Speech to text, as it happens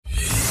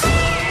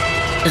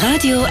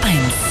Radio 1.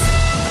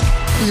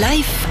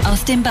 Live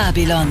aus dem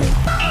Babylon.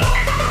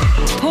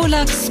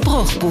 Polaks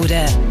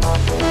Bruchbude.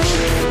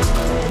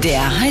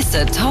 Der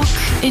heiße Talk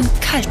in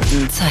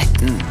kalten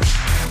Zeiten.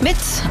 Mit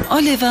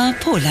Oliver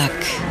Polak.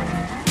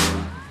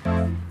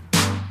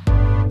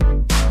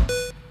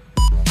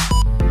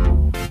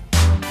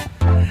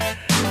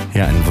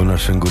 Ja, einen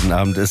wunderschönen guten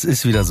Abend. Es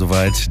ist wieder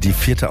soweit, die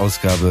 4.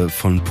 Ausgabe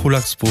von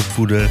Polaks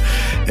Bruchbude.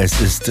 Es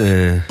ist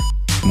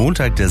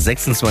Montag, der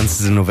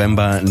 26.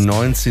 November,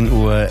 19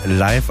 Uhr,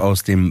 live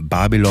aus dem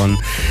Babylon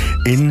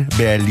in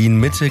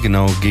Berlin-Mitte,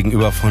 genau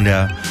gegenüber von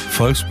der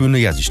Volksbühne.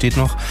 Ja, sie steht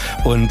noch.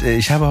 Und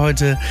ich habe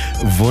heute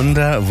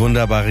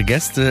wunderbare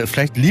Gäste,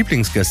 vielleicht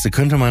Lieblingsgäste,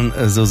 könnte man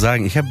so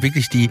sagen. Ich habe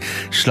wirklich die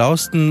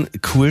schlausten,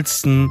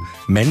 coolsten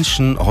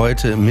Menschen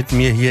heute mit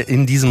mir hier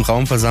in diesem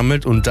Raum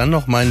versammelt und dann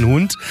noch meinen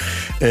Hund.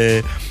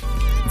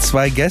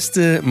 2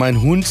 Gäste,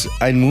 mein Hund,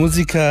 ein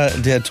Musiker,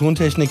 der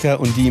Tontechniker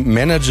und die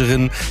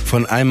Managerin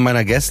von einem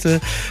meiner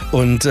Gäste.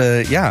 Und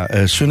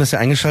schön, dass ihr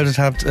eingeschaltet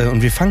habt.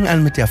 Und wir fangen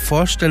an mit der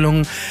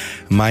Vorstellung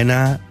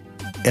meiner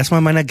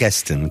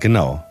Gästin,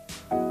 genau.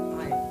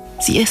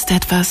 Sie ist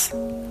etwas,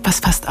 was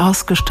fast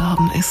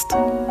ausgestorben ist,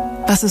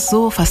 was es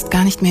so fast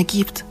gar nicht mehr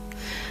gibt.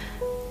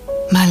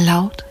 Mal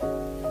laut,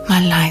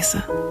 mal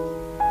leise.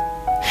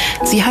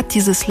 Sie hat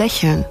dieses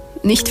Lächeln,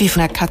 nicht wie von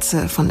der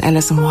Katze von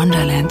Alice im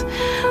Wonderland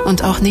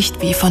und auch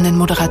nicht wie von den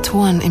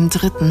Moderatoren im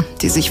Dritten,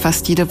 die sich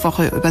fast jede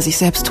Woche über sich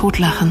selbst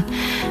totlachen.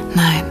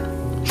 Nein,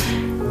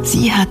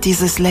 sie hat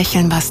dieses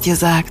Lächeln, was dir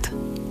sagt,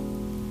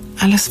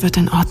 alles wird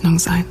in Ordnung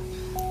sein.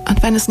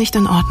 Und wenn es nicht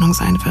in Ordnung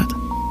sein wird,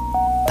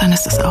 dann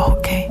ist es auch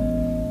okay.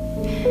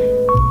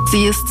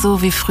 Sie ist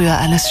so, wie früher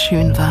alles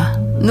schön war.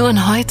 Nur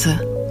in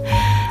heute.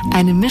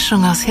 Eine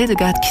Mischung aus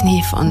Hildegard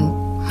Knef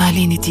und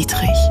Marlene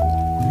Dietrich.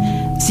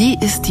 Sie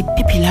ist die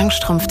Pippi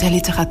Langstrumpf der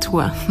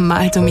Literatur.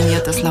 Mal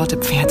dominiert das laute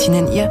Pferdchen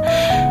in ihr,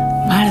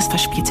 mal das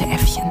verspielte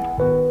Äffchen.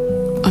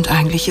 Und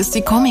eigentlich ist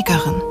sie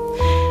Komikerin.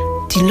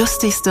 Die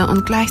lustigste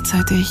und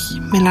gleichzeitig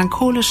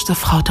melancholischste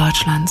Frau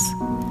Deutschlands.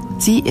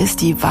 Sie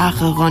ist die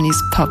wahre Ronnys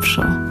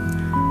Popshow.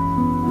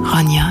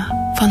 Ronja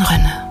von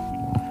Rönne.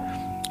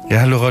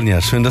 Ja, hallo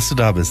Ronja, schön, dass du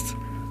da bist.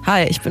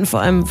 Hi, ich bin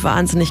vor allem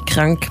wahnsinnig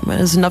krank.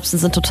 Meine Synapsen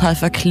sind total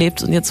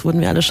verklebt und jetzt wurden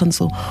wir alle schon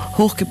so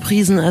hoch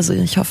gepriesen. Also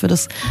ich hoffe,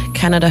 dass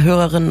keiner der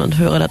Hörerinnen und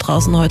Hörer da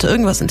draußen heute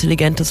irgendwas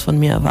Intelligentes von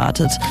mir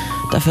erwartet.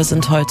 Dafür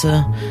sind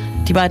heute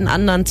die beiden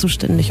anderen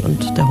zuständig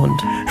und der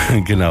Hund.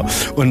 Genau.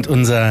 Und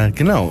unser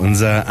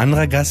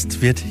anderer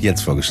Gast wird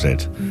jetzt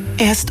vorgestellt.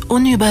 Er ist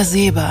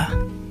unübersehbar.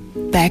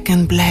 Back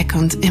in Black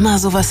und immer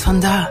sowas von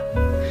da.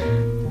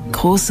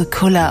 Große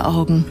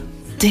Kulleraugen,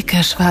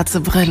 dicke schwarze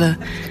Brille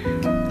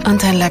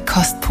und ein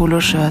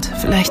Lacoste-Polo-Shirt,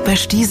 vielleicht bei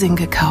Stiesing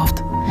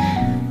gekauft.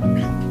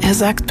 Er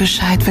sagt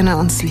Bescheid, wenn er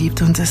uns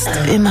liebt und ist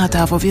immer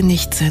da, wo wir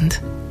nicht sind.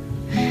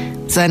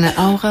 Seine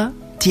Aura,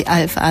 die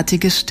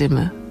alfartige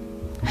Stimme.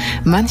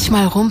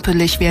 Manchmal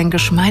rumpelig wie ein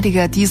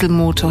geschmeidiger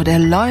Dieselmotor, der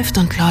läuft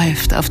und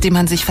läuft, auf den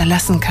man sich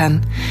verlassen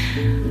kann.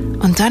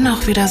 Und dann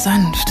auch wieder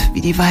sanft,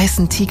 wie die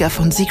weißen Tiger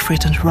von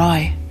Siegfried und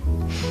Roy.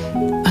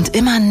 Und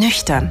immer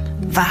nüchtern,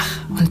 wach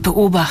und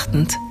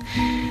beobachtend,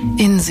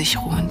 in sich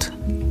ruhend.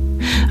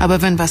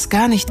 Aber wenn was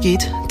gar nicht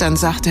geht, dann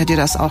sagt er dir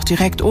das auch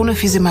direkt, ohne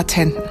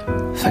Fisimatenten.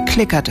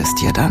 Verklickert es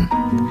dir dann.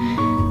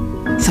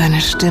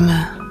 Seine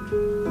Stimme,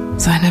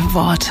 seine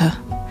Worte,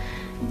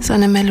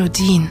 seine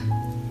Melodien,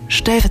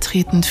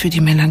 stellvertretend für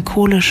die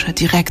melancholische,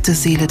 direkte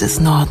Seele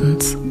des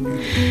Nordens.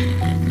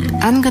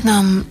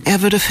 Angenommen,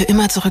 er würde für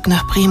immer zurück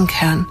nach Bremen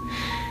kehren.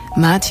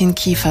 Martin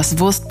Kiefers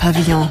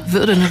Wurstpavillon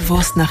würde eine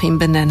Wurst nach ihm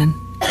benennen.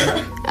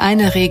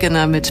 Eine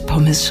Regener mit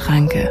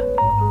Pommesschranke.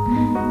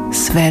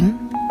 Sven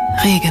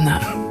Regener.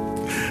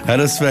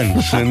 Hallo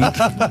Sven, schön.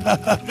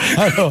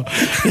 Hallo.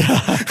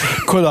 Ja,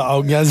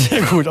 Kulleraugen, ja,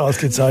 sehr gut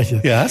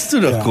ausgezeichnet. Ja, hast du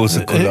doch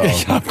große Kulleraugen.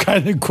 Ich habe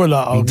keine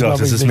Kulleraugen. Doch,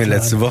 das ist mir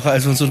letzte Woche,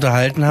 als wir uns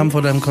unterhalten haben,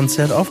 vor deinem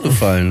Konzert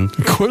aufgefallen.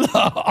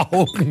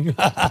 Kulleraugen.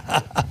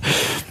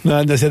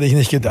 Nein, das hätte ich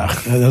nicht gedacht.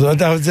 Also,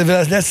 das wäre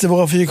das letzte,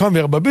 worauf ich gekommen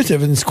wäre. Aber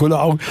bitte, wenn es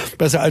Kulleraugen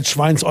besser als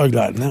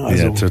Schweinsäuglein. Ne?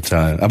 Also. Ja,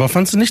 total. Aber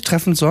fandst du nicht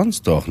treffend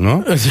sonst doch,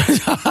 ne?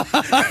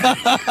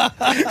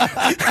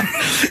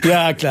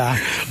 Ja, klar.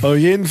 Auf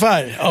jeden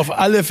Fall. Auf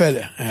alle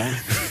Fälle. Ja.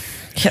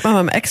 Ich habe mal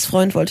meinem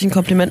Ex-Freund, wollte ich ein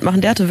Kompliment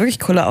machen, der hatte wirklich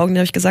Kulleraugen. Da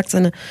habe ich gesagt,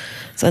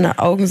 seine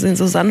Augen sehen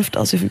so sanft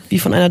aus wie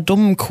von einer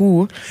dummen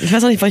Kuh. Ich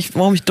weiß auch nicht,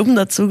 warum ich dumm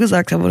dazu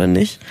gesagt habe oder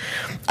nicht.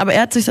 Aber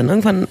er hat sich dann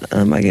irgendwann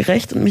mal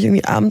gerächt und mich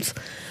irgendwie abends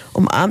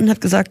umarmt und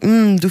hat gesagt,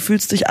 du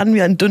fühlst dich an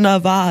wie ein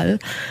dünner Wal.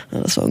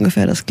 Das war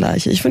ungefähr das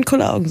Gleiche. Ich finde,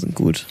 Kulleraugen sind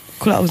gut.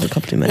 Kulleraugen sind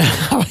Komplimente.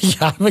 Aber ich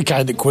habe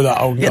keine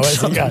Kulleraugen, aber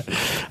ist egal.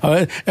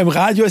 Aber im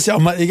Radio ist ja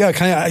auch mal egal,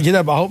 kann ja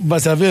jeder behaupten,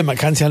 was er will. Man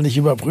kann es ja nicht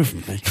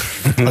überprüfen. Nicht?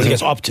 Also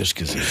jetzt optisch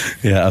gesehen.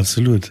 Ja,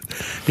 absolut.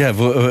 Ja,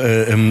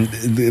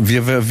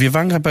 wir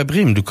waren gerade bei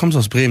Bremen. Du kommst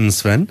aus Bremen,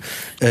 Sven.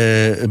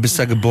 Bist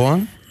da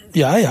geboren?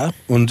 Ja, ja.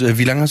 Und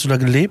wie lange hast du da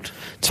gelebt?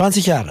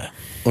 20 Jahre.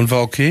 Und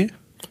war okay?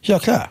 Ja,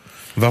 klar.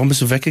 Warum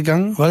bist du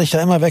weggegangen? Weil ich da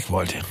immer weg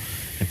wollte.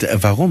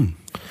 Warum?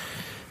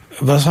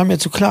 Das war mir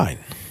zu klein.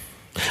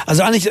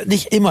 Also eigentlich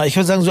nicht immer. Ich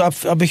würde sagen, so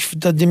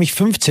nachdem ich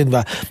 15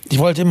 war, ich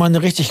wollte immer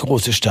eine richtig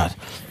große Stadt,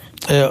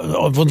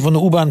 wo eine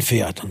U-Bahn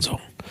fährt und so.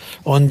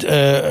 Und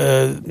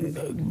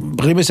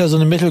Bremen ist ja so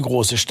eine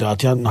mittelgroße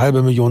Stadt. Die hat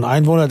 500.000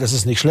 Einwohner, das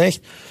ist nicht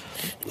schlecht.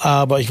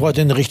 Aber ich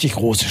wollte eine richtig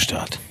große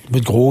Stadt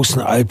mit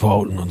großen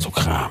Altbauten und so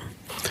Kram.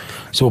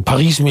 So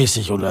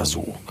Paris-mäßig oder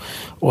so.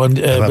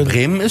 Und, aber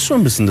Bremen ist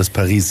schon ein bisschen das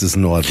Paris des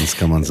Nordens,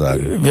 kann man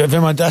sagen.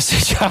 Wenn man das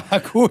nicht, ja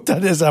gut,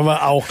 dann ist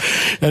aber,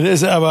 ich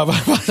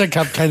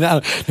habe keine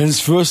Ahnung, dann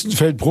ist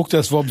Fürstenfeldbruck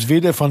das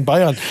Wormswede von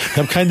Bayern. Ich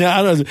habe keine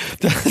Ahnung, also,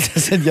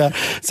 das sind ja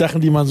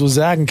Sachen, die man so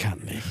sagen kann,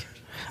 nicht?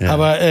 Ja.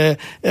 Aber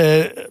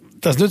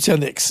das nützt ja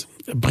nichts.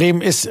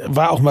 Bremen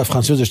war auch mal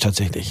französisch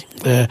tatsächlich.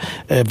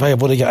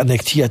 Wurde ja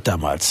annektiert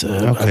damals,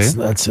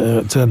 als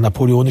zur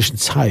napoleonischen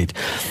Zeit.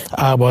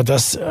 Aber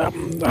das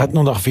hat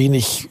nur noch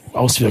wenig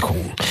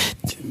Auswirkungen.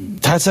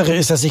 Tatsache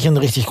ist, dass ich in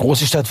eine richtig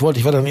große Stadt wollte.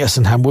 Ich war dann erst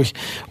in Hamburg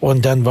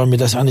und dann war mir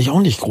das eigentlich auch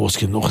nicht groß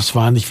genug. Es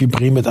war nicht wie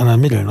Bremen mit anderen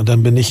Mitteln. Und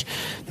dann bin ich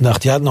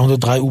die hatten noch nur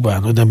 3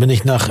 U-Bahnen und dann bin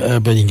ich nach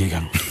Berlin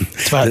gegangen.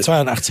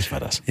 82 war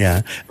das.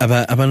 Ja,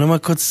 aber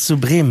nochmal kurz zu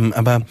Bremen.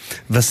 Aber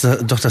was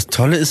doch das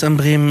Tolle ist an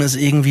Bremen, ist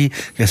irgendwie,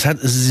 es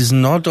ist dieses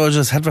Norddeutsche,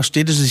 es hat was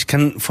Städtisches. Ich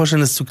kann vorstellen,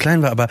 dass es zu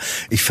klein war, aber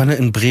ich fand,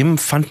 in Bremen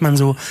fand man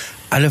so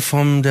alle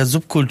Formen der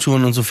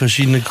Subkulturen und so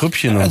verschiedene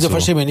Grüppchen und so. Also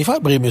versteh mich nicht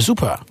falsch, Bremen ist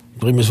super.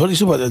 Bremen ist wirklich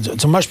super.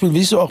 Zum Beispiel,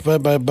 siehst du auch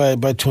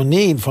bei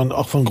Tourneen von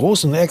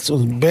großen Acts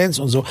und Bands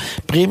und so,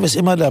 Bremen ist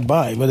immer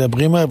dabei, weil der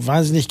Bremer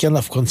wahnsinnig gerne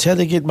auf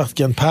Konzerte geht, macht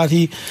gern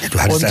Party. Ja, du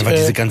hattest einfach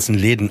diese ganzen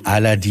Läden,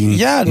 Aladdin,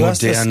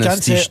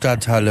 Modernes, die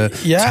Stadthalle,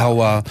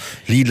 Tower,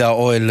 Lila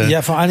Eule.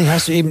 Ja, vor allen Dingen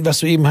hast du eben,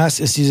 was du eben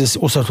hast, ist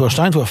dieses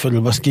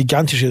Ostertor-Steintor-Viertel, was ein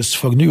gigantisches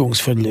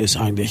Vergnügungsviertel ist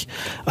eigentlich.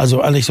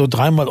 Also eigentlich so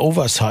 3-mal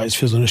Oversize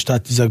für so eine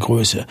Stadt dieser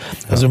Größe.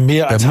 Also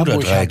mehr als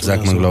Hamburg hat,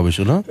 sagt man, glaube ich,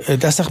 oder?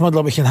 Das sagt man,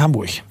 glaube ich, in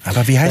Hamburg.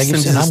 Aber wie heißt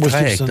denn dieses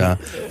Dreieck da,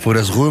 wo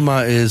das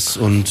Römer ist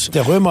und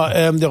der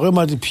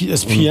Römer,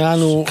 das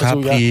Piano,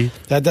 Capri.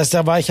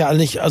 Da war ich ja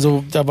nicht,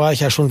 also da war ich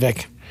ja schon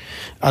weg.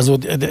 Also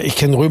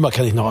Römer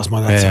kenne ich noch aus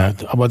meiner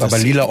Zeit. Aber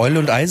Lila Eule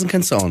und Eisen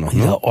kennst du auch noch,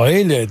 ne? Lila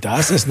Eule,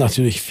 das ist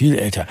natürlich viel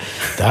älter.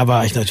 Da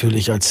war ich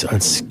natürlich als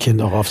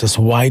Kind auch auf das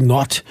Why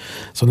Not,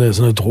 so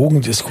eine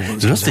Drogendisco.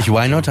 So lustig,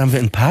 Why Not haben wir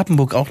in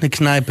Papenburg auch eine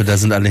Kneipe, da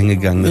sind alle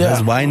hingegangen. Das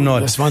heißt Why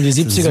Not. Das waren die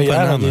 70er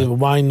Jahre,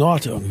 Why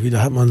Not irgendwie,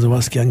 da hat man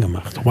sowas gern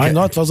gemacht. Why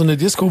Not war so eine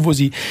Disco, wo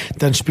sie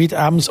dann spät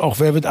abends auch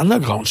Velvet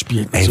Underground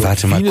spielten. Ey, so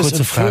warte mal,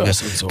 kurze Frage.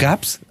 So.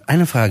 Gab's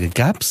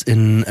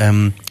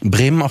in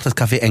Bremen auch das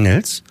Café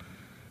Engels?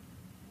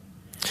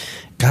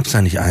 Gab's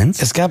da nicht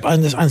eins? Es gab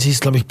eins hieß,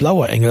 glaube ich,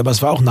 Blauer Engel, aber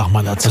es war auch nach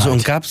meiner Zeit. Also,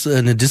 und gab's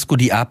eine Disco,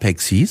 die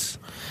Apex hieß?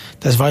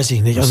 Das weiß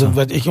ich nicht. Also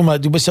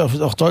du bist ja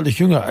auch deutlich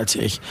jünger als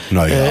ich.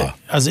 Naja.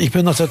 Also ich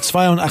bin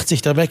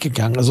 1982 da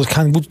weggegangen. Also es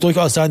kann gut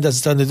durchaus sein, dass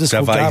es da eine Disco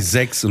gab. Da war ich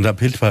 6 und hab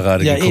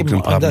Hitparade geguckt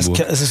in Papenburg.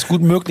 Es ist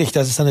gut möglich,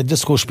 dass es da eine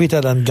Disco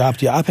später dann gab,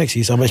 die Apex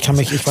hieß. Aber ich weiß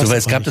nicht.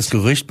 Es gab das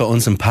Gerücht bei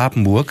uns in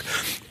Papenburg,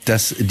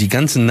 dass die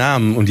ganzen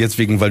Namen, und jetzt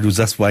weil du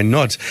sagst, why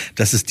not,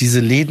 dass es diese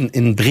Läden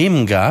in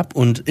Bremen gab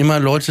und immer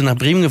Leute nach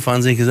Bremen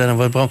gefahren sind und gesagt haben,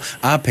 wir brauchen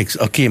Apex,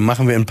 okay,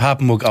 machen wir in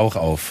Papenburg auch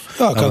auf.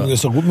 Ja,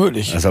 ist doch gut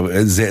möglich. Also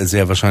sehr,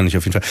 sehr wahrscheinlich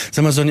auf jeden Fall.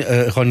 Sag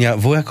mal, Ronja,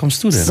 woher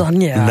kommst du denn?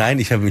 Sonja. Nein,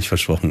 ich habe mich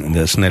versprochen in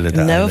der Schnelle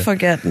da. Never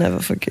forget,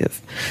 never forgive.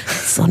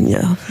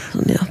 Sonja.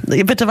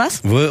 Bitte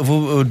was?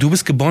 Du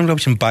bist geboren,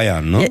 glaube ich, in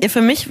Bayern, ne? Ja,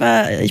 für mich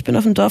ich bin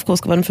auf dem Dorf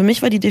groß geworden, für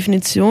mich war die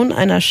Definition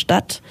einer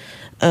Stadt,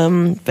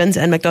 wenn sie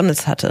ein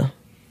McDonald's hatte.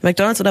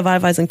 McDonald's oder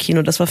wahlweise ein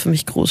Kino, das war für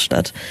mich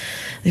Großstadt.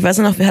 Ich weiß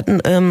noch, wir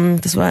hatten,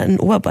 das war in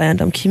Oberbayern,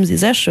 am Chiemsee,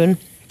 sehr schön.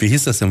 Wie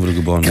hieß das denn, wo du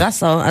geboren bist?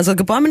 Grassau. Also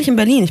geboren bin ich in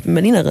Berlin. Ich bin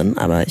Berlinerin,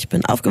 aber ich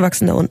bin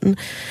aufgewachsen da unten.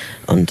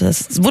 Und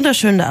das ist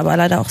wunderschön da, aber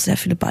leider auch sehr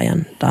viele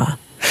Bayern da.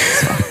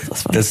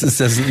 Das ist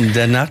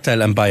der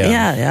Nachteil an Bayern.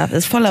 Ja,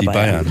 ist voller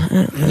Bayern.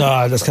 Ja.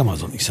 Na, das kann man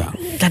so nicht sagen.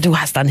 Ja, du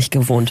hast da nicht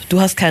gewohnt. Du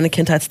hast keine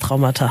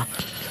Kindheitstraumata.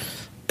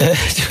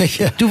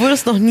 Du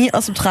wurdest noch nie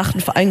aus dem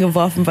Trachtenverein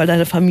geworfen, weil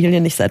deine Familie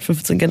nicht seit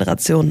 15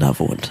 Generationen da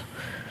wohnt.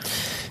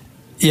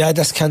 Ja,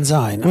 das kann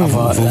sein.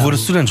 Aber wo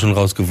wurdest du denn schon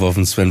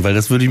rausgeworfen, Sven? Weil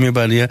das würde ich mir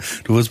bei dir,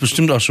 du wurdest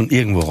bestimmt auch schon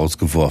irgendwo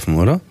rausgeworfen,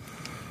 oder?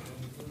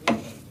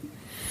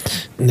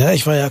 Ne,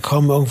 ich war ja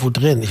kaum irgendwo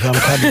drin. Ich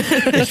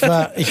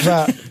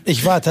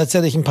war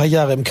tatsächlich ein paar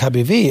Jahre im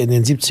KBW in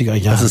den 70er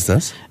Jahren. Was ist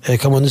das?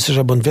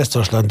 Kommunistischer Bund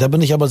Westdeutschland. Da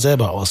bin ich aber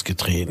selber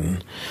ausgetreten.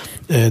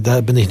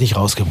 Da bin ich nicht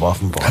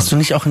rausgeworfen worden. Hast du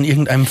nicht auch in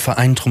irgendeinem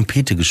Verein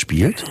Trompete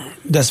gespielt?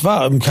 Das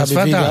war im KBW.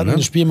 War da, wir hatten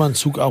einen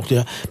Spielmannzug auch,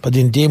 bei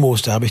den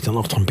Demos, da habe ich dann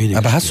auch Trompete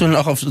gespielt. Aber hast du dann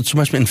auch zum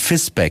Beispiel in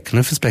Fisbeck,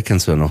 ne? Fisbeck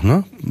kennst du ja noch,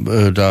 ne?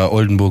 Da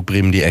Oldenburg,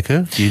 Bremen, die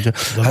Ecke.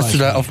 Hast du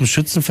da auf dem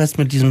Schützenfest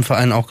mit diesem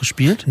Verein auch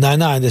gespielt? Nein,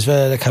 das war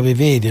ja der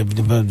KBW.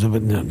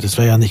 Das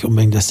war ja nicht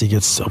unbedingt, dass die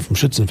jetzt auf dem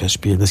Schützenfest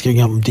spielen. Das ging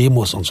ja um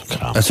Demos und so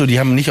Kram. Achso, die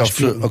haben nicht auf...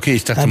 Okay,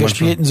 ich dachte wir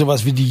spielten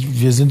sowas wie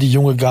wir sind die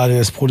junge Garde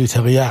des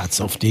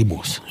Proletariats auf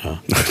Demos. Ja.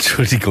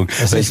 Entschuldigung,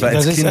 ich war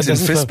als Kind in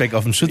Fisbeck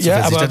auf dem Schützenfest.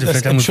 Ja, aber ich dachte,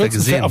 vielleicht haben wir uns da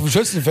gesehen. Auf dem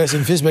Schützenfest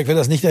in Fisbeck wäre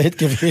das nicht der Hit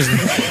gewesen.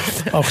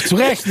 Auch zu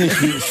Recht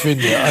nicht, wie ich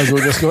finde. Also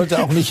das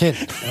gehörte auch nicht hin.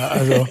 Ja,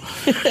 also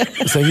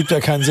das ergibt ja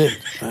keinen Sinn.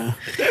 Ja.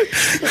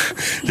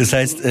 Das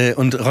heißt,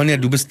 und Ronja,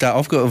 du bist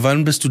da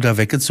wann bist du da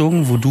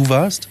weggezogen, wo du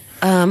warst?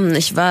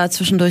 Ich war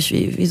zwischendurch,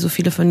 wie so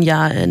viele für ein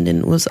Jahr in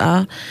den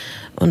USA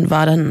und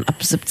war dann ab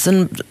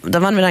 17,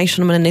 da waren wir eigentlich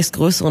schon in der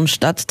nächstgrößeren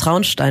Stadt,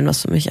 Traunstein,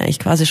 was für mich eigentlich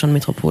quasi schon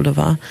Metropole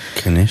war.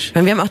 Kenn ich.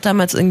 Wir haben auch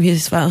damals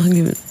es war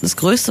irgendwie das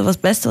Größte, das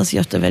Beste, was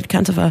ich auf der Welt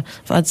kannte, war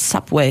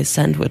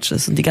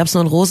Subway-Sandwiches und die gab's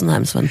nur in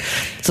Rosenheim, es waren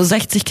so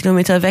 60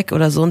 Kilometer weg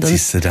oder so. Und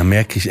siehste, da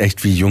merke ich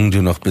echt, wie jung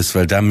du noch bist,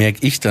 weil da merke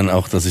ich dann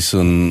auch, dass ich so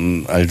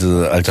ein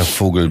alter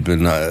Vogel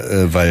bin,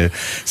 weil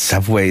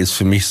Subway ist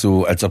für mich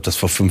so, als ob das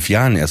vor 5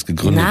 Jahren erst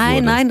gegründet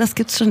wurde. Nein, das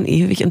gibt's schon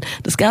ewig und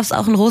das gab's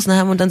auch in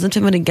Rosenheim und dann sind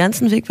wir immer den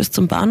ganzen Weg bis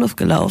zum Bahnhof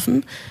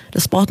gelaufen.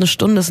 Das braucht eine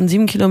Stunde, das sind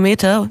 7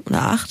 Kilometer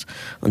oder 8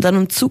 und dann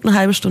im Zug eine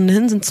halbe Stunde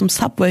hin, sind zum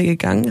Subway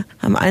gegangen,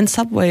 haben ein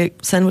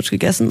Subway-Sandwich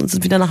gegessen und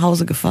sind wieder nach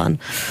Hause gefahren.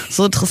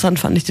 So interessant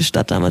fand ich die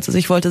Stadt damals. Also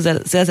ich wollte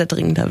sehr, sehr, sehr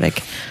dringend da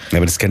weg. Ja,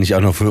 aber das kenne ich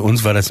auch noch. Für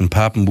uns war das in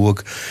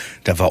Papenburg,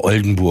 da war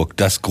Oldenburg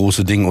das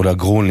große Ding oder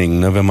Groningen.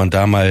 Ne? Wenn man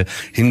da mal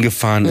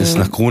hingefahren ist,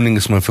 nach Groningen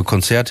ist man für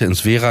Konzerte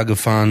ins Vera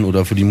gefahren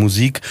oder für die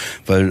Musik,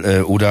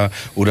 weil oder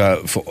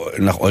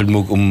nach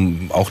Oldenburg,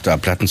 um auch da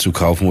Platten zu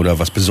kaufen oder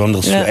was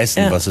Besonderes zu essen.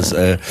 Was ist,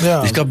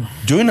 ich glaube,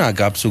 Döner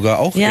gab es sogar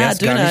auch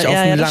erst Döner, gar nicht auf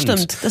dem das Land.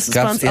 Stimmt. Das ist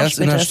gab's erst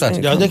in der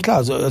Stadt. Ja, klar.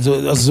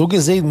 Also so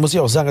gesehen muss ich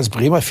auch sagen, als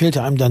Bremer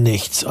fehlte einem da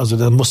nichts. Also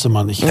da musste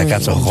man nicht. Da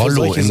gab's auch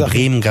Rollo. In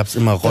Bremen gab's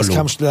immer Rollo. Das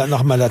kam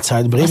nach meiner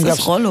Zeit. In Bremen was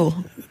ist Rollo?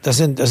 Das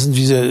sind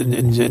diese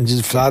in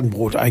diese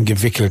Fladenbrot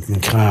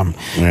eingewickelten Kram.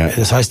 Ja.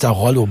 Das heißt da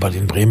Rollo bei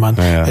den Bremern.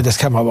 Ja. Das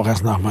kam aber auch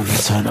erst nach meiner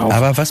Zeit auf.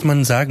 Aber was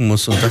man sagen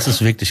muss, und das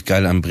ist wirklich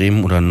geil an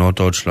Bremen oder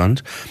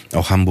Norddeutschland,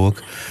 auch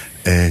Hamburg,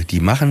 die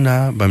machen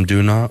da beim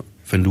Döner,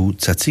 wenn du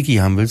Tzatziki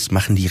haben willst,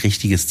 machen die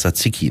richtiges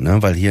Tzatziki,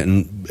 ne? Weil hier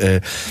in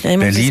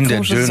Berlin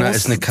der Döner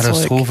ist eine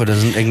Katastrophe, da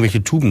sind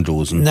irgendwelche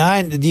Tubendosen.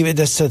 Nein,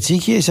 das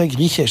Tzatziki ist ja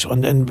griechisch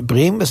und in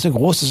Bremen ist eine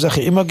große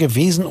Sache immer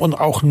gewesen und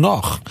auch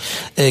noch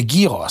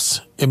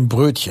Gyros im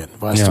Brötchen,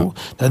 weißt du?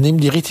 Da nehmen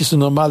die richtig so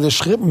normale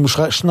Schrippen,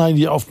 schneiden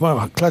die auf,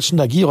 klatschen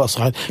da Gyros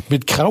rein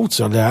mit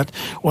Krautsalat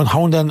und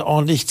hauen dann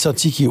ordentlich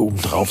Tzatziki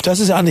oben drauf. Das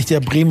ist eigentlich der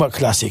Bremer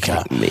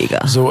Klassiker.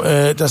 Mega. So,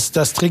 das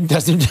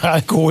nimmt der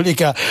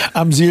Alkoholiker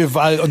am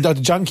Silval und der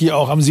Junkie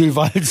auch am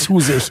Silval zu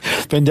sich,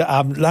 wenn der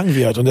Abend lang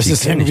wird. Und das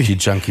ist irgendwie die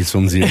Junkies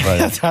vom Silval.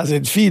 Ja, da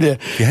sind viele.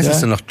 Wie heißt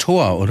es denn noch?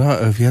 Tor,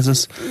 oder? Wie heißt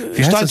es?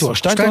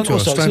 Steintor,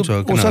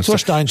 genau.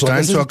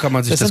 Steintor kann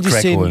man sich das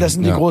Crack holen. Das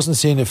sind die großen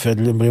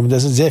Szeneviertel in Bremen.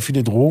 Das sind sehr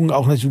viele Drogen,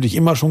 auch natürlich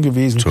immer schon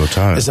gewesen.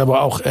 Total. Ist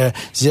aber auch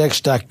sehr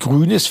stark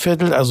grünes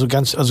Viertel, also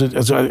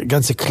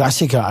ganze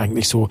Klassiker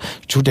eigentlich so.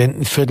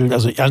 Studentenviertel,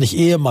 also eigentlich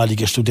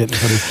ehemalige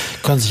Studentenviertel,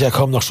 können sich ja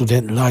kaum noch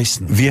Studenten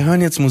leisten. Wir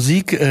hören jetzt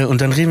Musik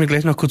und dann reden wir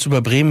gleich noch kurz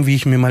über Bremen, wie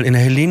ich mir mal in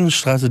der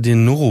Helenenstraße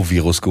den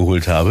Norovirus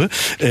geholt habe.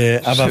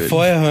 Aber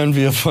vorher hören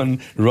wir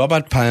von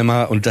Robert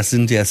Palmer und das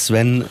sind der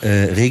Sven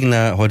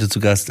Regner, heute zu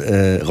Gast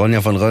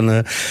Ronja von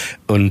Rönne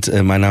und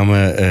mein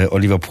Name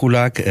Oliver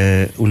Polak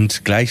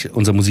und gleich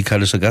unser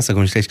musikalischer Gast, da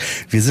komme ich gleich.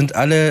 Wir sind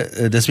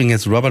alle, deswegen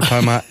jetzt Robert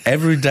Palmer,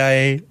 Every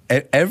Kind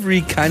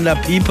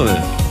of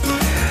People.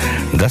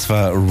 Das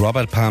war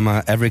Robert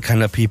Palmer, Every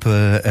Kind of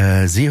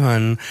People. Sie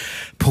hören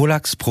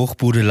Polaks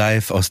Bruchbude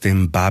live aus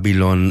dem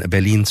Babylon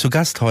Berlin. Zu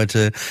Gast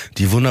heute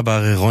die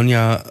wunderbare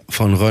Ronja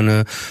von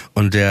Rönne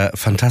und der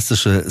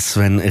fantastische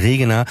Sven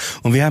Regener.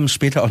 Und wir haben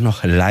später auch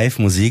noch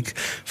Live-Musik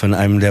von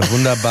einem der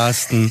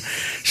wunderbarsten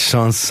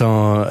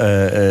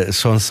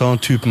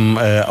Chanson-Typen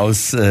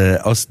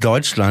aus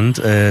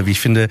Deutschland. Wie ich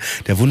finde,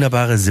 der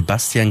wunderbare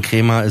Sebastian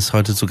Krämer ist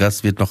heute zu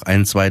Gast, wird noch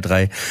 1, 2,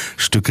 3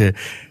 Stücke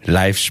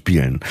live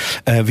spielen.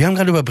 Wir haben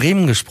gerade über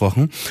Bremen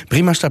gesprochen.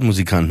 Bremer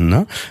Stadtmusikanten,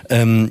 ne?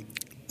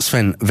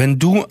 Sven, wenn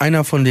du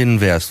einer von denen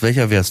wärst,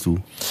 welcher wärst du?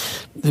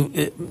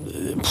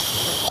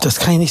 Das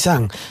kann ich nicht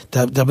sagen.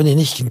 Da bin ich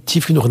nicht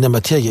tief genug in der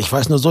Materie. Ich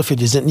weiß nur so viel,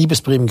 die sind nie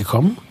bis Bremen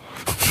gekommen.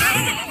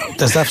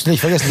 Das darfst du nicht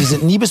vergessen, die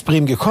sind nie bis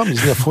Bremen gekommen. Die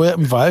sind ja vorher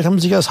im Wald, haben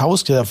sich das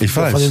Haus gedacht. Ich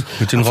weiß,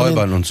 mit den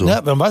Räubern und so.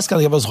 Ja, man weiß gar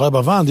nicht, ob es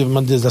Räuber waren.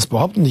 Das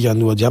behaupten die ja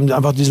nur. Die haben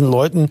einfach diesen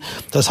Leuten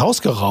das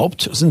Haus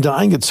geraubt, sind da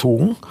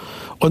eingezogen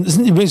und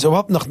sind übrigens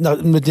überhaupt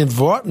mit den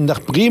Worten nach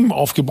Bremen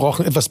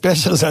aufgebrochen. Etwas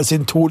Besseres als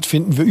den Tod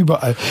finden wir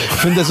überall. Ich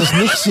finde, das ist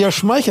nicht sehr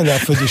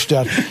schmeichelhaft für die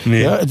Stadt.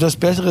 Nee. Ja, etwas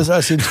Besseres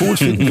als den Tod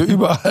finden wir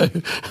überall.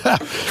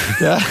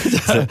 Ja,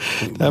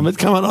 damit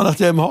kann man auch nach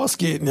Delmenhorst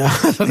gehen. Ja,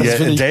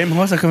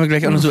 Delmenhorst, da können wir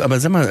gleich auch noch so. Aber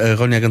sag mal,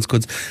 Ronja, ganz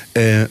kurz,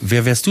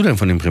 wer wärst du denn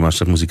von den Bremer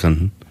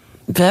Stadtmusikanten?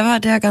 Wer war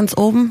der ganz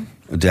oben?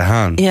 Der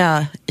Hahn.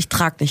 Ja, ich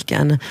trage nicht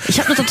gerne. Ich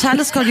habe eine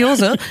totale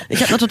Skoliose.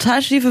 Ich habe eine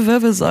total schiefe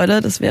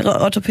Wirbelsäule. Das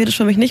wäre orthopädisch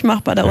für mich nicht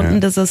machbar, da unten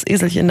dieses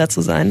Eselchen da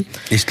zu sein.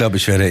 Ich glaube,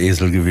 ich wäre der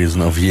Esel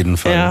gewesen, auf jeden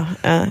Fall.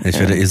 Ich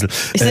wäre der Esel.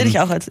 Ich sehe dich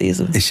auch als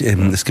Esel.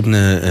 Es gibt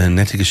eine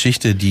nette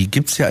Geschichte, die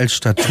gibt's ja als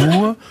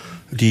Statue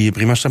Die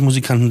Bremer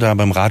Stadtmusikanten da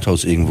beim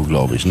Rathaus irgendwo,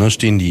 glaube ich, ne?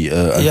 Stehen die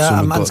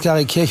am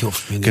Ansgari Kirchhof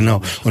spielen.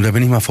 Genau. Und da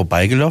bin ich mal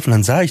vorbeigelaufen,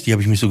 dann sah ich die,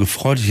 habe ich mich so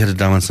gefreut. Ich hatte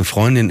damals eine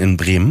Freundin in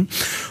Bremen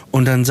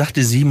und dann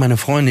sagte sie, meine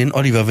Freundin,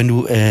 Oliver, wenn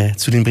du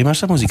zu den Bremer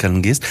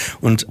Stadtmusikanten gehst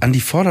und an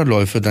die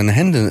Vorderläufe deine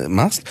Hände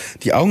machst,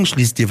 die Augen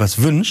schließt, dir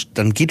was wünscht,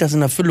 dann geht das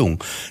in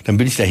Erfüllung. Dann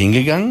bin ich da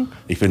hingegangen,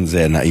 ich bin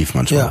sehr naiv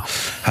manchmal,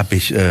 habe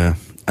ich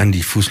an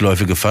die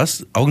Fußläufe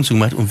gefasst, Augen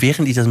zugemacht und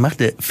während ich das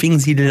machte, fing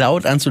sie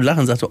laut an zu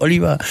lachen und sagte,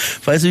 Oliver,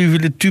 weißt du, wie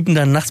viele Typen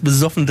da nachts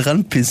besoffen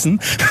dran pissen?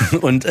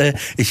 Und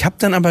ich habe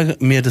dann aber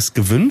mir das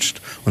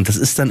gewünscht und das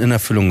ist dann in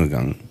Erfüllung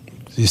gegangen.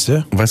 Siehst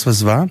du? Weißt du, was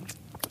es war?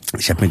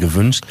 Ich habe mir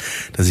gewünscht,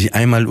 dass ich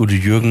einmal Udo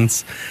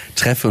Jürgens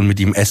treffe und mit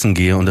ihm essen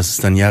gehe und das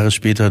ist dann Jahre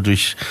später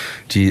durch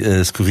die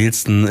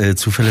skurrilsten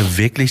Zufälle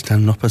wirklich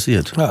dann noch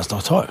passiert. Ja, ist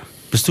doch toll.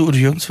 Bist du Udo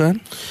Jürgens-Fan?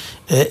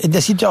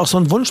 Es gibt ja auch so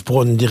einen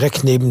Wunschbrunnen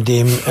direkt neben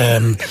dem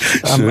und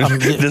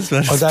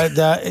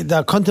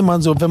da konnte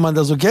man so, wenn man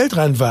da so Geld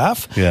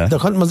reinwarf, da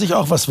konnte man sich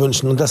auch was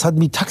wünschen und das hat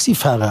die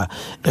Taxifahrer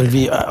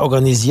irgendwie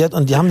organisiert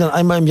und die haben dann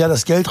einmal im Jahr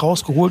das Geld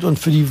rausgeholt und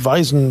für die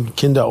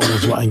Waisenkinder oder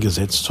so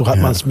eingesetzt. So hat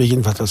man es mir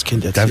jedenfalls als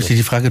Kind erzählt. Darf ich dir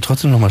die Frage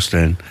trotzdem nochmal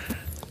stellen?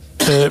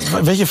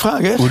 Welche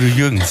Frage? Udo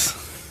Jürgens.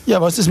 Ja,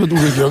 was ist mit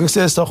Udo Jürgens?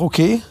 Der ist doch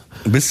okay.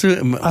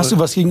 Hast du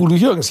was gegen Udo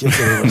Jürgens jetzt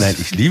oder was? Nein,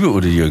 ich liebe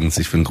Udo Jürgens.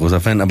 Ich bin ein großer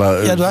Fan,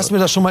 aber... Ja, du hast mir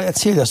das schon mal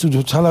erzählt, dass du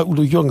totaler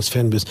Udo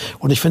Jürgens-Fan bist.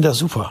 Und ich finde das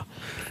super.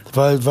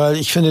 Weil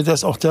ich finde,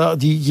 dass auch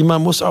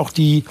jemand muss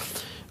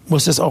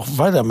das auch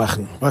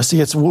weitermachen. Weißt du,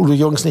 jetzt, wo Udo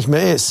Jürgens nicht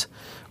mehr ist.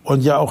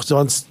 Und ja auch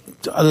sonst...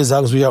 Alle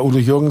sagen so, ja, Udo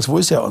Jürgens, wo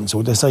ist er und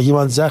so. Dass da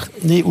jemand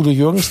sagt, nee, Udo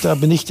Jürgens, da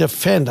bin ich der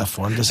Fan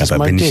davon. Das ist mein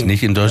Ding. Aber bin ich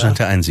nicht in Deutschland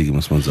der Einzige,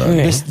 muss man sagen.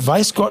 Du bist,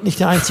 weiß Gott, nicht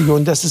der Einzige.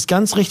 Und das ist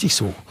ganz richtig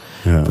so.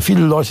 Ja.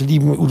 Viele Leute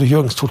lieben Udo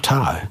Jürgens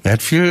total. Er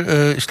hat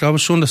viel, ich glaube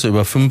schon, dass er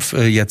über 5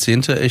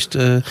 Jahrzehnte echt...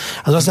 Also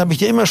das habe ich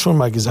dir immer schon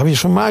mal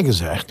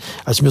gesagt,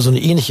 als du mir so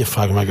eine ähnliche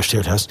Frage mal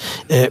gestellt hast.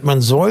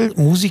 Man soll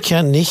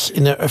Musiker nicht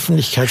in der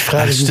Öffentlichkeit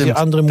fragen, wie sie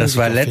andere Musiker das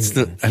war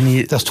letzte,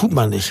 finden. Das tut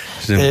man nicht.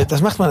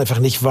 Das macht man einfach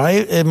nicht,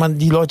 weil man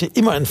die Leute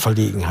immer in Verlegenheit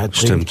bringt.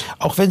 Stimmt.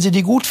 Auch wenn sie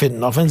die gut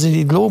finden, auch wenn sie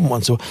die loben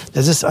und so.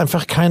 Das ist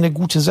einfach keine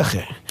gute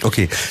Sache.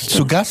 Okay,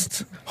 zu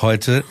Gast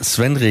heute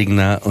Sven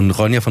Regner und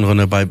Ronja von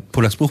Ronne bei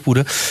Polaks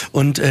Bruchbude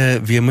und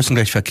wir müssen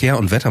gleich Verkehr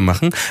und Wetter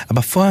machen,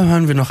 aber vorher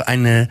hören wir noch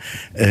in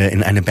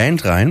eine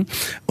Band rein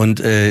und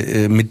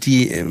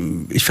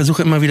ich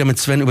versuche immer wieder mit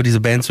Sven über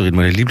diese Band zu reden,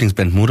 meine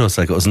Lieblingsband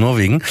Motorcycle aus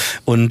Norwegen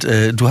und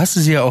du hast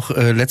es ja auch,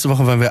 letzte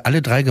Woche waren wir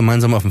alle 3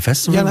 gemeinsam auf dem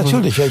Festival. Ja,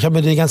 natürlich, ich habe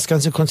mir die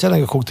ganze Konzert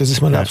angeguckt, das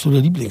ist meine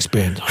absolute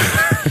Lieblingsband.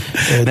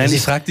 Nein,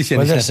 ich frage dich ja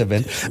nicht nach der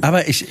Band.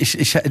 Aber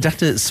ich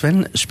dachte,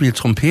 Sven spielt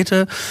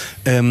Trompete.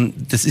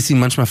 Das ist ihm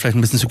manchmal vielleicht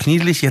ein bisschen zu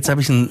kniedelig. Jetzt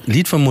habe ich ein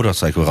Lied von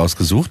Motorcycle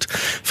rausgesucht.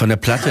 Von der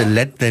Platte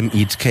Let Them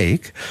Eat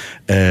Cake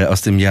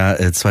aus dem Jahr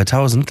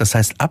 2000. Das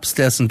heißt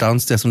Upstairs und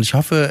Downstairs. Und ich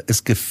hoffe,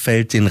 es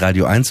gefällt den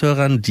Radio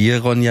 1-Hörern,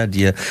 dir Ronja,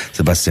 dir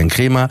Sebastian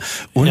Krämer.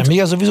 Und ja,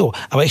 mega sowieso.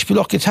 Aber ich spiele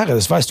auch Gitarre,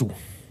 das weißt du.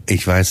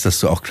 Ich weiß,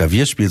 dass du auch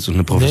Klavier spielst und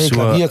eine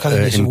Professur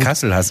in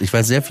Kassel hast. Ich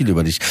weiß sehr viel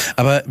über dich.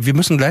 Aber wir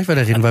müssen gleich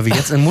weiter reden, weil wir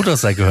jetzt ein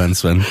Motorcycle hören,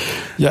 Sven.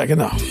 Ja,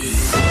 genau.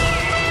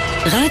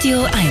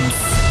 Radio 1.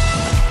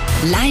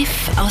 Live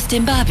aus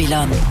dem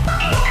Babylon.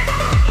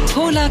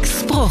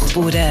 Polaks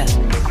Bruchbude.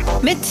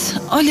 Mit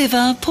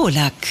Oliver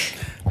Polak.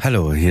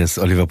 Hallo, hier ist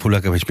Oliver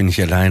Polak, aber ich bin nicht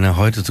alleine.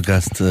 Heute zu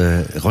Gast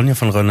Ronja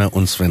von Ronne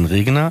und Sven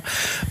Regner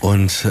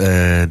und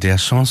der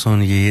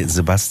Chansonnier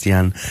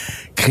Sebastian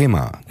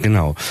Krämer.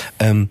 Genau.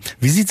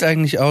 Wie sieht's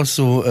eigentlich aus?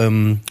 So, wir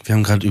haben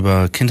gerade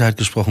über Kindheit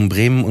gesprochen,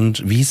 Bremen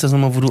und wie hieß das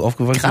nochmal, wo du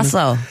aufgewachsen bist?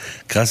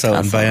 Grassau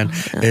in Bayern.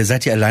 Ja.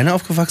 Seid ihr alleine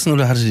aufgewachsen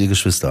oder hattet ihr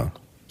Geschwister?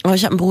 Oh,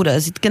 ich habe einen Bruder,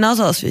 er sieht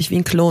genauso aus wie ich, wie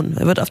ein Klon.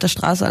 Er wird auf der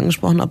Straße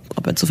angesprochen,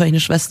 ob er zufällig eine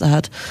Schwester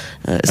hat.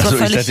 Also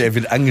ich dachte, er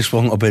wird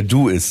angesprochen, ob er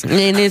du ist.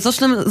 Nee, so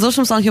schlimm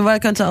ist auch nicht, weil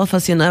könnte auch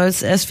passieren, aber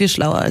er ist viel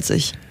schlauer als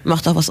ich.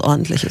 Macht auch was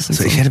Ordentliches. Und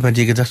also ich hätte bei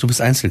dir gedacht, du bist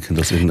Einzelkind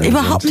aus irgendeinem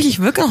Überhaupt nicht, ich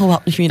wirke auch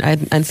überhaupt nicht wie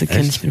ein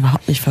Einzelkind. Echt? Ich bin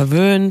überhaupt nicht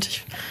verwöhnt,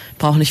 ich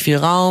brauche nicht viel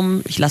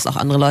Raum, ich lasse auch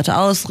andere Leute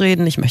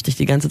ausreden, ich möchte nicht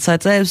die ganze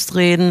Zeit selbst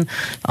reden,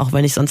 auch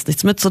wenn ich sonst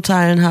nichts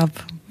mitzuteilen habe.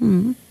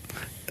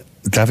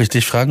 Darf ich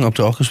dich fragen, ob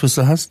du auch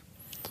Geschwister hast?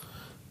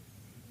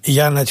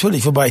 Ja,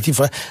 natürlich, wobei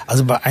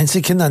also bei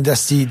Einzelkindern,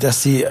 dass die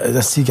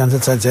ganze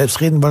Zeit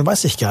selbst reden wollen,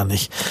 weiß ich gar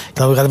nicht. Ich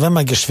glaube, gerade wenn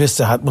man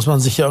Geschwister hat, muss man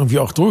sich ja irgendwie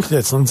auch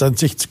durchsetzen und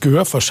sich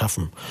Gehör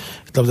verschaffen.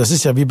 Ich glaube, das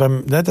ist ja wie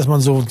dass man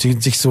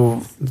sich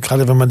so,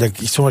 gerade wenn man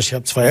ich zum Beispiel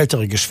habe 2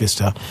 ältere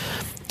Geschwister,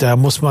 da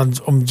muss man,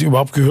 um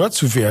überhaupt gehört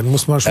zu werden,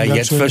 muss man schon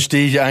jetzt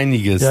verstehe ich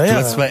einiges. Ja, du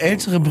hast 2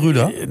 ältere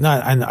Brüder?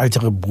 Nein, einen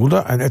älteren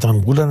Bruder,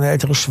 eine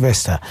ältere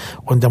Schwester.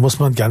 Und da muss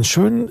man ganz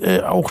schön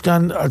auch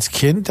dann als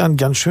Kind dann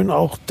ganz schön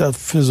auch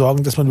dafür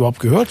sorgen, dass man überhaupt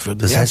gehört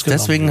wird. Das heißt,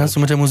 deswegen hast du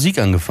mit der Musik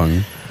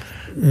angefangen?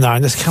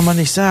 Nein, das kann man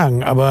nicht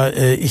sagen. Aber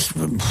ich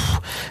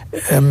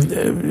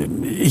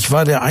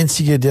war der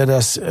Einzige, der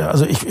das.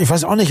 Also ich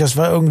weiß auch nicht. Das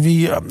war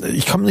irgendwie.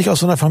 Ich komme nicht aus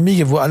so einer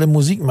Familie, wo alle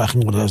Musik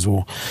machen oder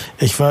so.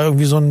 Ich war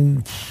irgendwie so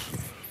ein.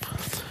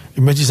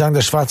 ich möchte nicht sagen,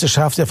 das schwarze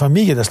Schaf der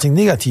Familie, das klingt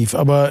negativ,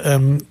 aber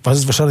was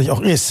es wahrscheinlich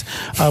auch ist.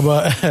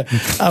 Aber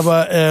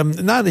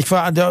nein,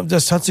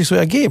 das hat sich so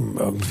ergeben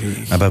irgendwie.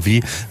 Aber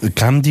wie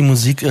kam die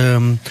Musik?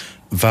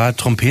 War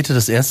Trompete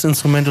das erste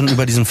Instrument und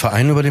über diesen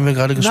Verein, über den wir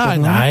gerade gesprochen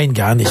haben? Nein,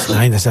 gar nicht.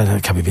 Nein, da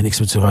kam mir nichts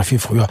mit zu, war viel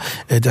früher.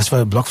 Das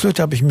war Blockflöte,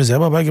 habe ich mir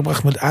selber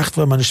beigebracht mit 8,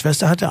 weil meine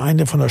Schwester hatte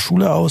eine von der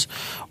Schule aus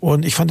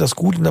und ich fand das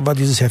gut und da war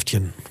dieses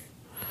Heftchen.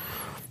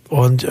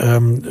 Und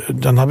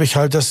dann habe ich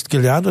halt das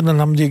gelernt und dann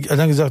haben die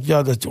Eltern gesagt,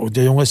 ja,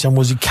 der Junge ist ja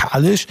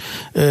musikalisch,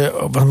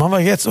 was machen wir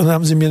jetzt? Und dann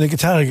haben sie mir eine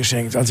Gitarre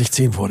geschenkt, als ich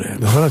 10 wurde.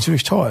 Das war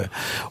natürlich toll.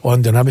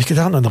 Und dann habe ich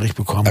Gitarrenunterricht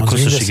bekommen.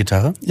 Akustische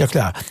Gitarre? Ja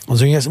klar. Und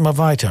so ging es immer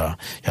weiter.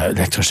 Ja,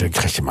 elektrische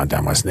kriegte man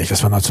damals nicht.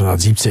 Das war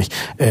 1970.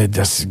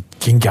 Das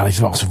ging gar nicht.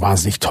 Das war auch so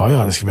wahnsinnig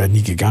teuer. Das wäre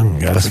nie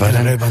gegangen. Ja, was war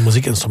denn? Waren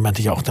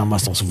Musikinstrumente ja auch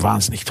damals noch so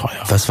wahnsinnig teuer.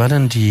 Was war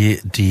denn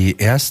die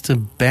erste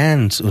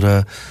Band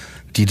oder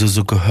die du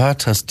so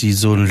gehört hast, die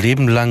so ein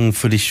Leben lang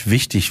für dich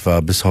wichtig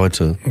war bis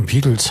heute?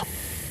 Beatles.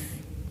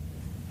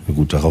 Na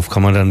gut, darauf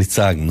kann man da nichts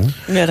sagen, ne?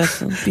 Ja,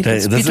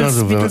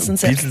 Beatles sind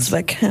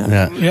Selbstzweck.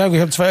 Ja, ich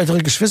habe 2 ältere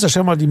Geschwister.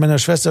 Schau mal, die meiner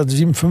Schwester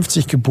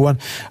 57 geboren.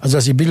 Also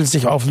als die Beatles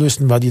sich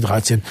auflösten, war die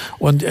 13.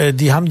 Und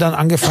die haben dann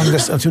angefangen,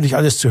 das natürlich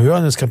alles zu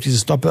hören. Es gab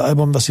dieses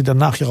Doppelalbum, was sie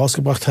danach hier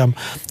rausgebracht haben.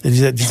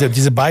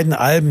 Diese beiden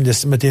Alben,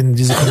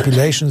 diese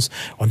Compilations.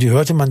 Und die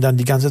hörte man dann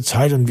die ganze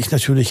Zeit und ich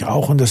natürlich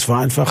auch. Und das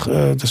war einfach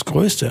das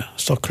Größte.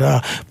 Ist doch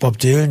klar. Bob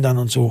Dylan dann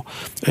und so.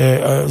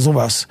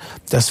 Sowas.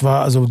 Das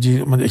war also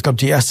ich glaube,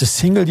 die erste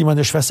Single, die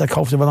meine Schwester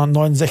kaufte, war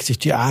 1969,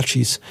 die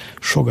Archies,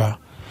 Sugar.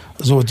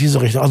 So,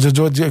 diese Richtung. Also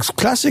so die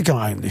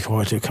Klassiker eigentlich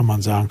heute, kann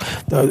man sagen.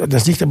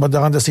 Das liegt aber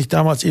daran, dass ich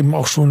damals eben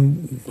auch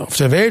schon auf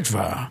der Welt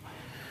war.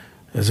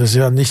 Das ist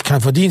ja nicht kein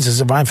Verdienst,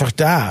 es war einfach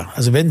da.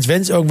 Also wenn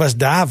es irgendwas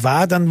da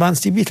war, dann waren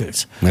es die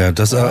Beatles. Ja,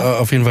 das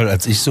auf jeden Fall.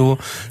 Als ich so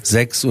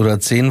 6 oder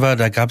 10 war,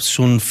 da gab es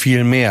schon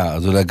viel mehr.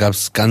 Also da gab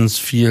es ganz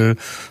viel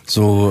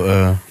so,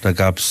 da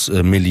gab es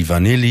Milli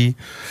Vanilli,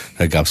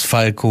 da gab es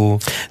Falco.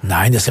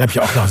 Nein, das gab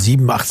ja auch noch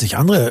 87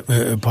 andere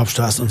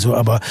Popstars und so,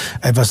 aber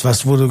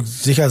etwas, wo du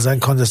sicher sein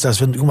konntest, dass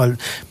guck mal,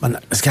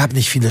 es gab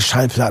nicht viele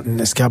Schallplatten,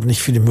 es gab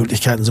nicht viele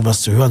Möglichkeiten,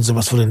 sowas zu hören,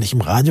 sowas wurde nicht im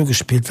Radio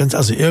gespielt. Wenn es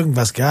also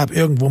irgendwas gab,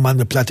 irgendwo mal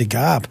eine Platte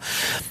gab,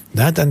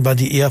 dann war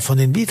die eher von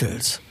den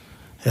Beatles.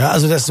 Ja,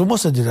 also so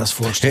musst du dir das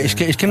vorstellen.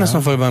 Ja, ich kenne das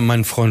noch, weil bei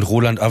meinem Freund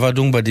Roland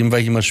Averdung, bei dem war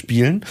ich immer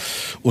spielen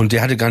und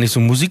der hatte gar nicht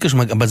so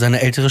Musikgeschmack, aber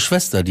seine ältere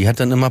Schwester, die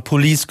hat dann immer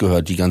Police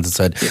gehört die ganze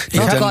Zeit.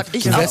 Oh Gott,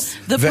 ich auch.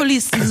 The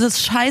Police,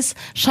 dieses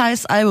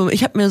scheiß Album.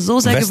 Ich habe mir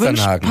so sehr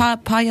gewünscht,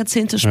 paar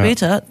Jahrzehnte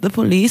später, The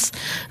Police.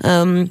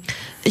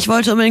 Ich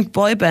wollte unbedingt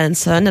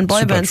Boybands hören, denn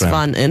Boybands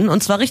waren in.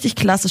 Und zwar richtig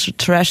klassische,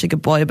 trashige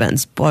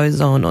Boybands.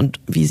 Boyzone und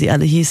wie sie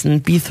alle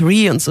hießen.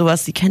 B3 und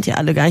sowas. Die kennt ihr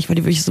alle gar nicht, weil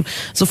die wirklich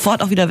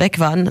sofort auch wieder weg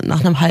waren nach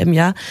einem halben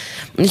Jahr.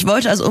 Und ich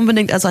wollte also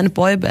unbedingt eine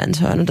Boyband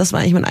hören. Und das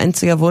war eigentlich mein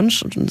einziger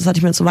Wunsch. Und das hatte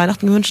ich mir zu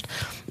Weihnachten gewünscht.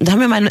 Und da haben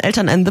mir meine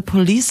Eltern ein The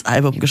Police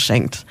Album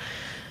geschenkt.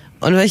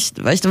 Und wollte ich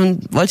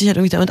halt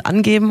irgendwie damit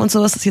angeben und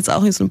sowas, dass ich jetzt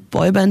auch so eine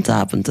Boyband da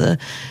habe und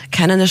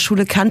keiner in der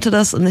Schule kannte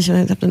das und ich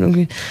habe dann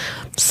irgendwie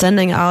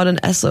Sending Out und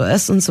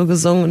SOS und so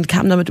gesungen und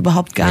kam damit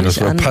überhaupt gar nicht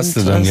an. Das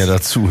passte dann ja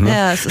dazu, ne?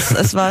 Ja,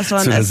 es war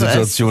zu der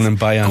Situation in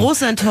Bayern.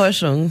 Große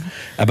Enttäuschung.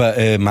 Aber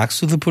magst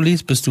du The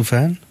Police? Bist du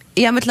Fan?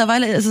 Ja,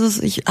 mittlerweile ist es,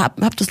 ich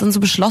hab das dann so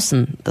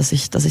beschlossen, dass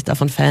ich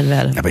davon Fan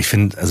werde. Aber ich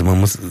finde,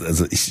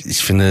 ich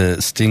finde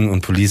Sting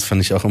und Police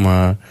fand ich auch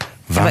immer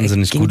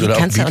wahnsinnig gut. Oder auch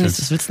Beatles. Ja auch nicht,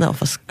 das willst du auch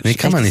was. Nee,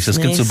 kann man nicht. Das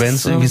gibt so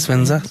Bands, wie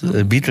Sven sagt,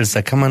 Beatles,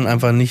 da kann man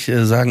einfach nicht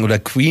sagen. Oder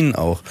Queen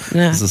auch.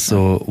 Ja. Das ist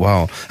so,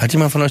 wow. Hat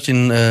jemand von euch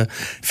den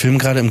Film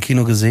gerade im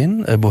Kino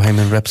gesehen?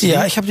 Bohemian Rhapsody?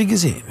 Ja, ich habe den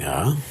gesehen,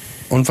 ja.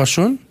 Und war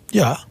schön?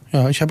 Ja.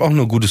 Ja, ich habe auch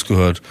nur Gutes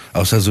gehört.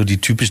 Außer so die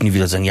typischen, die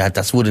wieder sagen, ja,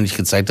 das wurde nicht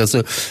gezeigt.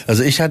 Also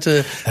ich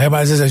hatte... Ja,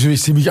 aber es ist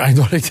natürlich ziemlich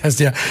eindeutig, dass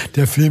der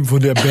Film von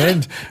der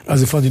Band,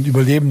 also von den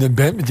überlebenden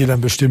Bandmitgliedern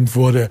bestimmt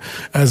wurde.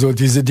 Also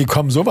die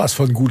kommen sowas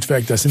von gut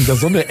weg. Das sind da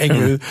so eine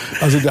Engel.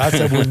 Also da hat es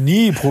ja wohl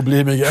nie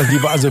Probleme.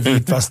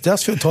 Was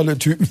das für tolle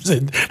Typen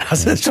sind,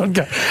 das ist schon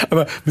geil.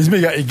 Aber ist mir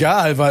ja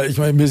egal, weil ich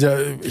meine,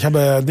 ich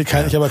habe ja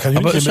kein Hühnchen.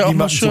 Aber ist ja auch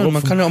mal schön.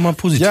 Man kann ja auch mal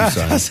positiv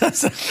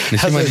sein.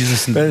 Nicht immer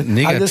dieses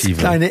Negative. Alles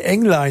kleine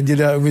Englein, die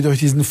da irgendwie durch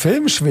diesen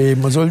Film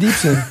schweben und so lieb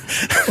sind.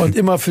 Und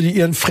immer für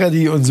ihren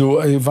Freddy und so.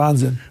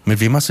 Wahnsinn. Mit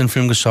wem hast du den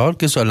Film geschaut?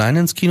 Gehst du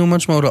alleine ins Kino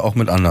manchmal oder auch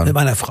mit anderen? Mit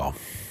meiner Frau.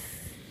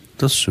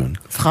 Das ist schön.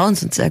 Frauen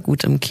sind sehr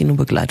gut im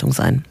Kinobegleitung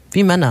sein.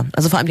 Wie Männer.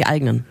 Also vor allem die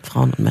eigenen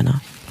Frauen und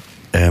Männer.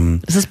 Das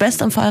ist das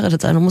Beste am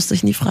Verheiratet sein. Man muss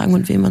sich nie fragen,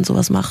 mit wem man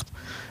sowas macht.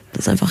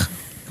 Das ist einfach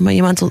immer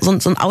jemand so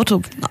ein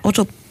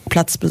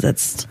Autoplatz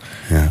besetzt.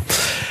 Ja.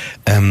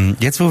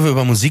 Jetzt, wo wir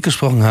über Musik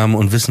gesprochen haben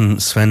und wissen,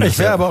 Sven... Ich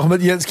wäre aber auch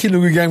mit ihr ins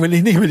Kino gegangen, wenn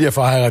ich nicht mit ihr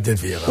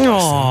verheiratet wäre.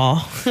 Oh.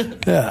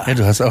 Ja,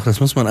 du hast auch, das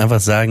muss man einfach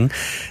sagen,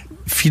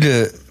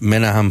 viele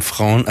Männer haben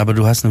Frauen, aber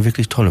du hast eine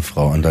wirklich tolle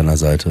Frau an deiner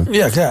Seite.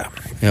 Ja, klar.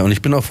 Ja, und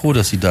ich bin auch froh,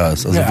 dass sie da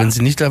ist. Also wenn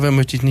sie nicht da wäre,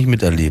 möchte ich nicht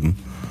miterleben.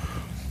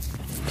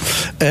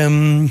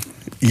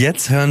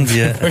 Jetzt hören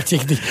wir...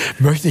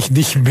 Möchte ich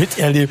nicht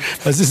miterleben.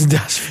 Was ist denn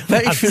das?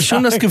 Weil ich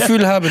schon das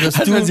Gefühl habe, dass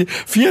du... Wenn sie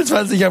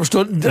 24 am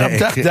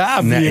Tag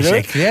da wäre, ich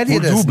erkläre dir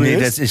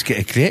das. Das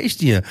erkläre ich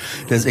dir.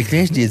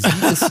 Sie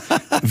ist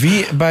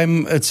wie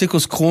beim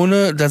Zirkus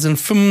Krone, da sind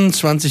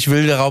 25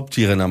 wilde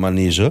Raubtiere in der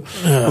Manege.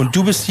 Ja. Und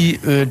du bist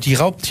die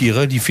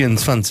Raubtiere, die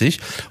 24.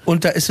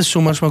 Und da ist es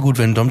schon manchmal gut,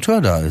 wenn ein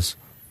Dompteur da ist.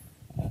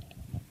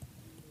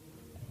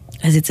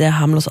 Er sieht sehr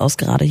harmlos aus,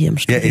 gerade hier im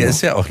Studio. Ja, er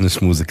ist ja auch eine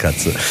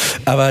Schmusekatze.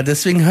 Aber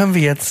deswegen hören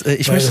wir jetzt...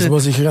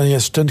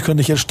 könnte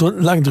ich jetzt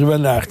stundenlang drüber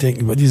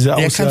nachdenken, über diese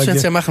Aussage. Ja, kannst du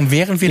jetzt ja machen,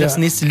 während wir das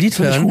nächste Lied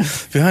hören.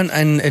 Wir hören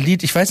ein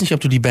Lied, ich weiß nicht, ob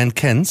du die Band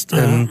kennst.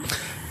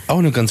 Auch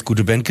eine ganz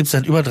gute Band, gibt's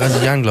seit über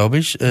 30 Jahren, glaube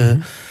ich.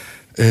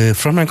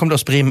 Frontman kommt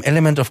aus Bremen,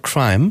 Element of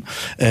Crime.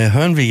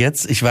 Hören wir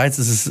jetzt, ich weiß,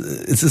 es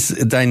ist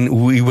dein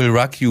We Will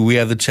Rock You, We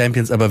Are the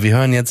Champions, aber wir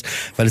hören jetzt,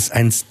 weil es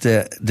eins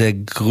der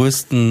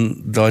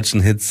größten deutschen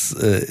Hits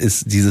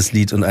ist, dieses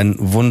Lied, und ein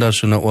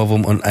wunderschöner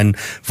Ohrwurm und ein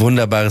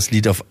wunderbares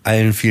Lied auf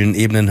allen vielen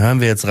Ebenen. Hören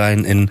wir jetzt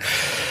rein in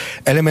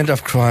Element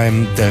of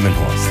Crime,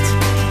 Delmenhorst.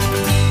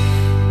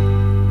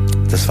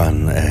 Das war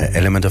ein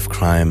Element of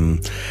Crime,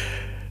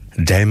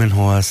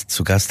 Delmenhorst,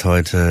 zu Gast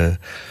heute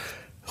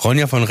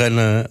Ronja von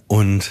Renne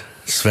und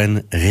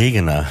Sven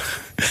Regener.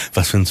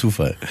 Was für ein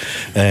Zufall.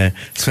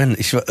 Sven,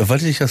 ich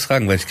wollte dich was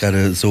fragen, weil ich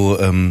gerade so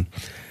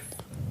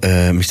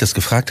mich das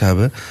gefragt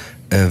habe.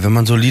 Wenn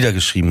man so Lieder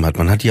geschrieben hat,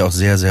 man hat die auch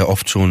sehr, sehr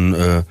oft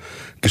schon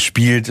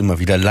gespielt, immer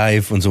wieder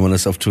live und so, man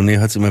ist auf Tournee,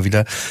 hört es immer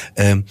wieder.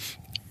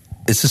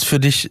 Ist es für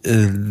dich ist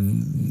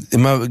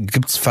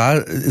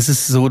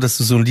es so, dass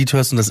du so ein Lied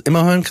hörst und das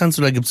immer hören kannst,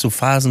 oder gibt es so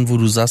Phasen, wo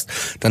du sagst,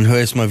 dann höre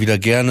ich es mal wieder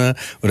gerne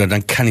oder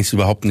dann kann ich es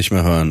überhaupt nicht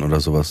mehr hören oder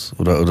sowas?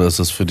 Oder ist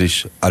das für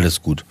dich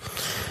alles gut?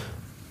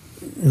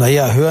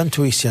 Naja, hören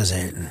tue ich es ja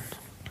selten.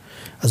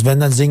 Also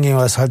wenn, dann singen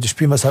wir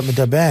spielen wir es halt mit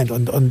der Band.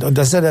 Und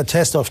das ist ja der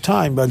Test of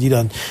Time bei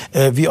Liedern.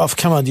 Wie oft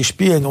kann man die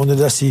spielen, ohne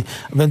dass sie,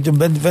 wenn du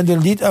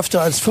ein Lied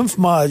öfter als 5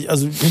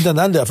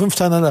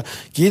 hintereinander,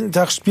 jeden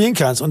Tag spielen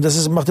kannst, und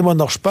macht immer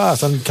noch Spaß,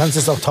 dann kannst du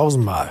es auch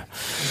 1000-mal.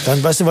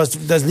 Dann weißt du was,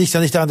 das liegt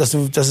ja nicht daran, dass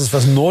es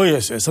was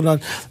Neues ist,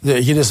 sondern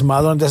jedes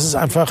Mal, sondern dass es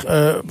einfach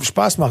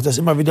Spaß macht, das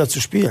immer wieder zu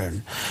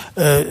spielen.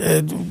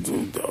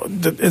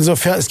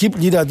 Insofern, es gibt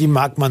Lieder, die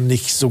mag man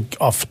nicht so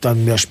oft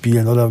dann mehr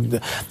spielen, oder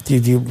die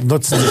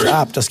nutzen sich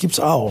ab. Das gibt's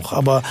auch,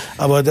 aber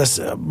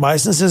das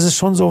meistens ist es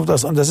schon so, und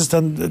das ist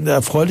dann eine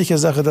erfreuliche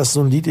Sache, dass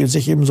so ein Lied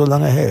sich eben so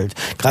lange hält.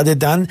 Gerade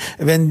dann,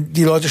 wenn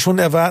die Leute schon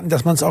erwarten,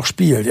 dass man es auch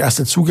spielt. Die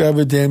erste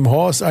Zugabe dem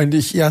Horst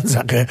eigentlich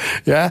Ehrensache.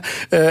 Ja,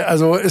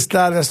 also ist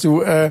klar, dass du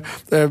wenn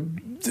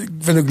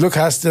du Glück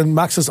hast, dann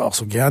magst du es auch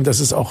so gern, dass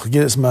es auch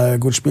jedes Mal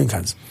gut spielen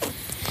kannst.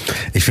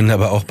 Ich finde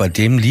aber auch bei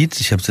dem Lied,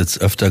 ich habe es jetzt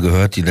öfter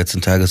gehört, die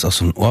letzten Tage ist auch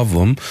so ein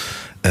Ohrwurm,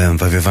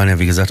 weil wir waren ja,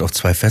 wie gesagt, auf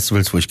 2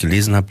 Festivals, wo ich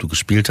gelesen habe, du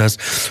gespielt hast,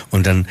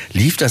 und dann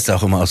lief das da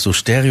auch immer aus so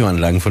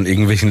Stereoanlagen von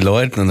irgendwelchen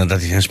Leuten, und dann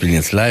dachte ich, wir spielen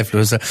jetzt live,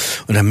 löser.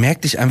 Und dann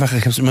merkte ich einfach,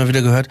 ich habe es immer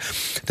wieder gehört,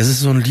 das ist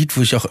so ein Lied,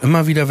 wo ich auch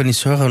immer wieder, wenn ich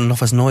es höre, noch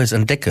was Neues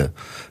entdecke.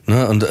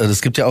 Ne? Und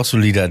es gibt ja auch so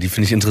Lieder, die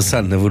finde ich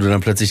interessant, ne? Wo du dann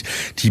plötzlich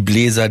die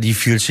Bläser, die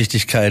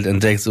Vielschichtigkeit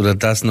entdeckst, oder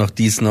das noch,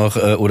 dies noch,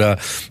 oder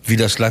wie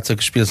das Schlagzeug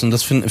gespielt ist. Und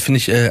das finde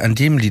ich an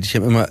dem Lied, ich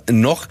habe immer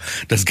noch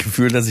das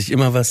Gefühl, dass ich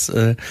immer was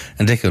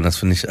entdecke, und das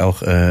finde ich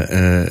auch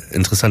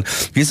interessant.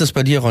 Wie ist das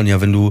bei dir,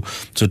 Ronja, wenn du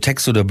so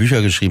Texte oder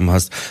Bücher geschrieben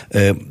hast?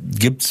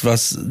 Gibt's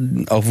was,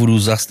 auch wo du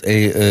sagst,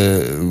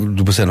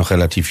 du bist ja noch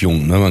relativ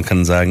jung, ne, man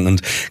kann sagen,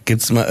 und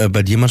gibt's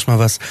bei dir manchmal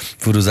was,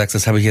 wo du sagst,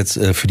 das habe ich jetzt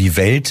für die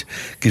Welt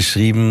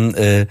geschrieben,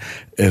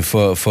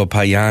 vor ein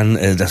paar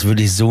Jahren, das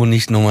würde ich so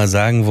nicht nochmal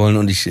sagen wollen,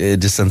 und ich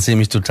distanziere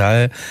mich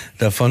total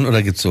davon,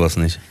 oder gibt's sowas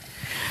nicht?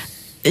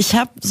 Ich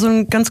habe so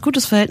ein ganz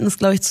gutes Verhältnis,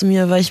 glaube ich, zu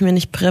mir, weil ich mir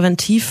nicht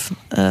präventiv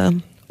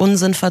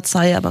Unsinn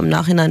verzeihe, aber im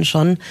Nachhinein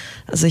schon.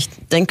 Also ich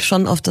denke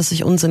schon oft, dass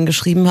ich Unsinn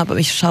geschrieben habe, aber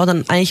ich schaue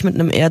dann eigentlich mit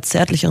einem eher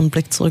zärtlicheren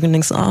Blick zurück und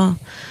denkst, da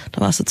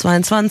warst du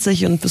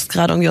 22 und bist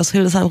gerade irgendwie aus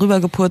Hildesheim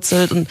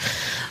rübergepurzelt und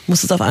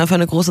musstest auf einmal für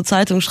eine große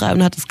Zeitung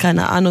schreiben, hattest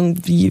keine Ahnung,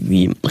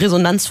 wie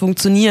Resonanz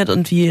funktioniert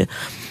und wie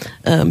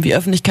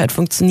Öffentlichkeit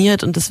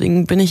funktioniert, und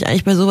deswegen bin ich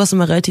eigentlich bei sowas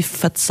immer relativ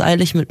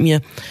verzeihlich mit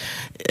mir.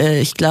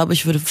 Ich glaube,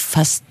 ich würde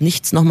fast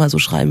nichts nochmal so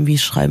schreiben, wie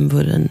ich schreiben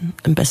würde.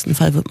 Im besten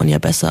Fall wird man ja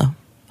besser.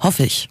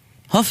 Hoffe ich.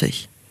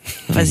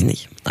 Weiß ich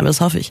nicht, aber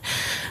das hoffe ich.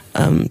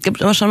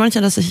 Gibt aber schon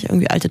manchmal, dass ich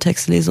irgendwie alte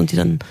Texte lese und die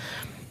dann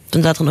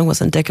da drin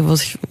irgendwas entdecke, wo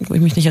ich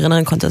mich nicht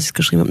erinnern konnte, dass ich es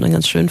geschrieben habe und dann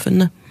ganz schön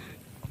finde.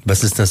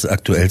 Was ist das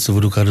Aktuellste, wo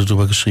du gerade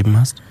drüber geschrieben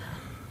hast?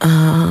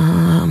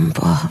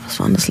 Was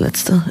war denn das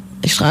Letzte?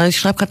 Ich schreibe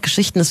gerade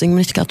Geschichten, deswegen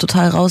bin ich gerade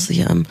total raus.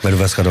 Weil du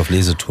warst gerade auf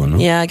Lesetour,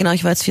 ne? Ja, genau,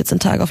 ich war jetzt 14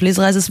 Tage auf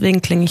Lesereise,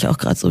 deswegen klinge ich auch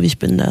gerade so, wie ich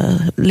bin.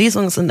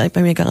 Lesungen sind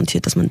bei mir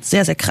garantiert, dass man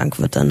sehr, sehr krank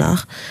wird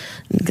danach.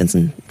 Ich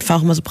fahre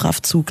auch immer so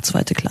brav Zug,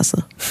 2.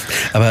 Klasse.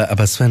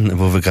 Aber Sven,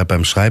 wo wir gerade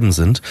beim Schreiben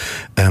sind,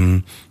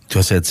 du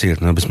hast ja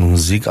erzählt, ne, bist mit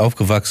Musik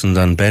aufgewachsen,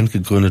 dann Band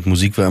gegründet,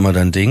 Musik war immer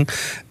dein Ding.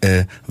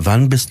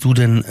 Wann bist du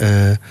denn,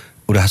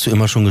 oder hast du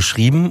immer schon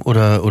geschrieben,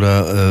 oder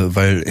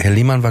weil Herr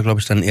Lehmann war, glaube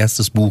ich, dein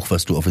erstes Buch,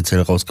 was du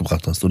offiziell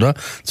rausgebracht hast, oder?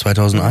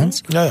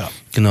 2001? Ja.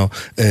 Genau.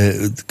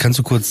 Kannst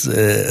du kurz,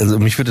 also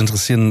mich würde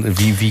interessieren,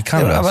 wie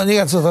kam das? Aber nee,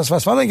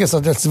 was war denn jetzt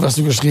das Letzte, was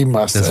du geschrieben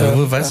hast? Das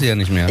weißt du ja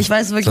nicht mehr. Ich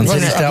weiß wirklich Sonst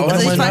nicht hätte ich mehr. da auch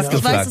Also noch ich mal weiß,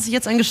 nachgefragt. dass ich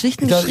jetzt an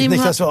Geschichten geschrieben Nicht,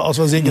 habe. dass wir aus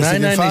Versehen jetzt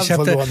den Faden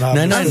verloren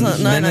haben.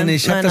 Nein,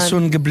 ich habe das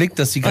schon geblickt,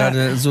 dass sie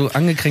gerade so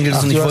angekränkelt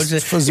ist und ich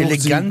wollte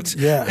elegant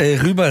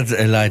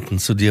rüberleiten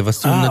zu dir,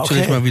 was du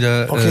natürlich mal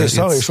wieder... Okay,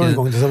 sorry,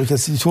 Entschuldigung, das habe ich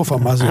jetzt die Tour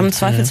vermasselt. Im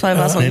Zweifelsfall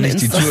war es auch eine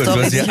nicht die Tour,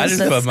 du hast ja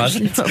alles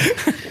vermasselt.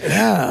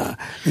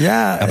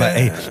 Ja. Aber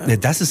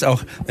das ist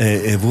auch,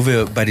 wo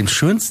wir bei dem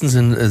Schönsten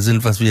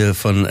sind, was wir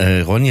von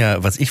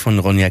was ich von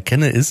Ronja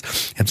kenne, ist,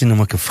 ich habe sie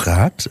nochmal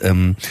gefragt,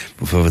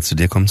 bevor wir zu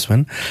dir kommen,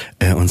 Sven,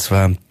 und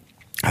zwar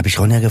habe ich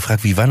Ronja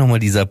gefragt, wie war nochmal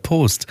dieser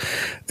Post?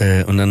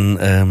 Und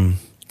dann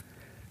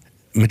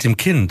mit dem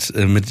Kind,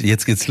 mit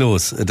Jetzt geht's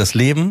los, das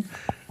Leben.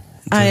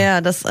 Ah ja,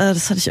 das hatte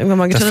ich irgendwann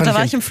mal getötet. Da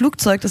war ich im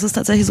Flugzeug, das ist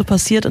tatsächlich so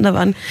passiert und da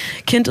war ein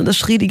Kind und das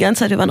schrie die ganze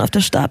Zeit, wir waren auf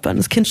der Startbahn,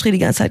 das Kind schrie die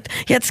ganze Zeit,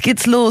 jetzt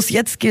geht's los,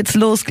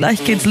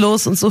 gleich geht's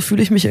los und so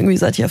fühle ich mich irgendwie,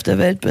 seit ich auf der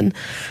Welt bin.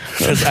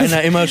 Dass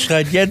einer immer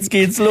schreit, jetzt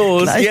geht's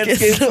los, jetzt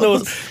geht's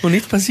los und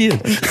nichts passiert.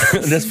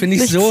 Und das finde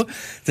ich so,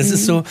 das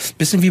ist so ein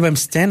bisschen wie beim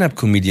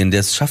Stand-Up-Comedian, der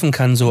es schaffen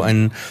kann, so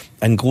einen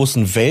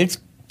großen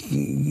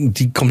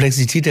die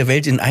Komplexität der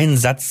Welt in einen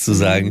Satz zu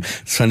sagen.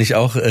 Das fand ich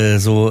auch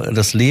so,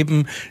 das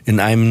Leben in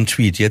einem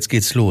Tweet. Jetzt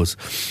geht's los.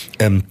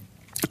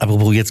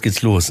 Apropos, jetzt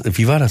geht's los.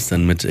 Wie war das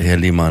denn mit Herr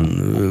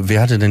Lehmann? Wer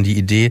hatte denn die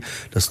Idee,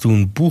 dass du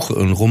ein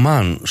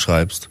Roman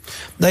schreibst?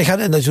 Na, er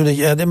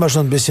hat immer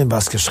schon ein bisschen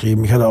was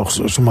geschrieben. Ich hatte auch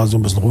schon mal so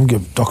ein bisschen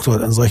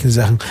rumgedoktert an solchen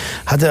Sachen.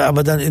 Hatte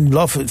aber dann im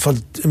Laufe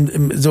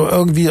so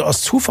irgendwie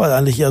aus Zufall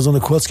eigentlich eher so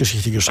eine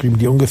Kurzgeschichte geschrieben,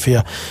 die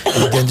ungefähr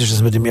identisch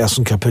ist mit dem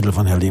ersten Kapitel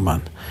von Herr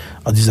Lehmann.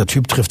 Also dieser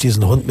Typ trifft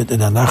diesen Hund mit in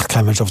der Nacht,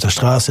 kein Mensch auf der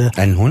Straße.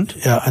 Ein Hund?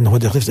 Ja, ein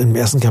Hund. Der trifft im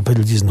ersten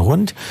Kapitel diesen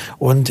Hund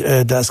und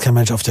da ist kein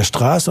Mensch auf der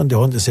Straße und der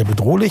Hund ist sehr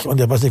bedrohlich und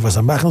der weiß nicht, was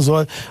er machen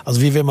soll.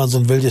 Also wie wenn man so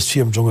ein wildes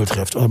Tier im Dschungel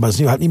trifft. Und es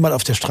ist halt niemand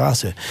auf der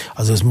Straße.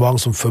 Also es ist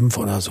morgens um 5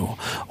 oder so.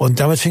 Und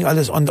damit fing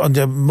alles und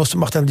der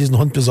macht dann diesen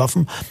Hund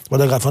besoffen,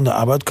 weil er gerade von der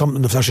Arbeit kommt und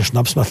eine Flasche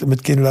Schnaps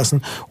mitgehen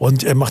lassen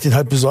und er macht ihn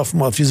halt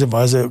besoffen. Auf diese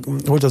Weise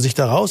holt er sich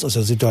da raus aus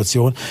der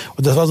Situation.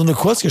 Und das war so eine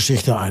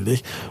Kurzgeschichte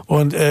eigentlich.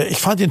 Und ich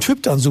fand den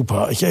Typ dann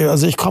super.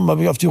 Ich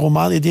komme auf die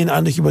Romanideen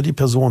eigentlich über die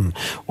Personen.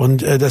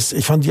 Und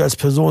ich fand die als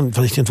Person,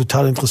 fand ich den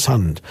total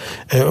interessant.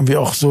 Irgendwie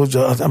auch so,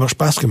 hat einfach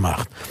Spaß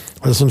gemacht.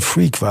 Weil das so ein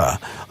Freak war.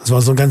 Es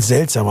war so ganz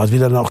seltsam, wie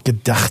er dann auch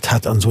gedacht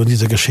hat an so in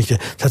dieser Geschichte.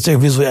 Das hat sich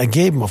irgendwie so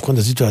ergeben aufgrund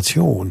der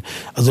Situation.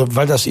 Also,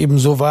 weil das eben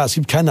so war. Es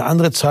gibt keine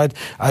andere Zeit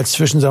als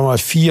zwischen, sagen wir mal,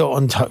 4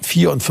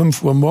 und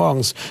 5 Uhr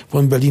morgens, wo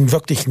in Berlin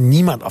wirklich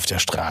niemand auf der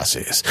Straße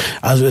ist.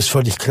 Also ist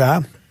völlig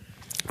klar,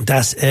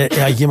 dass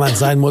er jemand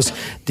sein muss,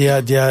 der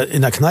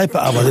in der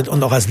Kneipe arbeitet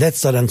und auch als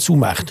Letzter dann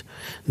zumacht.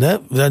 Ne?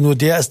 Nur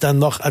der ist dann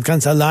noch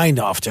ganz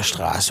alleine auf der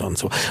Straße und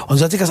so. Und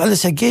so hat sich das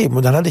alles ergeben.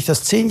 Und dann hatte ich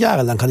das 10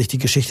 Jahre lang, hatte ich die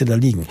Geschichte da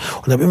liegen.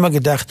 Und habe immer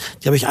gedacht,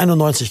 die habe ich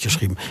 91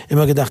 geschrieben,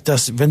 immer gedacht,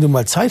 dass wenn du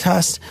mal Zeit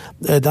hast,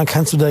 dann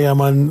kannst du da ja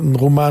mal einen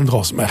Roman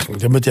draus machen.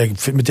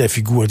 Mit der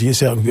Figur, die ist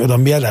ja irgendwie, oder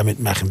mehr damit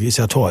machen, die ist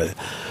ja toll.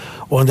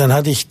 Und dann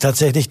hatte ich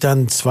tatsächlich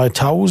dann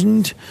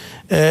 2000,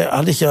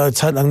 hatte ich ja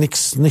zeitlang nicht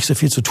so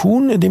viel zu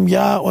tun in dem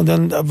Jahr und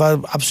dann war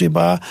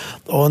absehbar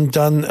und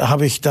dann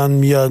habe ich dann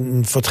mir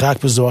einen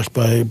Vertrag besorgt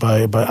bei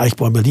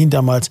Eichborn Berlin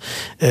damals,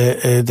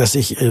 dass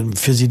ich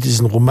für sie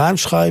diesen Roman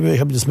schreibe.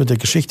 Ich habe das mit der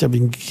Geschichte habe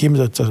ihnen gegeben,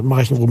 da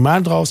mache ich einen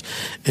Roman draus.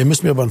 Ihr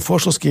müsst mir aber einen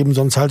Vorschuss geben,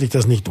 sonst halte ich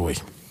das nicht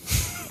durch.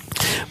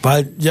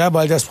 Weil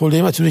das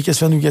Problem natürlich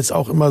ist, wenn du jetzt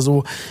auch immer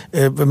so,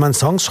 wenn man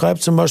Songs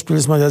schreibt zum Beispiel,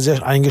 ist man ja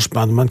sehr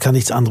eingespannt. Man kann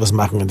nichts anderes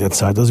machen in der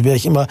Zeit. Also wäre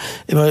ich immer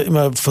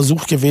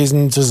versucht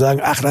gewesen zu sagen,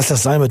 ach, lass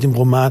das sein mit dem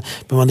Roman,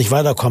 wenn man nicht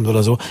weiterkommt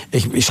oder so.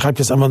 Ich schreibe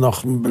jetzt einfach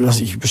noch,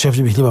 ich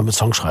beschäftige mich lieber mit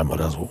Songschreiben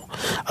oder so.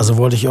 Also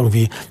wollte ich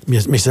irgendwie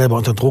mich selber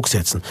unter Druck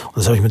setzen. Und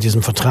das habe ich mit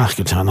diesem Vertrag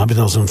getan. Habe ich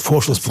noch so einen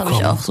Vorschuss bekommen.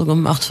 Das habe ich auch so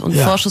gemacht. Und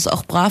Vorschuss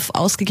auch brav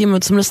ausgegeben,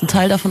 oder zumindest einen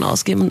Teil davon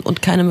ausgeben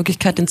und keine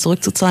Möglichkeit, den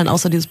zurückzuzahlen,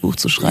 außer dieses Buch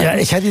zu schreiben. Ja,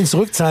 ich hätte ihn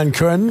zurückzahlen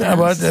können,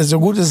 aber so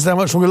gut ist es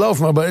damals schon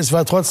gelaufen, aber es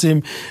war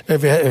trotzdem,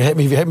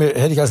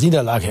 hätte ich als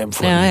Niederlage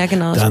empfunden. Ja,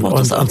 genau. Dann,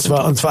 und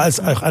zwar als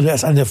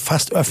eine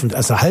fast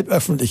als eine halb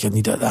öffentliche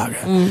Niederlage.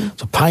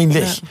 So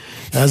peinlich.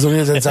 Ja, so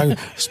wie dann sagen,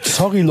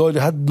 sorry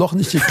Leute, hat noch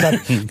nicht geklappt.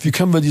 Wie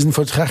können wir diesen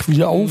Vertrag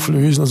wieder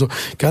auflösen? Also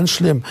ganz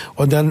schlimm.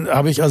 Und dann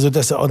habe ich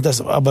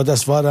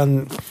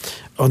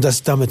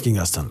damit ging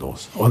das dann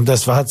los. Und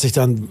war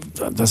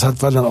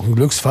dann auch ein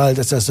Glücksfall,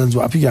 dass das dann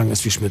so abgegangen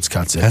ist wie Schmitz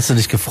Katze. Hast du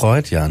dich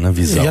gefreut? Ja, ne?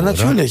 Wie Sau, ja,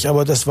 natürlich. Oder?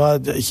 Aber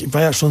ich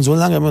war ja schon so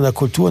lange in der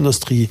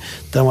Kulturindustrie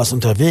damals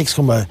unterwegs.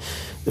 Guck mal,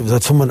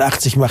 seit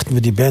 85 machten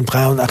wir die Band,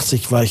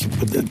 83 habe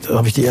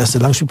ich die erste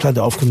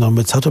Langspielplatte aufgenommen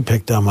mit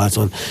Zatopek damals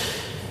und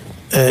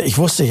ich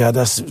wusste ja,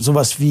 dass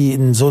sowas wie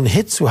so einen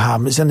Hit zu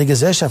haben, ist ja eine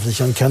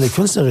gesellschaftliche und keine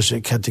künstlerische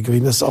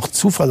Kategorie. Das ist auch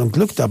Zufall und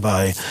Glück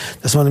dabei.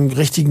 Dass man im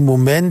richtigen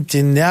Moment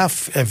den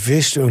Nerv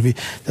erwischt irgendwie,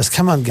 das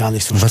kann man gar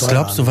nicht so steuern. Was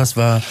glaubst du, was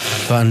war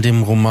an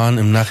dem Roman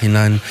im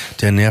Nachhinein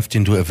der Nerv,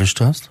 den du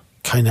erwischt hast?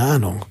 Keine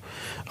Ahnung.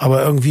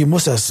 Aber irgendwie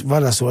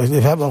war das so.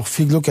 Wir haben auch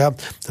viel Glück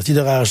gehabt, das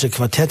literarische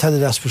Quartett hatte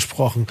das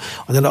besprochen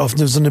und dann auf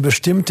so eine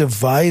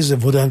bestimmte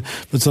Weise, wo dann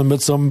mit so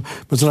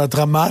einer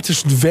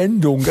dramatischen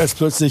Wendung, als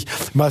plötzlich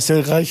Marcel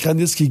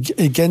Reich-Ranitzky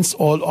against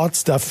all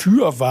odds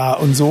dafür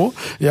war und so,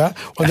 ja.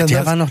 Und dann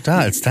der war noch da,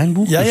 als dein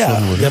Buch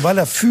besprochen wurde. Der war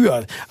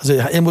dafür. Also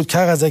Helmut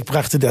Karasek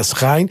brachte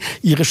das rein,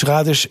 Iris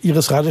Radisch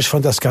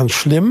fand das ganz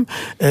schlimm,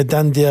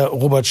 dann der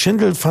Robert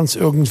Schindel fand es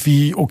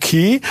irgendwie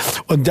okay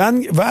und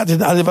dann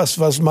warteten alle,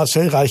 was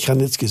Marcel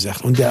Reich-Ranitzky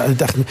sagt und der alle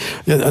dachten,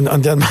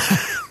 und dann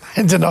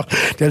meinte noch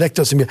der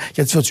Lektor zu mir,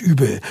 jetzt wird's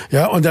übel,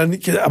 ja, und dann,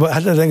 aber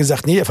hat er dann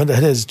gesagt, nee, hat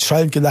er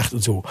schallend gelacht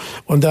und so.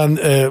 Und dann,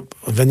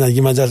 wenn dann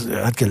jemand sagt,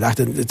 er hat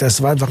gelacht,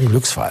 das war einfach ein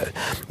Glücksfall.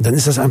 Und dann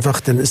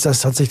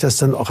hat sich das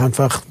dann auch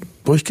einfach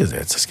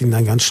durchgesetzt. Das ging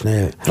dann ganz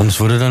schnell. Und es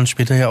wurde dann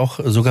später ja auch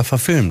sogar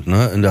verfilmt,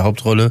 ne, in der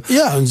Hauptrolle.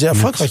 Ja, ein sehr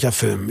erfolgreicher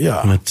Film,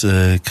 ja. Mit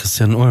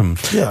Christian Ulm.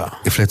 Ja.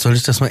 Vielleicht sollte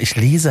ich das mal, ich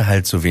lese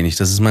halt so wenig,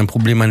 das ist mein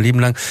Problem mein Leben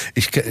lang.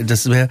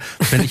 Das wäre,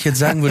 wenn ich jetzt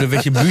sagen würde,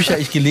 welche Bücher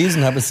ich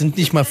gelesen habe, es sind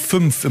nicht mal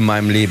 5 in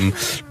meinem Leben.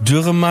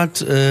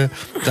 Dürrematt,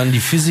 dann die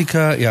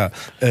Physiker, ja.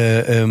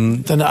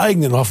 Deine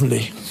eigenen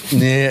hoffentlich.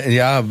 Nee,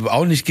 ja,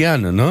 auch nicht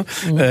gerne, ne?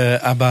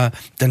 Aber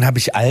dann habe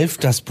ich Alf,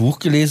 das Buch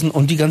gelesen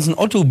und die ganzen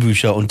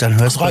Otto-Bücher und dann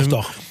hörst du... Das reicht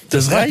doch.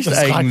 Das reicht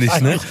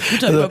eigentlich, ne?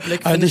 Guter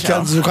Überblick, eigentlich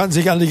du kannst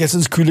dich eigentlich jetzt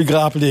ins kühle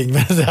Grab legen,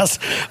 wenn du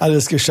das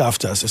alles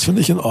geschafft hast. Das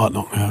finde ich in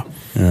Ordnung, ja.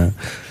 Ja.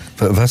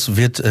 Was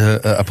wird,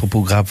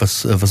 apropos Grab,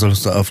 was soll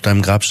da auf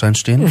deinem Grabstein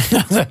stehen?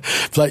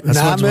 Vielleicht Hast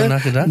du mal drüber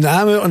nachgedacht?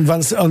 Name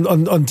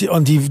und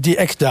die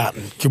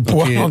Eckdaten.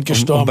 Geboren und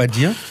gestorben. Und bei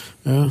dir?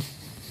 Ja.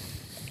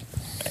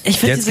 Ich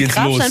finde diese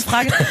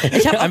Grabsteinfrage,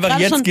 ich habe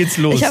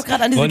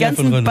gerade an diese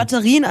ganzen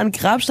Batterien an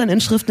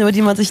Grabsteininschriften, über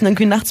die man sich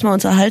irgendwie nachts mal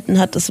unterhalten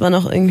hat, das war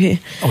noch irgendwie...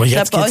 Aber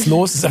jetzt geht's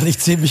los, das ist eigentlich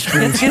ziemlich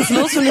gut. Jetzt geht's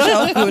los, finde ich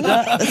auch gut,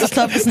 ja? Ich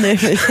glaube, das nehme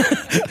ich.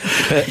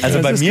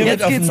 Also bei mir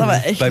wird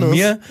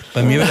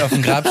auf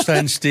dem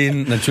Grabstein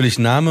stehen natürlich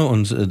Name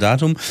und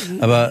Datum,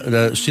 aber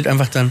da steht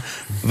einfach dann,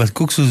 was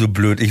guckst du so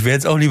blöd? Ich wäre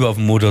jetzt auch lieber auf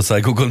dem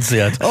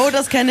Motorcycle-Konzert. Oh,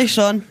 das kenne ich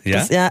schon.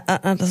 Ja?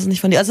 Das ist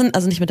nicht von dir, also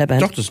nicht mit der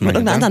Band. Doch, das ist mein mit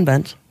irgendeiner anderen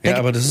Band. Ja,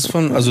 aber das ist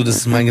das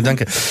ist mein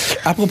Gedanke.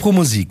 Apropos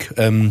Musik,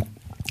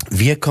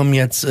 wir kommen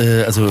jetzt,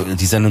 also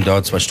die Sendung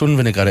dauert 2 Stunden,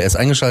 wenn ihr gerade erst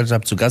eingeschaltet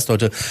habt, zu Gast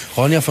heute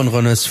Ronja von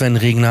Rönne, Sven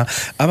Regner,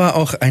 aber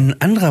auch ein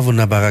anderer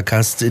wunderbarer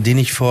Gast, den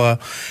ich vor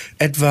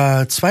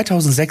etwa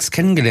 2006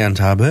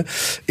 kennengelernt habe,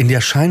 in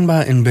der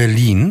Scheinbar in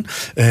Berlin.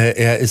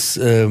 Er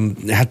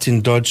hat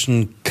den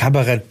deutschen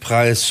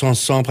Kabarettpreis,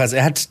 Chansonpreis,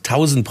 er hat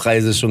 1000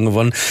 Preise schon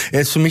gewonnen.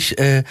 Er ist für mich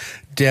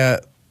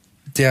der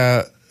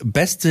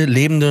beste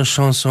lebende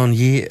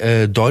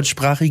Chansonnier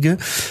deutschsprachige.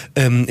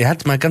 Er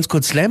hat mal ganz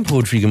kurz Slam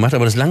Poetry gemacht,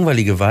 aber das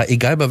Langweilige war,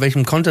 egal bei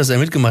welchem Contest er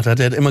mitgemacht hat,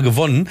 er hat immer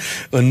gewonnen.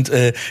 Und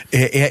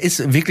er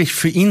ist wirklich,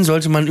 für ihn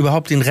sollte man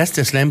überhaupt den Rest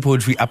der Slam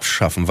Poetry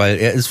abschaffen, weil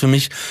er ist für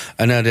mich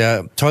einer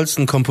der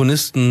tollsten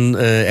Komponisten.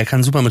 Er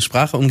kann super mit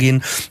Sprache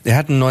umgehen. Er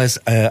hat ein neues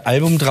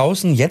Album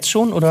draußen, jetzt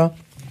schon, oder?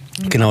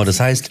 Genau, das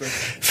heißt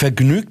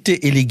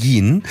Vergnügte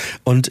Elegien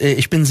und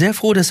ich bin sehr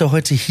froh, dass er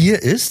heute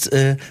hier ist.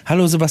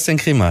 Hallo Sebastian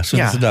Kremer, schön,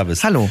 dass du da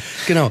bist. Hallo.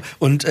 Genau,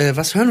 und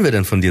was hören wir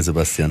denn von dir,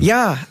 Sebastian?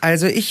 Ja,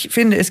 also ich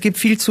finde, es gibt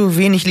viel zu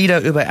wenig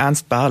Lieder über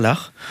Ernst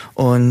Barlach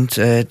und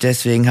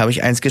deswegen habe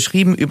ich eins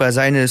geschrieben über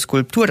seine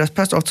Skulptur. Das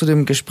passt auch zu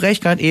dem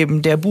Gespräch gerade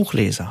eben, der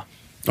Buchleser.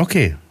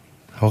 Okay,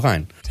 hau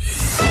rein.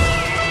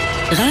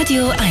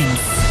 Radio 1.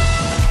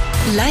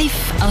 Live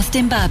aus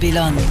dem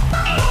Babylon.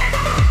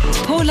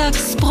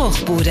 Polaks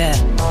Bruchbude.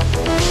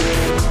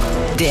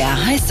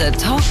 Der heiße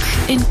Talk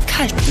in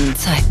kalten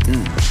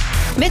Zeiten.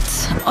 Mit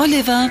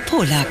Oliver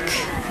Polak.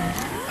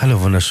 Hallo,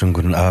 wunderschönen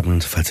guten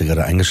Abend, falls ihr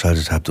gerade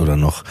eingeschaltet habt oder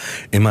noch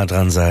immer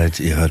dran seid.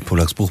 Ihr hört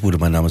Polaks Bruchbude,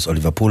 mein Name ist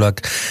Oliver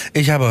Polak.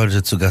 Ich habe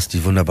heute zu Gast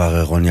die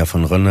wunderbare Ronja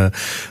von Rönne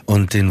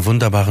und den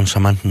wunderbaren,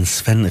 charmanten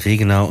Sven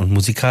Regner. Und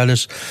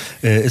musikalisch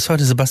ist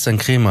heute Sebastian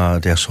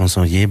Kremer, der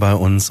Chansonnier, bei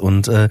uns.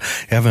 Und ja,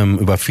 wir haben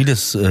über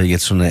vieles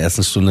jetzt schon in der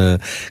ersten Stunde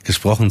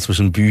gesprochen,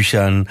 zwischen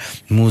Büchern,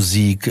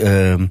 Musik,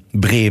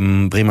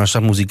 Bremer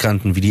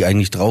Stadtmusikanten, wie die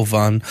eigentlich drauf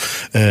waren.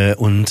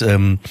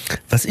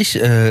 Was ich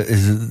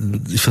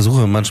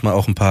versuche manchmal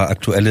auch ein paar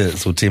aktuelle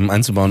so Themen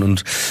einzubauen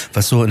und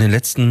was so in den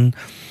letzten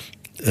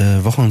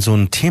Wochen so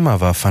ein Thema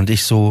war, fand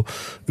ich so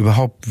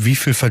überhaupt, wie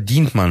viel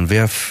verdient man,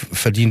 wer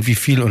verdient wie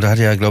viel, und da hat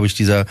ja, glaube ich,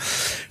 dieser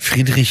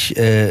Friedrich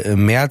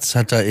Merz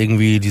hat da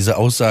irgendwie diese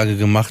Aussage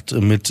gemacht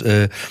mit,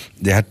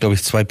 der hat, glaube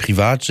ich, 2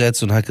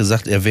 Privatjets und hat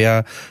gesagt, er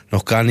wäre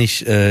noch gar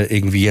nicht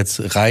irgendwie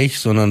jetzt reich,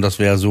 sondern das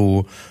wäre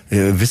so,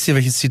 wisst ihr,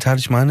 welches Zitat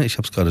ich meine? Ich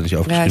habe es gerade nicht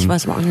aufgeschrieben. Ja, ich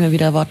weiß auch nicht mehr, wie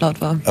der Wortlaut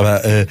war.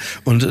 Aber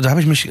und da habe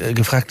ich mich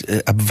gefragt,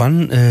 ab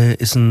wann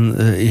ist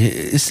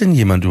denn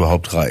jemand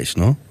überhaupt reich,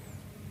 ne?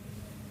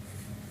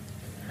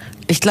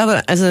 Ich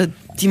glaube, also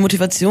die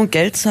Motivation,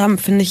 Geld zu haben,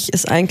 finde ich,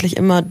 ist eigentlich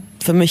immer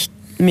für mich,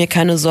 mir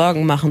keine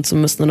Sorgen machen zu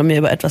müssen oder mir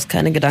über etwas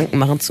keine Gedanken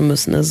machen zu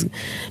müssen. Das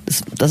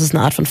ist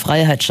eine Art von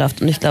Freiheit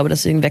schafft. Und ich glaube,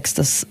 deswegen wächst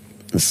das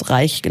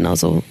Reich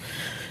genauso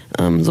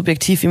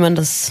subjektiv, wie man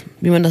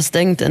das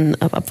denkt. Denn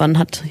ab wann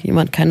hat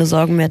jemand keine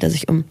Sorgen mehr, der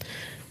sich um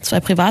 2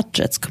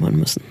 Privatjets kümmern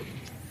müssen?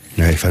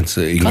 Ja, ich fand's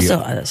irgendwie... Kostet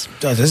doch alles.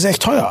 Das ist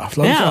echt teuer,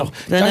 glaube ich auch.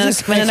 Wenn er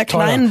in einer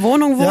kleinen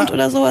Wohnung wohnt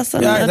oder sowas,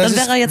 dann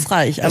wäre er jetzt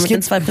reich. Aber mit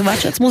den 2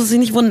 Privatjets muss es sich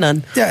nicht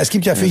wundern. Ja, es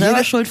gibt ja für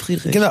jede... Schuld,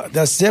 Friedrich. Genau,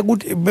 das ist sehr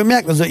gut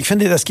bemerkt. Also ich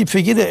finde, das gibt für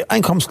jede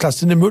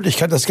Einkommensklasse eine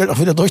Möglichkeit, das Geld auch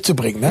wieder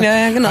durchzubringen. Ne?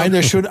 Ja, genau.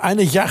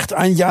 Eine Yacht,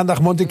 ein Jahr nach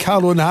Monte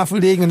Carlo in den Hafen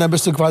legen und dann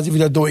bist du quasi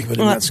wieder durch mit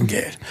dem ganzen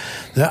Geld.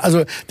 Ja,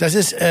 also das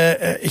ist,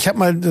 ich habe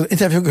mal ein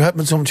Interview gehört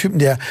mit so einem Typen,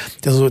 der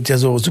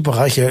so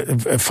superreiche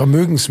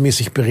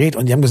vermögensmäßig berät,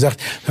 und die haben gesagt,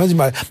 hören Sie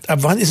mal, ab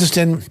wann ist es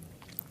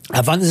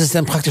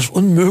denn praktisch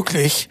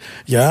unmöglich,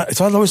 ja, es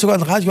war glaube ich sogar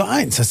ein Radio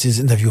 1, dass dieses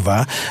Interview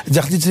war,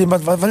 sagten die zu dem,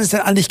 wann ist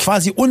denn eigentlich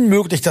quasi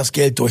unmöglich, das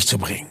Geld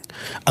durchzubringen?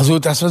 Also,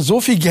 dass so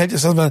viel Geld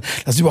ist, dass man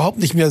das überhaupt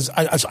nicht mehr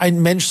als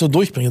ein Mensch so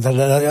durchbringen kann.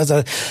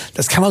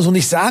 Das kann man so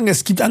nicht sagen.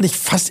 Es gibt eigentlich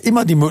fast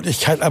immer die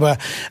Möglichkeit, aber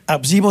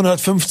ab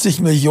 750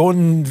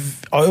 Millionen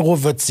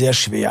Euro wird sehr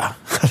schwer.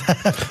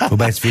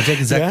 Wobei es wird ja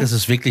gesagt, dass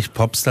es wirklich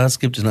Popstars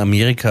gibt in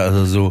Amerika,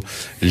 also so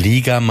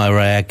Liga,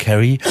 Mariah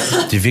Carey,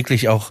 die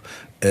wirklich auch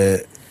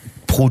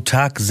pro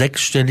Tag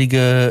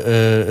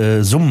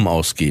 6-stellige Summen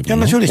ausgeben. Ja,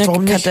 natürlich. Ja,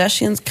 warum nicht?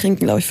 Kardashians kriegen,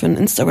 glaube ich, für einen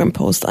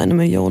Instagram-Post 1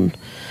 Million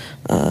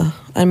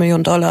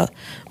 $1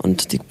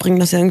 und die bringen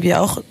das ja irgendwie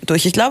auch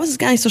durch. Ich glaube, es ist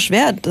gar nicht so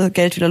schwer, das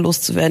Geld wieder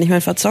loszuwerden. Ich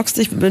meine, verzockst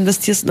dich,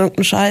 investierst in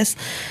irgendeinen Scheiß,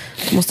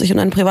 musst dich um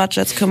deinen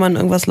Privatjets kümmern,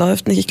 irgendwas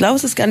läuft nicht. Ich glaube,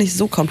 es ist gar nicht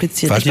so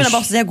kompliziert. Ich bin aber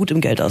auch sehr gut im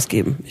Geld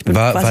ausgeben.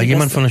 War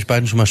jemand von euch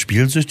beiden schon mal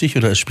spielsüchtig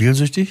oder ist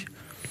spielsüchtig?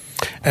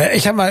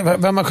 Ich war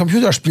mal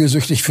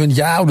computerspielsüchtig für ein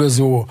Jahr oder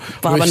so.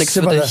 War aber nichts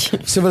für dich.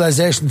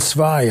 Civilization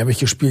 2 habe ich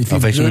gespielt.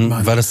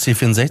 War das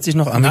C64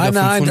 noch? Amiga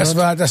Nein,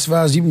 500? das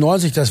war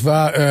 97, das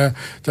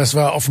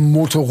war auf dem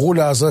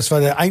Motorola, also das war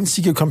der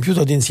einzige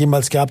Computer, den es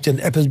jemals gab, der ein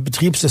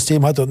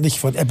Apple-Betriebssystem hatte und nicht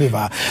von Apple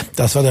war.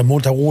 Das war der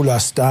Motorola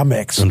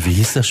StarMax. Und wie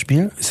hieß das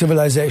Spiel?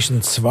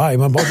 Civilization 2.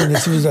 Man baute eine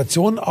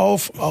Zivilisation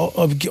auf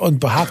und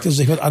behagte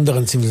sich mit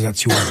anderen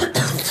Zivilisationen.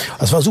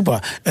 Das war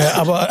super.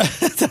 Aber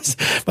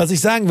was ich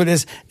sagen will,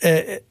 ist,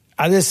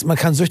 alles, man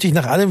kann süchtig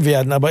nach allem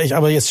werden,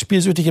 aber jetzt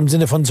spielsüchtig im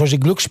Sinne von zum Beispiel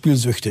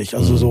Glücksspielsüchtig,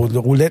 also so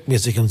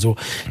Roulette-mäßig und so,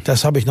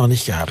 das habe ich noch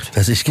nicht gehabt.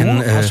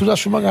 Hast du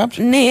das schon mal gehabt?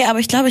 Nee, aber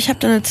ich glaube, ich habe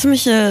da eine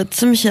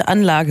ziemliche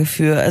Anlage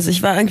für. Also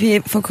ich war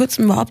irgendwie vor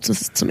kurzem überhaupt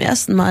zum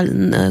ersten Mal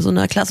in so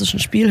einer klassischen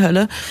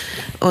Spielhölle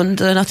und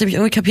nachdem ich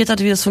irgendwie kapiert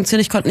hatte, wie das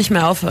funktioniert, ich konnte nicht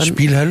mehr aufhören.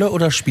 Spielhölle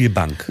oder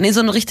Spielbank? Nee, so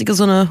eine richtige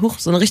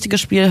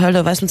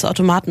Spielhölle, weiß mit so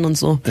Automaten und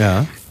so.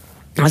 Ja.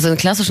 Also in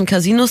klassischen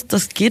Casinos,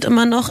 das geht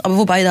immer noch, aber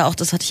wobei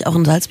das hatte ich auch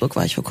in Salzburg,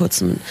 war ich vor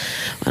kurzem mit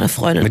meiner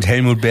Freundin. Mit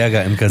Helmut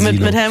Berger im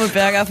Casino. Mit Helmut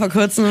Berger vor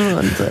kurzem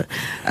und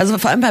also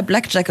vor allem bei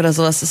Blackjack oder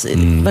sowas.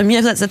 Bei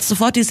mir setzt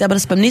sofort aber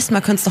das beim nächsten Mal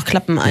könnte es doch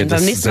klappen ein. Ja,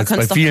 beim nächsten Mal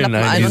könnte es doch klappen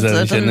ein.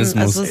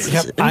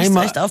 Und ich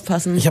muss echt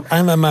aufpassen. Ich habe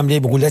einmal in meinem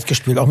Leben Roulette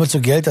gespielt, auch mit so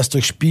Geld, das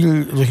durch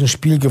ein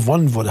Spiel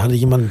gewonnen wurde. Hatte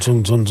jemand so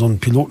ein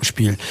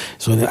Pilotenspiel,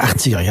 so in den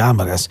 80er Jahren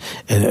war das,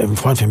 ein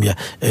Freund von mir,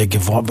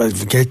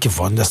 Geld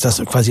gewonnen, dass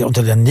das quasi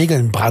unter den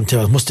Nägeln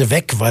brannte. Das musste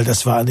weg, weil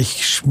das war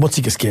nicht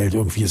schmutziges Geld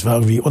irgendwie. Es war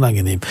irgendwie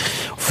unangenehm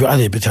für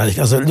alle Beteiligten.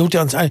 Also lud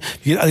er uns ein,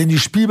 wir gehen alle in die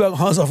Spielbank,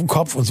 hauen uns auf den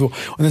Kopf und so.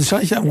 Und dann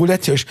stand ich da am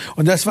Roulette-Tisch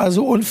und das war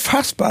so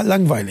unfassbar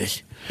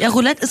langweilig. Ja,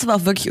 Roulette ist aber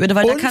auch wirklich öde,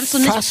 weil da kannst du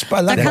nichts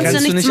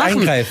machen.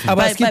 Eingreifen.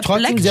 Aber es gibt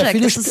trotzdem sehr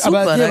viele,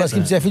 es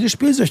gibt sehr viele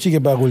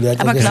Spielsüchtige bei Roulette.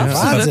 Aber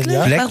glaubst du wirklich?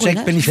 Ja?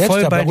 Blackjack bin ich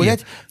voll bei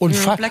Roulette. Und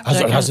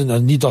hast du noch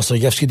nie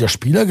Dostojewski, der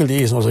Spieler,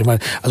 gelesen? Also ich meine,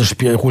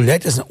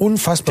 Roulette ist ein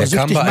unfassbar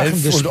süchtig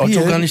machendes Spiel. Und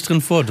Otto gar nicht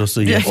drin vor,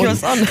 Dostojewski. Ja,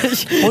 ich weiß auch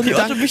nicht. Und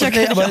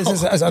aber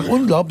es ist ein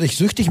unglaublich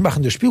süchtig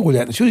machendes Spiel,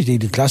 Roulette. Natürlich, die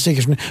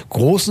klassischen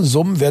großen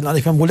Summen werden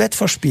eigentlich beim Roulette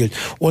verspielt.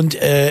 Und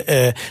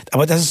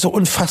aber das ist so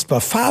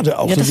unfassbar fade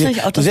auch.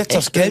 Ja, Du setzt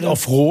das Geld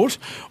auf Rot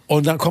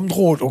und dann kommt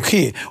Rot,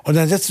 okay. Und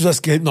dann setzt du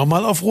das Geld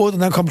nochmal auf Rot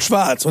und dann kommt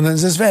Schwarz und dann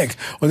ist es weg.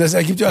 Und das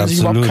ergibt ja eigentlich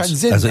überhaupt keinen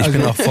Sinn. Also ich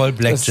bin auch voll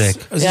Blackjack.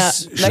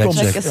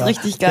 Blackjack ist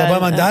richtig geil. Ja,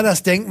 weil man da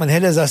das denkt, man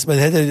hätte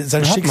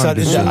sein Schicksal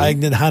in der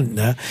eigenen Hand.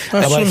 Ne?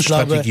 Das aber ich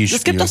glaube,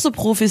 es gibt doch so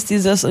Profis,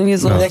 die das irgendwie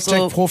so...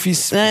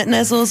 Blackjack-Profis.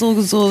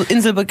 So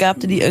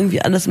Inselbegabte, die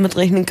irgendwie alles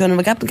mitrechnen können.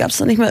 Gab es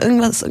da nicht mal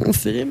irgendeinen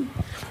Film?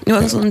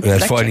 So ein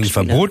vor allen Dingen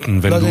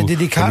verboten, wenn Leute, die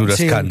wenn du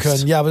das kannst.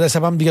 Können. Ja, aber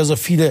deshalb haben die ja so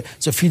viele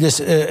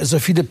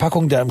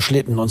Packungen da im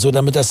Schlitten und so,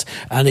 damit das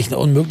eigentlich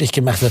unmöglich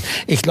gemacht wird.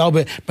 Ich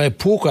glaube, bei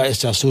Poker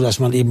ist das so, dass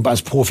man eben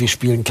als Profi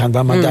spielen kann,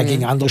 weil man da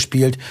gegen andere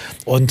spielt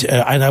und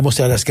einer muss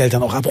ja das Geld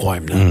dann auch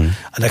abräumen. Ne?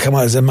 Da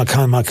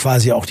kann man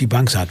quasi auch die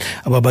Bank sein.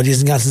 Aber bei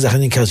diesen ganzen Sachen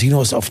in den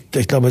Casinos,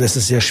 ich glaube, das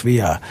ist sehr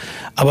schwer.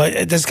 Aber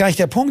das ist gar nicht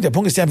der Punkt. Der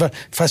Punkt ist ja einfach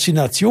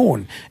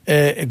Faszination,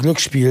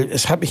 Glücksspiel.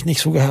 Das habe ich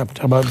nicht so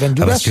gehabt. Aber wenn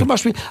du das zum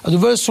Beispiel, also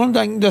du würdest schon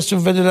denken, dass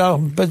du, wenn du da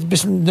ein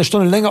bisschen eine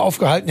Stunde länger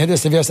aufgehalten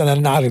hättest, dann wäre es an der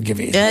Nadel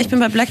gewesen. Ja, ich bin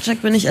bei Blackjack,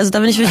 da bin ich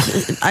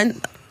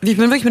ich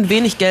bin wirklich mit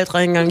wenig Geld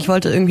reingegangen. Ich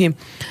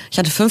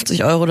hatte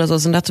 50 € oder so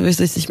und dachte,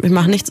 ich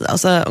mache nichts,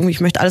 außer irgendwie,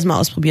 ich möchte alles mal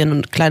ausprobieren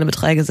und kleine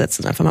Beträge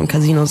setzen und einfach mal im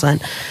Casino sein.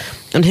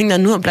 Und hing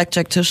dann nur am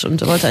Blackjack-Tisch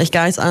und wollte eigentlich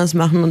gar nichts anderes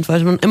machen und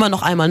wollte immer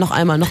noch einmal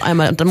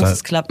und dann muss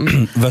es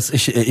klappen. Was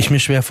ich mir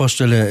schwer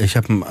vorstelle, ich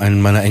habe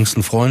einen meiner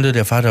engsten Freunde,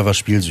 der Vater war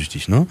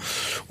spielsüchtig, ne?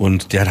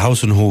 Und der hat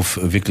Haus und Hof,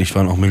 wirklich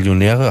waren auch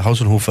Millionäre,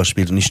 Haus und Hof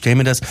verspielt. Und ich stelle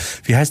mir das,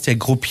 wie heißt der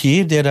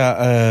Croupier, der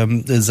da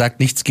sagt,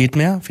 nichts geht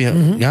mehr?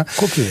 Ja?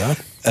 Croupier, ja.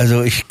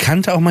 Also ich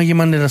kannte auch mal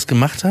jemanden, der das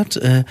gemacht hat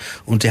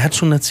und der hat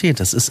schon erzählt,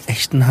 das ist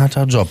echt ein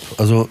harter Job.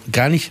 Also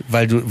gar nicht,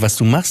 weil du was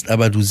du machst,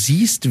 aber du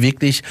siehst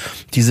wirklich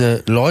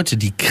diese Leute,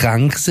 die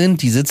krank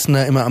sind, die sitzen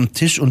da immer am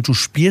Tisch und du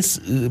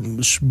spürst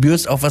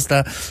auch, was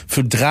da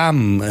für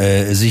Dramen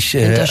sich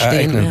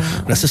ereignen. Ja.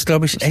 Das ist,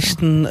 glaube ich,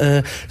 echt ein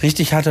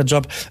richtig harter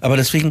Job. Aber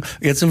deswegen,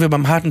 jetzt sind wir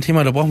beim harten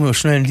Thema, da brauchen wir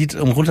schnell ein Lied,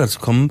 um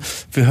runterzukommen.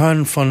 Wir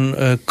hören von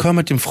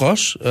Kermit dem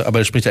Frosch, aber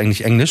er spricht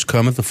eigentlich Englisch,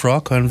 Kermit the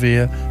Frog, hören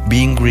wir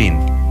Being Green.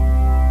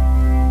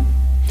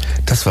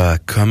 Das war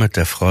Kermit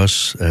der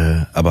Frosch,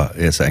 aber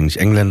er ist eigentlich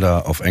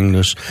Engländer, auf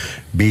Englisch,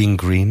 Being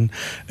Green.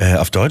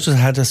 Auf Deutsch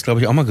hat er es, glaube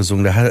ich, auch mal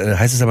gesungen. Da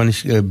heißt es aber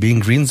nicht Being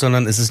Green,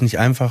 sondern es ist nicht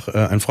einfach,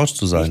 ein Frosch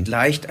zu sein. Nicht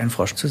leicht, ein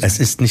Frosch zu sein. Es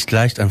ist nicht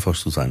leicht, ein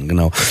Frosch zu sein,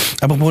 genau.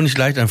 Aber wo nicht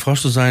leicht, ein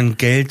Frosch zu sein,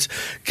 Geld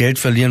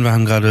verlieren. Wir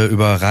haben gerade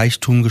über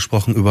Reichtum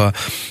gesprochen, über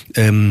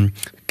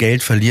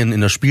Geld verlieren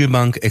in der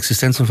Spielbank,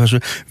 Existenz und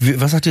Verschwendung.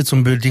 Was sagt ihr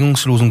zum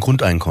bedingungslosen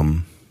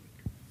Grundeinkommen?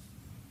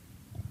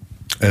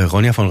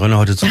 Ronja von Rönner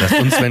heute zu Gast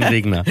und Sven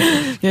Regner.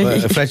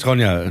 Vielleicht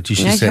Ronja, die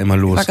schießt ja immer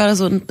los. Ich war gerade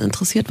so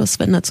interessiert, was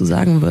Sven dazu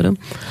sagen würde.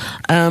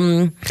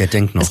 Der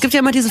denkt noch. Es gibt ja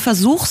immer diese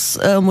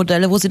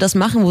Versuchsmodelle, wo sie das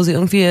machen, wo sie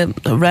irgendwie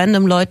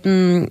random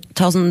Leuten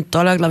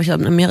 $1.000, glaube ich,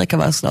 in Amerika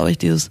war es, glaube ich,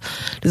 dieser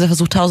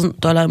Versuch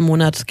 $1.000 im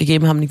Monat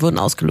gegeben haben. Die wurden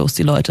ausgelost,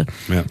 die Leute.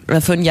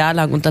 Ja. Für ein Jahr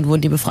lang und dann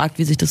wurden die befragt,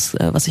 wie sich das,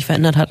 was sich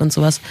verändert hat und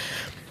sowas.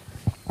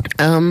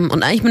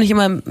 Und eigentlich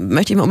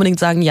möchte ich immer unbedingt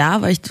sagen,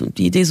 ja, weil ich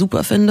die Idee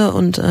super finde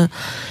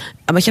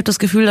aber ich habe das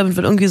Gefühl, damit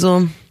wird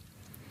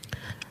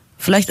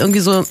vielleicht irgendwie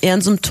so eher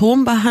ein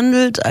Symptom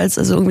behandelt, als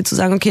also irgendwie zu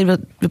sagen, okay, wir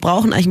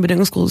brauchen eigentlich ein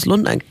bedingungsloses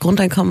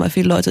Grundeinkommen, weil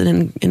viele Leute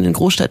in den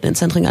Großstädten, in den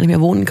Zentren gar nicht mehr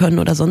wohnen können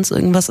oder sonst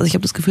irgendwas. Also ich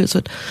habe das Gefühl, es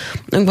wird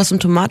irgendwas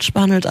symptomatisch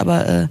behandelt,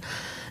 aber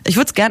ich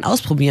würde es gern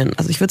ausprobieren.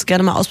 Also ich würde es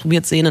gerne mal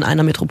ausprobiert sehen in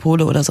einer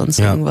Metropole oder sonst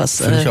irgendwas.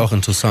 Finde ich auch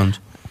interessant.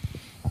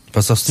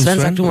 Was sagst du, Sven?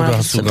 Sag du mal, oder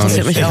hast du gar nicht?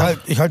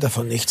 Ich halte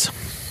davon nichts.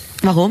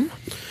 Warum?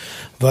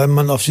 Weil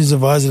man auf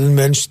diese Weise den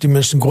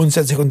Menschen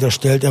grundsätzlich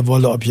unterstellt, er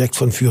wolle Objekt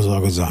von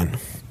Fürsorge sein.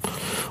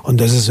 Und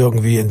das ist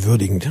irgendwie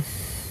entwürdigend.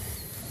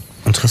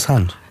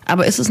 Interessant.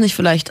 Aber ist es nicht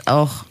vielleicht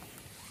auch,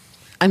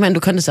 ich meine,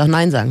 du könntest ja auch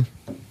Nein sagen.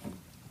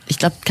 Ich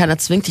glaube, keiner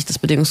zwingt dich, das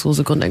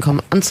bedingungslose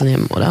Grundeinkommen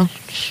anzunehmen, oder?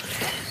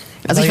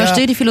 Also ich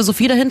verstehe die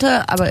Philosophie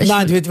dahinter, aber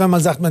Nein, wenn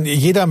man sagt,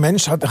 jeder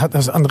Mensch hat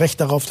das Recht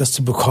darauf, das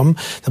zu bekommen.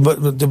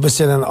 Du bist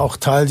ja dann auch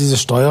Teil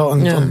dieses Steuer-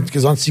 und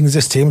sonstigen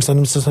Systems, dann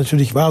nimmst du das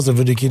natürlich wahr, so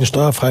würde ich jeden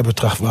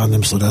Steuerfreibetrag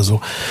wahrnimmst oder so.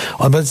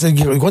 Und die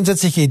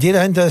grundsätzliche Idee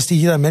dahinter ist,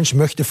 jeder Mensch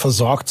möchte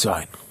versorgt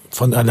sein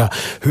von einer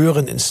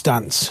höheren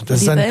Instanz.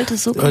 Die Welt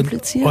ist so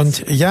kompliziert.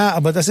 Und ja,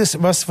 aber das ist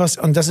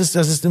und das ist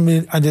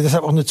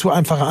deshalb auch eine zu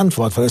einfache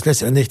Antwort, weil es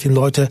letztendlich die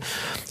Leute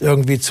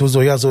irgendwie zu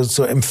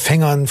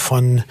Empfängern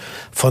von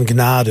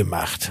Gnade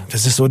macht.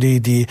 Das ist so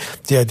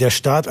der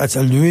Staat als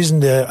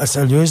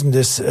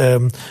erlösendes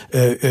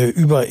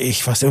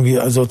Über-Ich, was irgendwie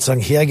sozusagen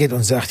hergeht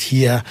und sagt,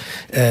 hier,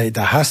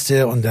 da hast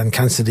du und dann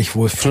kannst du dich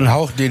wohl fühlen. So ein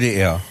Hauch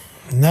DDR.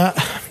 Na,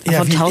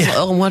 von 1.000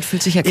 Euro im Monat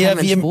fühlt sich ja kein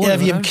Mensch wohl, eher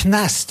wie im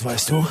Knast,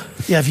 weißt du?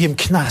 Ja, wie im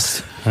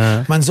Knast.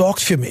 Ja. Man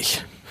sorgt für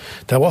mich.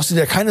 Da brauchst du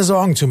dir keine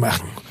Sorgen zu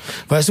machen.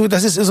 Weißt du,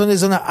 das ist so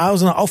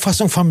eine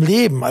Auffassung vom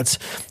Leben, als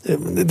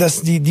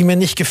die mir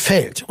nicht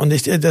gefällt. Und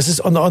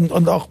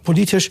und auch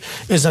politisch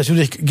ist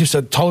natürlich, gibt's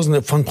da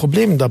tausende von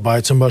Problemen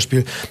dabei. Zum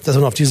Beispiel, dass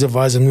man auf diese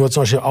Weise nur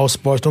zum Beispiel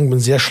Ausbeutung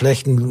mit sehr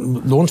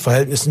schlechten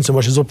Lohnverhältnissen zum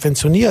Beispiel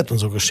subventioniert und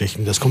so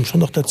Geschichten. Das kommt schon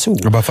noch dazu.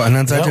 Aber auf der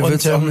anderen Seite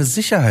wird es auch eine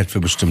Sicherheit für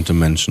bestimmte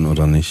Menschen,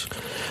 oder nicht?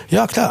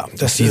 Ja, klar.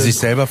 Die sich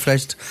selber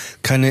vielleicht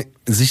keine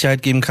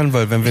Sicherheit geben kann,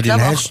 weil wenn wir den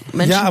Menschen,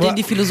 denen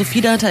die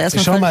Philosophie dahinter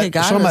erstmal völlig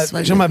egal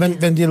ist. Schau mal,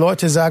 wenn die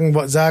Leute sagen,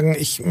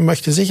 ich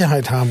möchte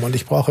Sicherheit haben und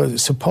ich brauche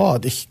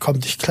Support, ich komme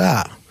nicht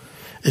klar.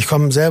 Ich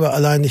komme selber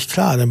allein nicht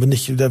klar, dann bin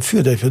ich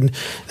dafür.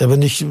 Da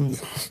bin ich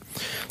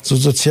so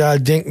sozial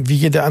denken wie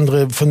jeder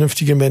andere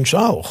vernünftige Mensch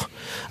auch.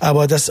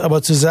 Aber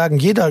zu sagen,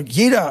 jeder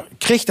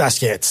kriegt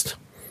das jetzt.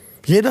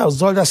 Jeder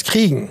soll das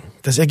kriegen.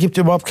 Das ergibt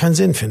überhaupt keinen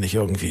Sinn, finde ich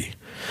irgendwie.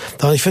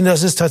 Und ich finde,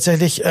 das ist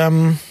tatsächlich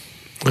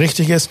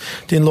richtig ist,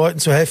 den Leuten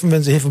zu helfen,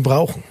 wenn sie Hilfe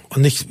brauchen.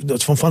 Und nicht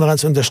von vornherein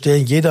zu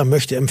unterstellen, jeder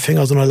möchte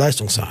Empfänger so einer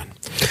Leistung sein.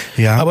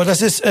 Ja. Aber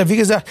das ist, wie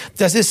gesagt,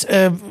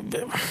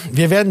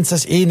 wir werden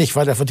das nicht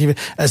weiter vertiefen.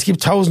 Es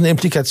gibt tausende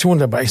Implikationen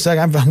dabei. Ich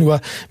sage einfach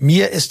nur,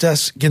 mir ist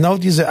das genau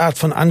diese Art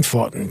von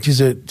Antworten,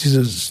 diese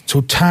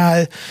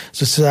total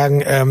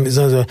sozusagen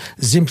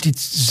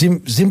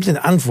simplen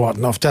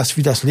Antworten auf das,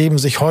 wie das Leben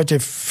sich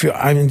heute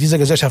für einen in dieser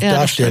Gesellschaft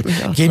darstellt,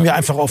 gehen mir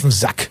einfach auf den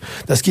Sack.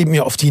 Das geht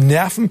mir auf die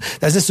Nerven.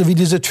 Das ist so wie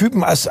diese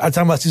Typen, als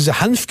damals diese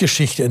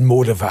Hanfgeschichte in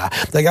Mode war.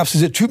 Da gab es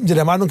diese Typen, die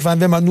der Meinung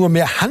waren, wenn man nur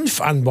mehr Hanf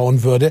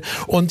anbauen würde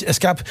und es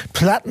gab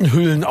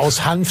Plattenhüllen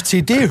aus Hanf,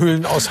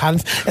 CD-Hüllen aus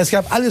Hanf. Es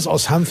gab alles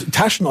aus Hanf,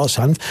 Taschen aus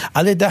Hanf.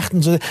 Alle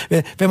dachten so,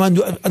 wenn man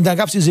nur, und da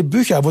gab es diese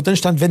Bücher, wo drin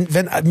stand, wenn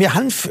mehr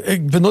Hanf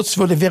benutzt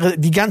würde, wäre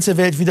die ganze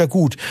Welt wieder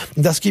gut.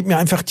 Und das geht mir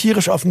einfach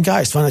tierisch auf den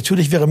Geist, weil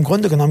natürlich wäre im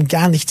Grunde genommen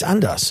gar nichts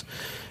anders,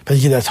 wenn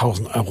jeder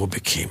 1.000 Euro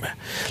bekäme.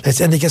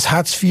 Letztendlich ist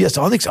Hartz IV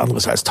auch nichts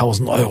anderes als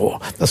 1.000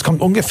 Euro. Das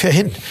kommt ungefähr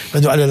hin,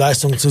 wenn du alle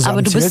Leistungen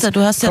zusammenzählst.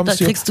 Aber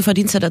du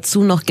verdienst ja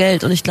dazu noch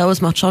Geld und ich glaube, es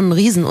macht schon einen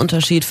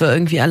Riesenunterschied für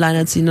irgendwie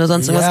Alleinerziehende oder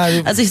sonst irgendwas.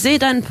 Ja, also ich sehe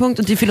deinen Punkt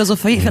und die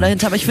Philosophie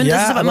dahinter, aber ich finde,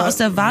 das ist aber immer aus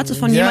der Warte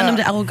von jemandem,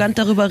 der arrogant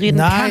darüber reden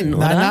kann,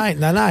 oder?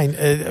 Nein,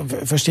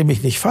 versteh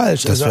mich nicht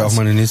falsch. Das wäre auch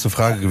meine nächste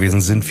Frage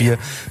gewesen.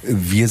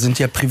 Wir sind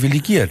ja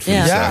privilegiert.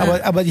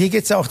 Aber hier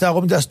geht's ja auch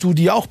darum, dass du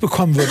die auch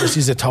bekommen würdest,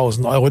 diese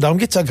 1.000 Euro. Darum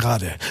geht's ja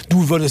gerade.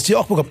 Du würdest die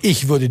auch bekommen.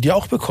 Ich würde die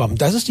auch bekommen.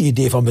 Das ist die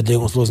Idee vom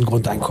bedingungslosen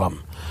Grundeinkommen.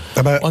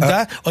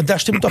 Und da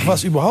stimmt doch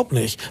was überhaupt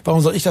nicht. Warum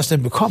soll ich das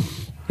denn bekommen?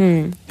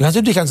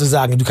 Natürlich kannst du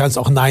sagen, du kannst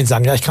auch Nein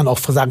sagen. Ja, ich kann auch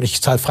sagen,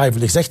 ich zahle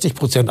freiwillig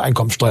 60%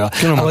 Einkommensteuer.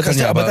 Genau, man kann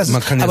ja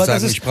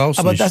sagen, ich brauch's nicht.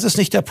 Aber das ist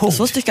nicht der Punkt. Das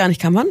wusste ich gar nicht,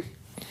 kann man?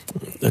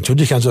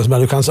 Natürlich kannst du das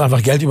mal. Du kannst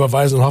einfach Geld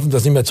überweisen und hoffen,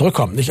 dass es nicht mehr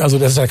zurückkommt. Nicht? Also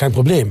das ist ja kein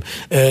Problem.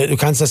 Du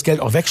kannst das Geld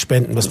auch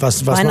wegspenden,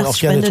 was man auch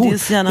gerne tut.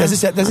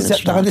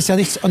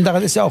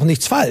 Daran ist ja auch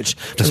nichts falsch.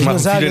 Das machen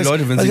viele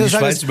Leute, wenn sie in die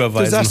Schweiz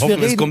überweisen,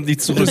 hoffen, es kommt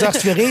nicht zurück. Du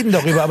sagst, wir reden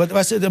darüber, aber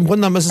weißt du, im Grunde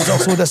genommen ist es auch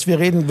so, dass wir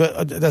reden,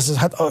 das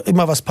hat auch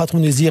immer was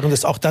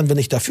Patronisierendes, auch dann, wenn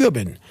ich dafür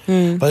bin.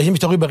 Weil ich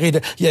nämlich darüber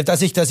rede,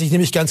 dass ich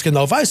nämlich ganz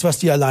genau weiß, was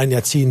die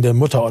alleinerziehende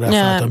Mutter oder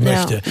Vater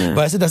möchte. Ja.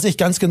 Weißt du, dass ich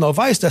ganz genau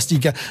weiß, dass die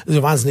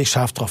so wahnsinnig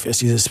scharf drauf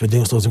ist, dieses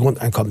bedingungslose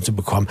Grundeinkommen zu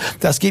bekommen.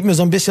 Das geht mir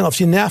so ein bisschen auf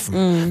die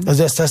Nerven.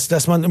 Also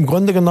dass man im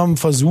Grunde genommen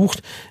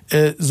versucht,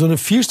 so eine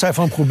Vielzahl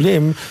von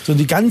Problemen, so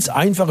die ganz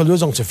einfache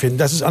Lösung zu finden.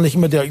 Das ist eigentlich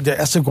immer der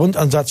erste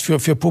Grundansatz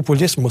für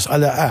Populismus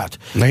aller Art.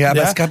 Naja,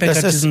 aber es gab ja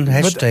gerade diesen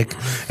Hashtag.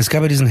 Es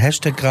gab ja diesen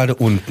Hashtag gerade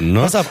unten.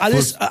 Ne? Pass auf,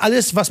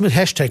 alles, was mit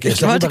Hashtag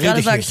ist. Ich wollte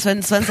gerade sagen,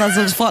 Sven sah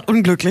sofort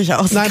unglücklich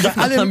aus. Nein,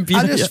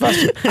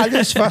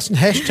 alles, was ein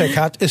Hashtag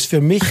hat, ist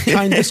für mich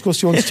kein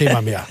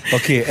Diskussionsthema mehr.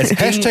 Okay,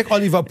 Hashtag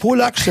Oliver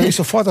Polak, stelle ich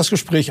sofort das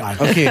Gespräch ein.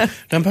 Okay,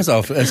 dann pass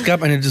auf. Es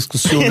gab eine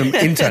Diskussion im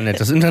Internet.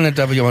 Das Internet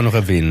darf ich aber noch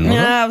erwähnen, oder?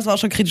 Ja, das war auch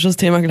schon ein kritisches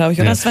Thema, glaube ich.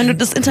 Oder? Ja. Wenn du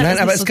das Internet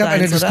Nein, aber es gab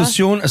eine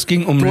Diskussion, es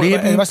ging um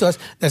Leben. Weißt du was,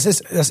 das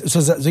ist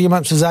so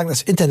jemandem zu sagen,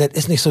 das Internet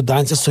ist nicht so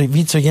deins, ist so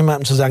wie zu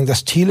jemandem zu sagen,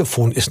 das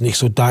Telefon ist nicht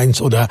so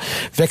deins oder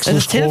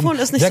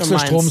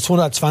Wechselstrom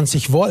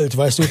 220 Volt,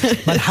 weißt du.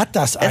 Man hat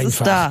das einfach. Es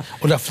ist da.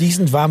 Oder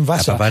fließend warm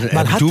Wasser. Aber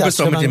du bist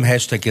doch mit dem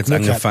Hashtag jetzt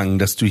angefangen,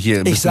 dass du hier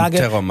ein bisschen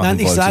Terror machen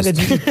wolltest. Nein, ich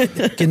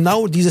sage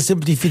genau dieses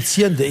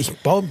Simplifizierende. Ich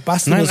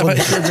bastel mir so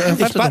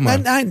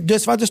Nein,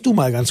 das wartest du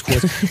mal ganz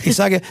kurz. Ich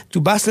sage,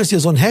 du bastelst dir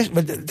so ein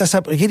Hashtag,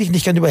 deshalb rede ich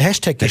nicht gerne über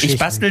Hashtag-Geschichten. Ich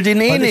bastel den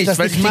nicht,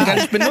 weil ich den gar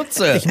nicht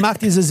benutze. Ich mag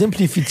diese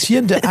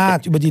simplifizierende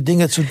Art, über die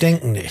Dinge zu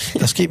denken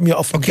nicht. Das geht mir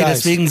auf den Geist. Okay,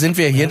 deswegen sind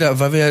wir hier da,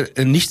 weil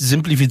wir nicht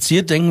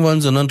simplifiziert denken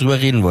wollen, sondern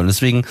drüber reden wollen.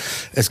 Deswegen,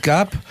 es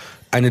gab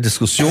eine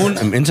Diskussion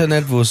im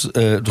Internet, wo es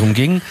darum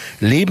ging,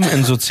 Leben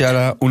in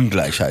sozialer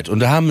Ungleichheit. Und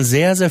da haben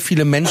sehr, sehr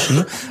viele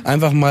Menschen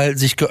einfach mal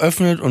sich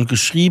geöffnet und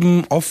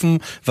geschrieben,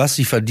 offen, was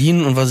sie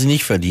verdienen und was sie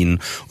nicht verdienen.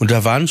 Und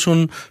da waren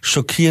schon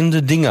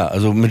schockierende Dinge,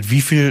 also mit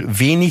wie viel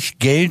wenig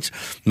Geld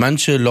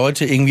manche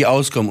Leute irgendwie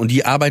auskommen. Und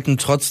die arbeiten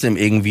trotzdem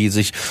irgendwie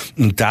sich.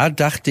 Und da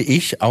dachte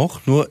ich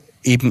auch nur,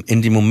 eben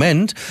in dem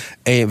Moment,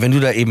 wenn du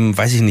da eben,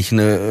 weiß ich nicht,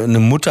 eine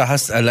Mutter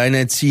hast,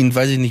 alleinerziehend,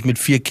 weiß ich nicht, mit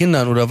 4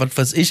 Kindern oder was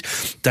weiß ich,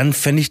 dann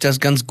fände ich das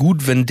ganz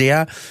gut, wenn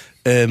der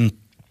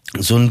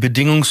so ein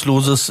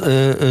bedingungsloses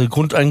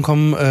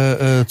Grundeinkommen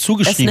zugeschrieben werden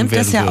würde. Es nimmt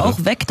das ja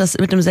auch weg, dass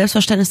mit dem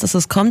Selbstverständnis, dass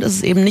es kommt, ist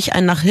es eben nicht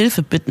ein nach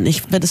Hilfe bitten.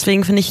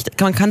 Deswegen finde ich,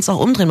 man kann es auch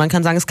umdrehen. Man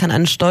kann sagen, es kann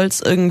einen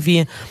Stolz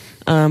irgendwie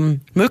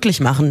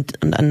möglich machen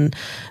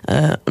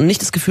und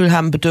nicht das Gefühl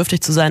haben, bedürftig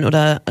zu sein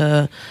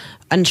oder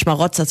ein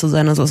Schmarotzer zu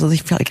sein oder so. Also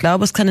ich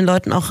glaube, es kann den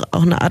Leuten auch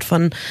eine Art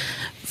von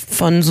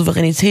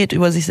Souveränität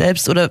über sich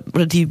selbst oder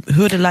die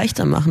Hürde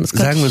leichter machen. Das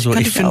sagen wir so,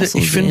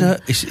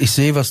 ich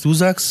sehe, was du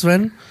sagst,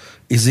 Sven.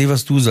 Ich sehe,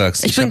 was du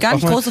sagst. Ich bin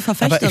ganz große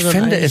Verfechterin. Aber ich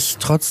fände es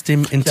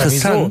trotzdem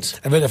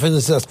interessant. Ja, wenn du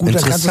findest das gut,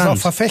 dann kannst du es auch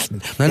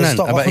verfechten. Nein,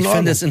 aber ich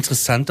fände es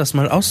interessant, das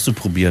mal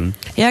auszuprobieren.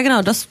 Ja,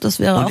 genau, das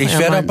wäre auch. Und ich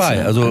wäre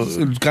dabei. Also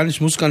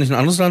muss gar nicht ein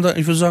anderes Land sein.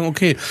 Ich würde sagen,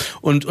 okay.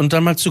 Und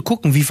dann mal zu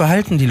gucken, wie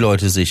verhalten die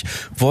Leute sich?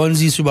 Wollen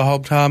sie es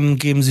überhaupt haben?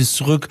 Geben sie es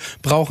zurück?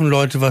 Brauchen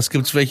Leute was?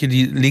 Gibt es welche,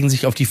 die legen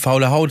sich auf die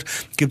faule Haut?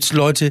 Gibt es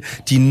Leute,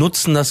 die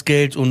nutzen das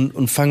Geld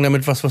und fangen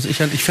damit was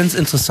ich an? Ich finde es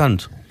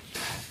interessant.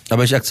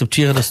 Aber ich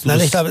akzeptiere, dass du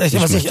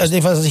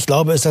was ich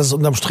glaube, ist, dass es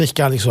unterm Strich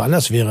gar nicht so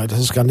anders wäre.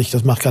 Das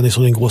macht gar nicht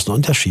so den großen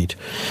Unterschied.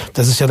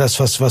 Das ist ja das,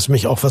 was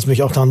mich auch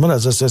daran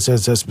wundert. Das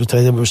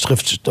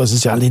betrifft, das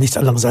ist ja eigentlich nichts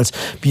anderes als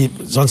wie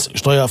sonst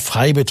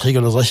Steuerfreibeträge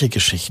oder solche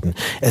Geschichten.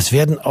 Es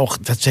werden auch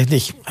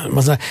tatsächlich,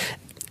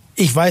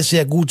 Ich weiß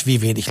sehr gut,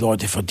 wie wenig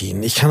Leute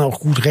verdienen. Ich kann auch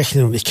gut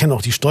rechnen und ich kenne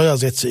auch die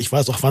Steuersätze. Ich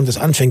weiß auch, wann das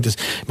anfängt.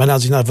 Meiner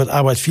Ansicht nach wird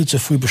Arbeit viel zu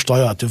früh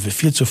besteuert.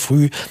 Viel zu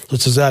früh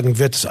sozusagen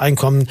wird das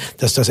Einkommen,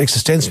 dass das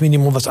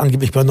Existenzminimum, was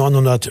angeblich bei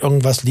 900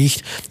 irgendwas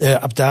liegt,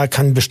 ab da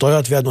kann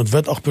besteuert werden und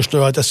wird auch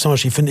besteuert. Das zum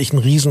Beispiel finde ich ein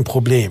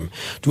Riesenproblem.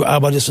 Du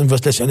arbeitest und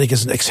wirst letztendlich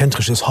ist ein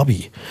exzentrisches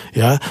Hobby.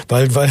 Ja,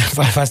 weil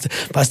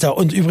was da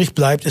und übrig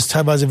bleibt, ist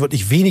teilweise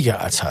wirklich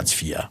weniger als Hartz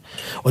IV.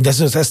 Und das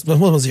muss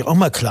man sich auch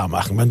mal klar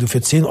machen. Wenn du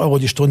für 10 Euro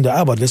die Stunde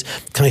arbeitest,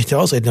 kann ich dir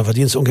ausrechnen, dann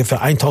verdienst du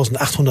ungefähr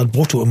 1.800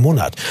 brutto im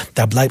Monat.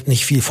 Da bleibt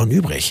nicht viel von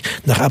übrig.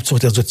 Nach Abzug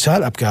der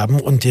Sozialabgaben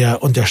und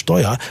der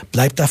Steuer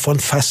bleibt davon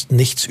fast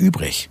nichts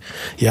übrig.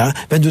 Ja,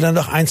 wenn du dann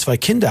noch 1, 2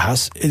 Kinder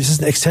hast, ist es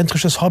ein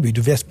exzentrisches Hobby.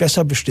 Du wärst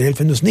besser bestellt,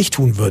 wenn du es nicht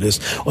tun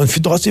würdest. Und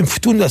trotzdem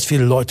tun das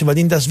viele Leute, weil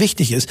ihnen das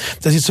wichtig ist,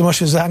 dass sie zum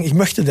Beispiel sagen, ich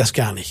möchte das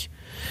gar nicht.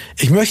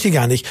 Ich möchte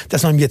gar nicht,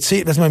 dass man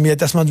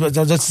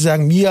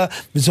sozusagen mir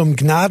mit so einem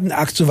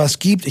Gnadenakt sowas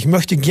gibt. Ich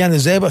möchte gerne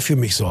selber für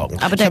mich sorgen.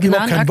 Aber der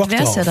Gnadenakt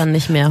wäre es ja dann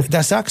nicht mehr.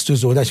 Das sagst du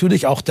so.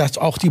 Natürlich auch, dass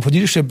auch die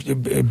politische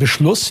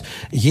Beschluss,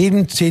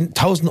 jedem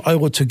 10.000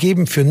 Euro zu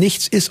geben für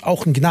nichts, ist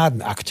auch ein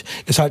Gnadenakt.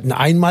 Ist halt ein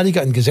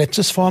einmaliger in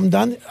Gesetzesform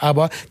dann,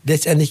 aber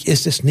letztendlich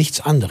ist es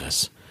nichts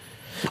anderes.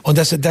 Und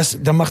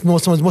da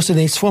musst du dir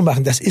nichts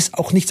vormachen. Das ist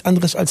auch nichts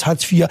anderes als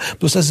Hartz IV.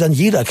 Bloß, dass es dann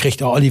jeder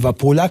kriegt, auch Oliver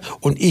Polak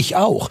und ich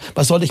auch.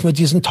 Was soll ich mit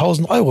diesen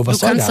 1.000 Euro? Was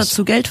soll das? Du kannst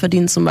dazu Geld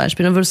verdienen zum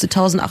Beispiel. Dann würdest du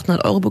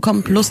 1.800 Euro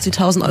bekommen plus die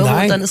 1.000 Euro.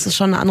 Nein, und dann ist es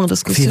schon eine andere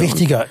Diskussion. Viel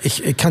wichtiger.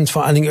 Ich kann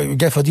vor allen Dingen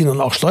Geld verdienen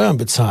und auch Steuern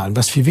bezahlen.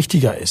 Was viel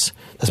wichtiger ist.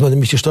 Dass man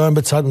nämlich die Steuern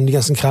bezahlt, um den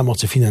ganzen Kram auch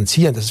zu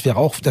finanzieren. Das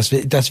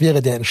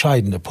wäre der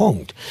entscheidende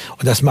Punkt.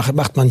 Und das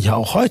macht man ja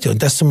auch heute.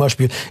 Und das zum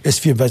Beispiel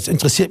das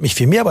interessiert mich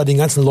viel mehr bei den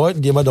ganzen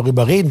Leuten, die immer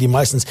darüber reden, die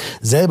meistens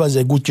selber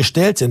sehr gut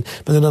gestellt sind.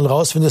 Wenn du dann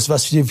rausfindest,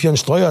 was sie für ein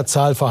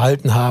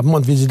Steuerzahlverhalten haben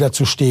und wie sie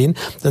dazu stehen,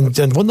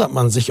 dann wundert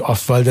man sich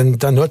oft, weil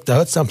da hört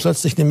es dann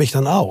plötzlich nämlich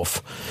dann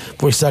auf.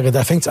 Wo ich sage,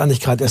 da fängt es eigentlich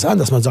gerade erst an,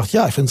 dass man sagt,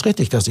 ja, ich finde es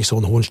richtig, dass ich so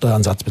einen hohen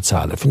Steueransatz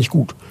bezahle. Finde ich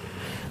gut.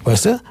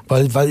 Weißt du?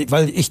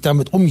 Weil ich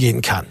damit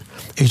umgehen kann.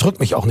 Ich drück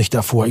mich auch nicht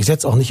davor. Ich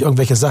setze auch nicht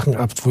irgendwelche Sachen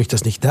ab, wo ich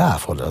das nicht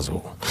darf oder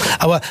so.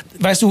 Aber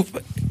weißt du,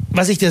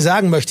 was ich dir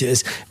sagen möchte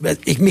ist,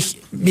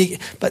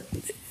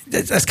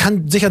 das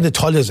kann sicher eine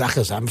tolle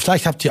Sache sein.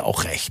 Vielleicht habt ihr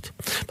auch recht.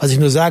 Was ich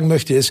nur sagen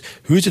möchte ist,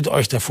 hütet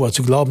euch davor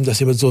zu glauben, dass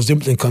ihr mit so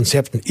simplen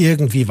Konzepten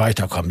irgendwie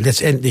weiterkommt.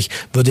 Letztendlich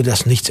würde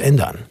das nichts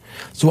ändern.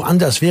 So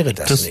anders wäre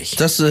das nicht.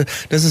 Das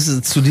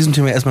ist zu diesem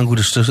Thema erstmal ein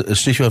gutes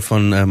Stichwort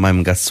von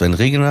meinem Gast Sven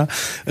Regener.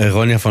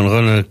 Ronja von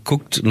Rönne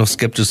guckt noch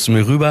skeptisch zu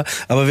mir rüber.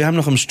 Aber wir haben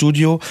noch im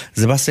Studio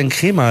Sebastian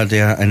Krämer,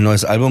 der ein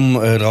neues Album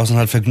draußen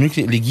hat, Vergnügte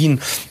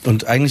Elegien.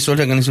 Und eigentlich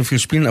sollte er gar nicht so viel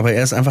spielen, aber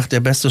er ist einfach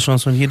der beste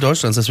Chansonnier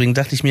Deutschlands. Deswegen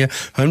dachte ich mir,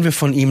 hören wir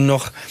von ihm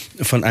noch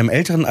von einem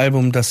älteren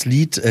Album das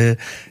Lied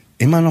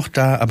Immer noch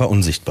da, aber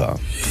unsichtbar.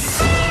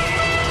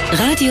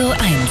 Radio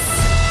 1.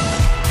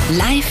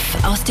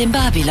 Live aus dem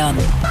Babylon.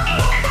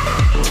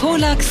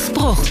 Polaks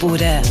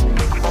Bruchbude.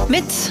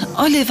 Mit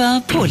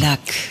Oliver Polak.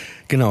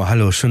 Genau,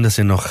 hallo, schön, dass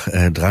ihr noch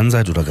dran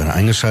seid oder gerade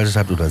eingeschaltet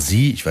habt oder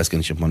Sie, ich weiß gar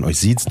nicht, ob man euch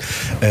sieht.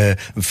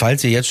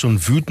 Falls ihr jetzt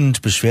schon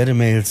wütend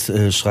Beschwerdemails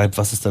schreibt,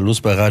 was ist da los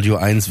bei Radio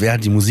 1, wer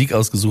hat die Musik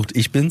ausgesucht,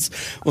 ich bin's.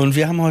 Und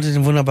wir haben heute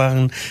den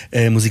wunderbaren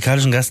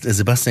musikalischen Gast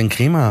Sebastian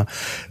Krämer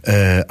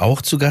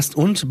auch zu Gast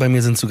und bei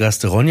mir sind zu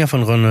Gast Ronja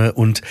von Rönne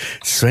und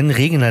Sven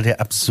Regener,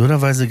 der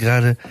absurderweise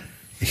gerade...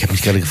 Ich habe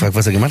mich gerade gefragt,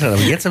 was er gemacht hat,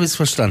 aber jetzt habe ich es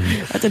verstanden.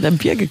 Hat er dein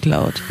Bier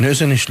geklaut? Ne,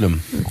 ist ja nicht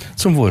schlimm.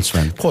 Zum Wohl,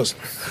 Sven. Prost.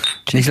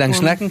 Nicht lang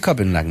schnacken, Kopf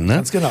in den Nacken, ne?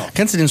 Ganz genau.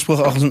 Kennst du den Spruch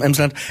auch aus dem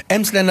Emsland?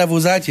 Emsländer,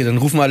 wo seid ihr? Dann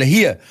rufen alle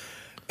hier.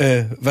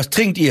 Was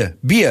trinkt ihr?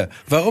 Bier.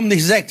 Warum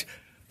nicht Sekt?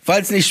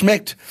 Weil's nicht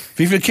schmeckt.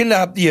 Wie viele Kinder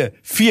habt ihr?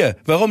 4.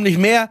 Warum nicht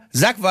mehr?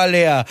 Sack war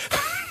leer.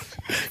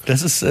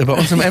 Das ist bei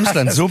uns im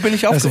Emsland. So bin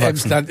ich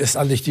aufgewachsen. Das Emsland ist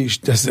eigentlich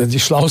die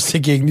schlauste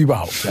Gegend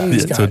überhaupt.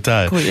 Ja,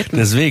 total. Cool.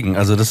 Deswegen,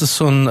 also das ist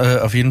schon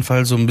auf jeden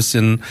Fall so ein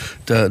bisschen,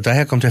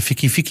 daher kommt der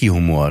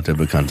Ficky-Ficky-Humor, der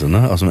bekannte,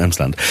 ne, aus dem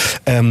Emsland.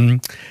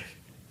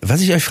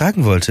 Was ich euch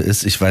fragen wollte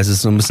ist, ich weiß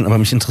es so ein bisschen, aber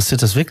mich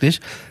interessiert das wirklich,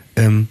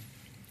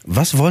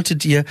 was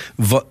wolltet ihr,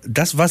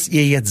 das was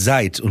ihr jetzt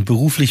seid und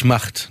beruflich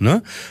macht,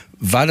 ne?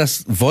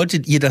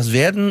 Wolltet ihr das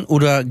werden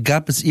oder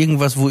gab es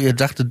irgendwas, wo ihr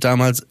dachtet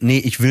damals, nee,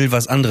 ich will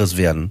was anderes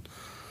werden?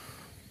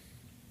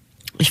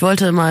 Ich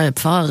wollte mal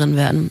Pfarrerin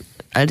werden.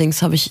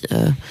 Allerdings habe ich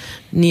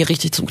nie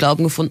richtig zum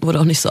Glauben gefunden, wurde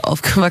auch nicht so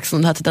aufgewachsen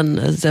und hatte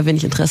dann sehr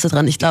wenig Interesse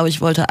dran. Ich glaube,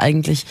 ich wollte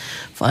eigentlich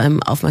vor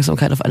allem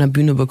Aufmerksamkeit auf einer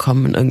Bühne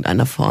bekommen in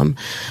irgendeiner Form.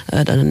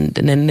 Dann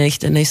der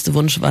nächste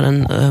Wunsch war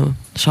dann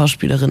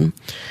Schauspielerin.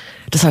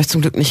 Das habe ich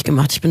zum Glück nicht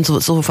gemacht. Ich bin so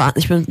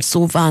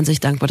wahnsinnig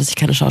dankbar, dass ich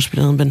keine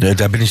Schauspielerin bin. Ja,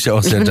 da bin ich dir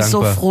auch sehr dankbar. Ich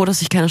bin so froh,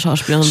 dass ich keine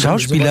Schauspielerin bin.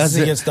 Schauspieler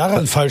sind jetzt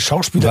daran falsch,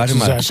 Schauspieler zu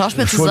sein.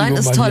 Schauspieler zu sein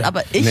ist toll,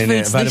 aber ich will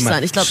es nicht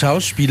sein. Ich glaub,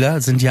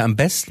 Schauspieler sind ja am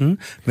besten,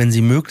 wenn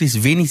sie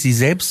möglichst wenig sie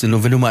selbst sind.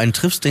 Und wenn du mal einen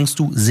triffst, denkst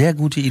du, sehr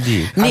gute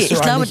Idee. Nee,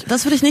 ich glaube,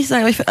 das würde ich nicht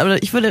sagen.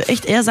 Aber ich würde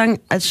echt eher sagen,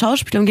 als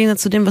Schauspieler im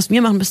Gegensatz zu dem, was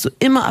wir machen, bist du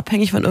immer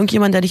abhängig von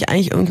irgendjemandem, der dich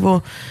eigentlich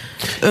irgendwo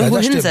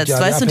hinsetzt.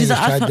 Ja, weißt du, diese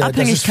Art von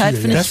Abhängigkeit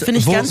finde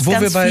ich ganz,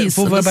 ganz fies.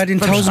 Wo wir bei den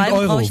 1.000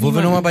 Euro, wo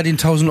wir nochmal bei den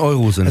 1.000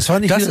 Euro sind. Das war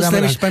nicht das ist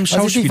nämlich beim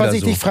Schauspieler was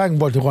ich dich fragen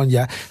wollte,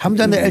 Ronja. Haben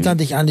deine Eltern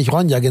dich eigentlich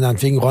Ronja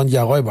genannt, wegen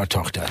Ronja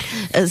Räubertochter?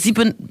 Sie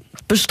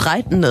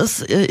bestreiten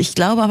das. Ich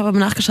glaube, habe aber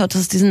nachgeschaut,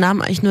 dass es diesen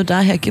Namen eigentlich nur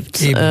daher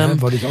gibt.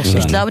 Eben, wollte ich auch sagen.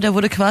 Ich glaube, der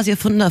wurde quasi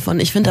erfunden davon.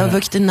 Ich finde aber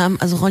wirklich den Namen,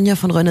 also Ronja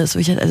von Rönne ist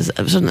wirklich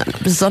schon ein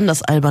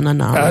besonders alberner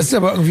Name. Ja, das ist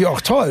aber irgendwie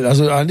auch toll.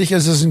 Also eigentlich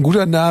ist es ein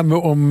guter Name,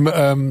 um,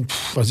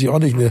 weiß ich auch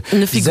nicht,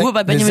 eine Figur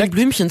bei Benjamin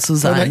Blümchen zu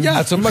sein.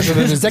 Ja, zum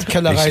Beispiel eine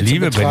Sektkellerei zu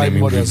betreiben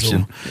Benjamin oder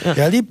Blümchen. so.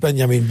 Ja, liebt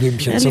Benjamin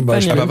Blümchen zum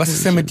Beispiel. Aber was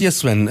ist denn mit dir,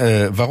 Sven?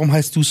 Warum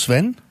heißt du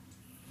Sven?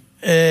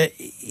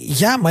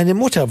 Ja, meine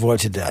Mutter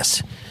wollte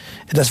das.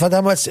 Das war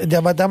damals,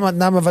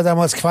 Name war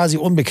damals quasi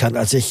unbekannt,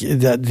 als ich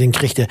den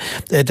kriegte.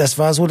 Das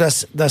war so,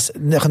 dass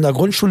nach in der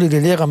Grundschule die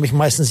Lehrer mich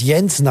meistens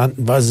Jens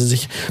nannten, weil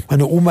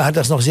meine Oma hat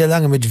das noch sehr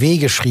lange mit W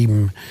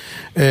geschrieben,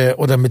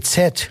 oder mit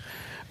Z.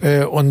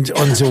 Und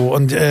so.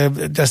 Und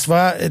das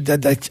war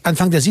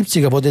Anfang der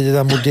 70er wurde der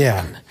dann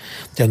modern,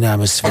 der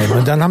Name Sven.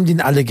 Und dann haben die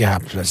ihn alle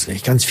gehabt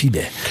plötzlich, ganz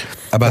viele.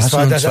 Aber das hast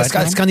war du das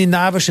als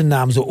skandinavische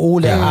Namen, so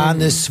Ole,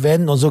 Arne,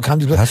 Sven und so kam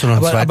die. Hast du noch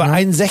einen zweiten aber Namen?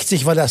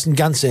 61 war das ein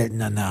ganz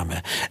seltener Name.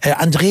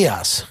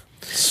 Andreas.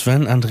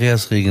 Sven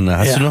Andreas Regener.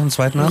 Hast du noch einen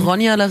zweiten Namen?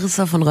 Ronja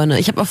Larissa von Rönne.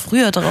 Ich habe auch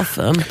früher darauf...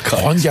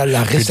 Ronja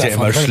Larissa Wird ja von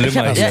immer Rönne.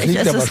 schlimmer. Das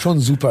klingt aber schon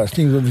super.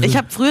 Ich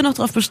habe früher noch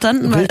darauf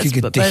bestanden, weil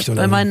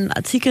bei meinen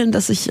Artikeln,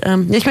 dass ich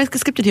meine,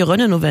 es gibt ja die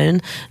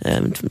Rönne-Novellen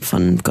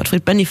von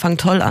Gottfried Benny, fangen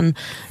toll an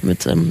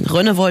mit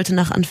Rönne wollte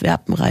nach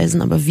Antwerpen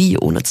reisen, aber wie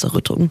ohne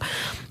Zerrüttung.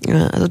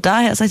 Also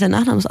daher ist der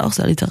Nachname ist auch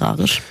sehr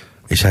literarisch.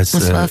 Ich heiße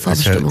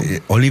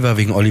Oliver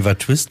wegen Oliver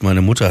Twist.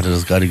 Meine Mutter hatte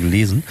das gerade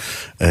gelesen.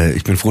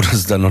 Ich bin froh, dass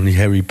es da noch nicht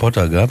Harry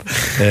Potter gab.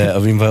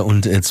 Auf jeden Fall.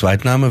 Und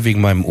Zweitname wegen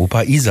meinem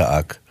Opa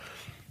Isaac.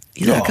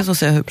 Isaac ist auch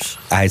sehr hübsch.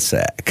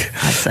 Isaac.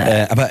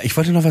 Aber ich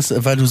wollte noch was,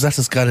 weil du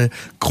sagtest gerade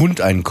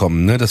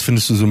Grundeinkommen, ne? Das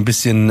findest du so ein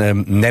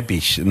bisschen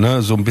neppig,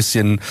 ne? So ein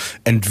bisschen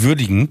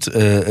entwürdigend.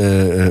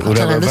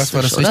 Oder was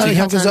war das richtig?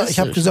 Ich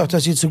habe gesagt,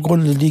 dass die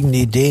zugrunde liegende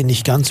Idee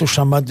nicht ganz so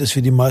charmant ist,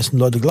 wie die meisten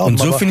Leute glauben. Und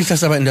so finde ich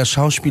das aber in der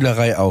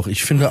Schauspielerei auch.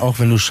 Ich finde auch,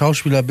 wenn du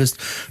Schauspieler bist,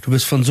 du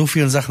bist von so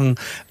vielen Sachen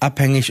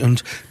abhängig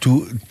und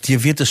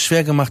dir wird es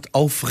schwer gemacht,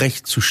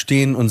 aufrecht zu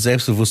stehen und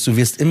selbstbewusst. Du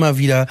wirst immer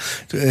wieder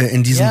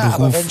in diesem Beruf.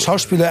 Aber wenn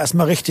Schauspieler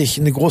erstmal richtig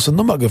eine große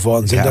Nummer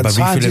geworden sind, ja, dann aber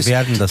wie viele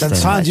werden das dann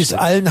zahlen sie es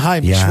allen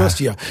heim, ich schwör's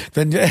dir.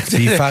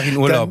 Die fahren in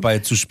Urlaub bei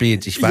zu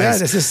spät, ich weiß.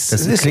 Ja,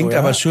 das klingt so,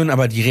 aber schön,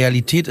 aber die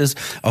Realität ist,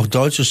 auch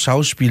deutsches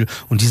Schauspiel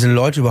und diese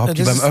Leute überhaupt,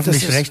 die beim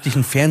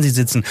öffentlich-rechtlichen Fernsehen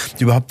sitzen,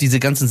 die überhaupt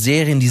diese ganzen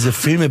Serien, diese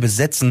Filme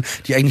besetzen,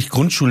 die eigentlich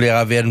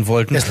Grundschullehrer werden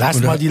wollten. Jetzt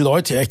lass mal die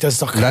Leute, echt, das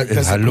ist doch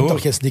doch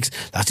jetzt nichts.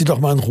 Lass die doch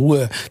mal in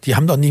Ruhe. Die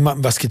haben doch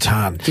niemandem was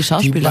getan. Die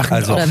Schauspieler.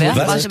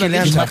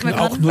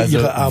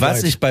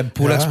 Was ich bei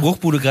Polaks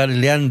Bruchbude gerade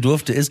lernen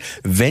durfte, ist,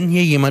 wenn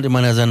hier jemand in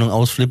meiner Sendung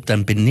ausflippt,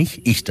 dann bin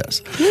nicht ich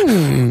das.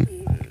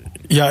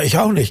 Ja, ich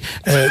auch nicht.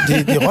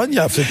 Die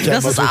Ronja flippt ja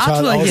immer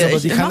total aus,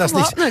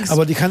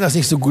 aber die kann das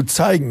nicht so gut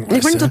zeigen.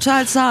 Ich bin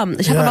total zahm.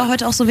 Ich habe aber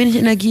heute auch so wenig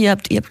Energie. Ihr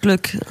habt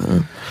Glück.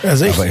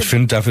 Aber ich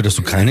finde, dafür, dass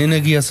du keine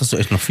Energie hast, hast du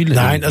echt noch viele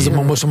Energie. Nein, also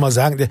man muss schon mal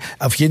sagen,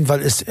 auf jeden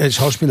Fall ist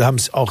Schauspieler haben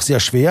es auch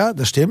sehr schwer,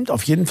 das stimmt.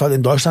 Auf jeden Fall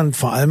in Deutschland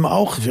vor allem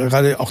auch,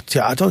 gerade auch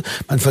Theater.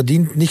 Man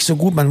verdient nicht so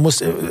gut, man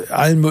muss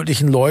allen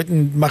möglichen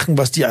Leuten machen,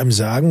 was die einem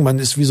sagen. Man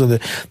ist wie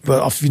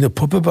eine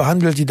Puppe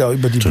behandelt, die da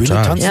über die Bühne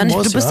tanzen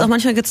muss. Du bist auch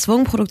manchmal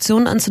gezwungen,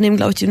 Produktionen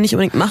anzunehmen, glaube ich, die du nicht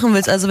unbedingt machen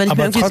willst. Also wenn ich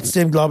aber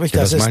trotzdem glaube ich,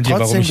 es ist ein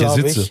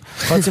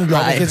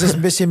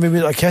bisschen wie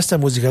mit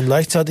Orchestermusikern.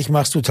 Gleichzeitig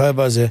hast du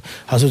teilweise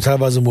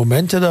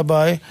Momente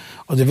dabei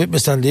und du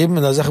widmest dein Leben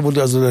in der Sache, wo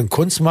du also dann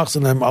Kunst machst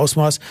in einem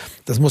Ausmaß,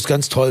 das muss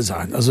ganz toll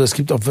sein. Also es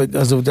gibt auch,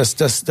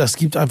 das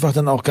gibt einfach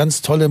dann auch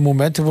ganz tolle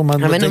Momente, wo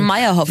man. Aber wenn du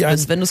Meyerhoff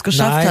bist, wenn du es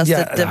geschafft hast.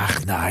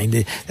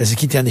 Es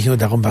geht ja nicht nur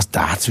darum, was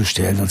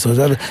darzustellen und so.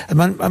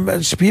 Man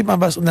spielt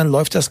mal was und dann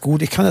läuft das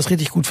gut. Ich kann das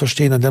richtig gut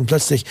verstehen und dann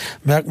plötzlich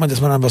merkt man, dass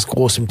man an was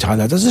Großem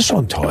Tal hat. Das ist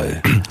schon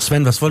toll.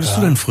 Sven, was wolltest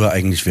du denn früher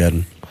eigentlich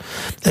werden?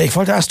 Ich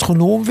wollte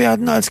Astronom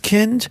werden als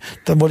Kind,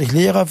 dann wollte ich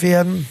Lehrer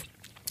werden,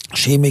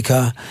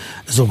 Chemiker,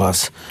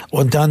 sowas.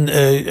 Und dann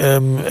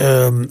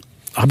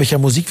habe ich ja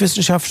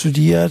Musikwissenschaft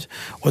studiert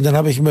und dann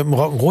habe ich mit dem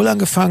Rock'n'Roll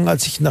angefangen,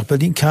 als ich nach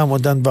Berlin kam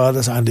und dann war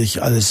das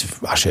eigentlich alles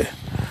Asche.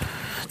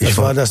 Das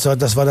war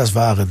das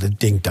wahre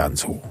Ding dann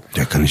so.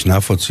 Ja, kann ich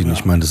nachvollziehen. Ja.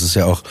 Ich meine, das ist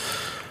ja auch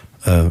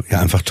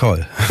einfach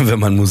toll, wenn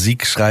man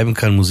Musik schreiben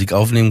kann, Musik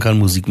aufnehmen kann,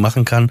 Musik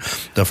machen kann,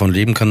 davon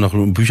leben kann, noch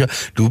Bücher.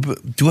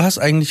 Du hast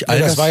eigentlich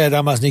all das war ja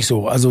damals nicht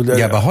so. Also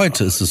aber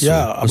heute ist es so.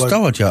 Das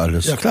dauert ja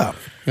alles. Ja, klar.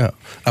 Ja,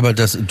 aber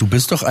du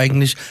bist doch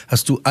eigentlich,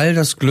 hast du all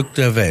das Glück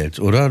der Welt,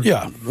 oder?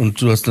 Ja.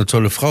 Und du hast eine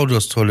tolle Frau, du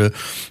hast tolle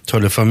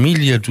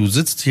Familie, du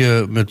sitzt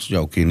hier mit,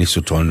 nicht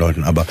so tollen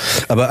Leuten, aber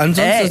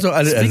ansonsten ist doch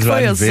alles,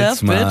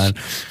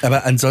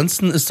 aber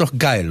ansonsten ist doch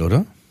geil,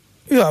 oder?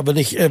 Ja, aber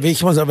nicht, wie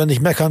ich mal sagen, wenn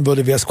ich meckern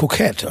würde, wäre es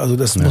kokett. Also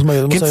das muss man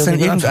ja. Gibt es denn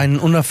irgendeinen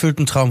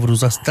unerfüllten Traum, wo du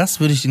sagst,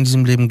 das würde ich in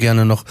diesem Leben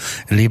gerne noch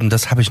erleben,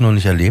 das habe ich noch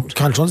nicht erlebt?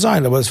 Kann schon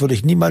sein, aber das würde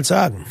ich niemals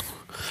sagen.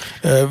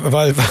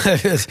 Weil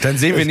Dann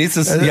sehen wir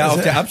nächstes Jahr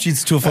auf der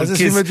Abschiedstour von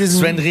KISS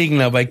Sven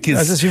Regner bei KISS.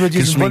 Das ist wie mit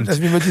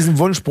diesem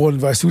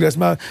Wunschbrunnen, weißt du,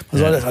 man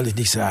soll das eigentlich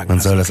nicht sagen. Man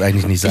soll das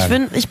eigentlich nicht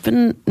sagen. Ich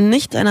bin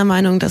nicht einer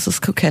Meinung, dass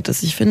es kokett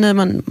ist. Ich finde,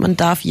 man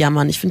darf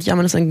jammern. Ich finde,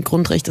 Jammern ist ein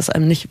Grundrecht, das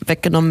einem nicht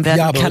weggenommen werden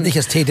kann. Ja, aber wenn ich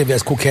es täte, wäre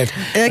es kokett.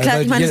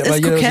 Klar, ich meine, es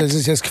ist kokett. Das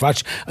ist jetzt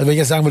Quatsch. Also wenn ich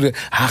jetzt sagen würde,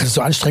 das ist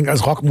so anstrengend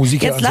als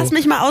Rockmusiker. Jetzt lass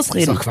mich mal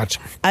ausreden. Das ist doch Quatsch.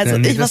 Also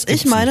was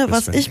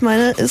ich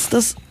meine, ist,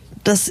 dass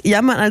das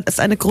Jammern als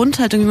eine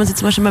Grundhaltung, wie man sie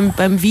zum Beispiel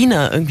beim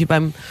Wiener, irgendwie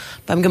beim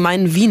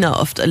gemeinen Wiener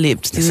oft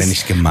erlebt. Das ist ja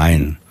nicht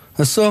gemein.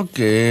 Das ist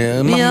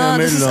okay, mach ja,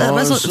 mir das ist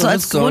aber so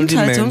als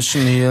Grundhaltung.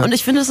 Und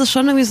ich finde, es ist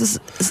schon irgendwie...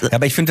 Ja,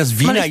 aber ich finde, das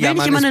Wiener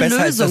Jammern ist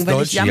besser als das deutsche Jammern.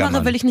 Wenn ich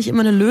jammere, will ich nicht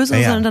immer eine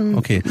Lösung, sondern dann...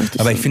 Okay,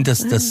 aber ich finde,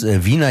 das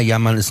Wiener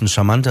Jammern ist ein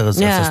charmanteres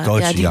als das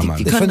deutsche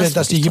Jammern. Ich finde,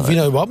 dass die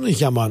Wiener überhaupt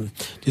nicht jammern.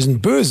 Die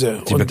sind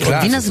böse. Die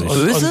Wiener sind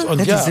böse?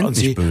 Die sind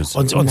nicht böse.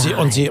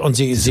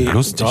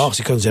 Doch,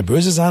 sie können sehr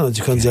böse sein und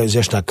sie können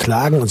sehr stark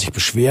klagen und sich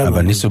beschweren.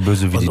 Aber nicht so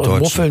böse wie die Deutschen.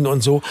 Und muffeln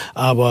und so.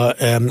 Aber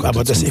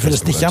ich will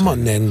das nicht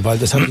Jammern nennen, weil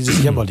das hat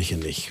dieses Jämmerliche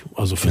nicht.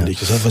 Also finde ich.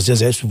 Das hat was sehr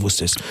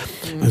Selbstbewusstes.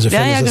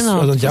 Insofern ist das,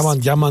 genau. Also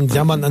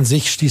Jammern an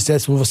sich schließt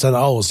Selbstbewusstsein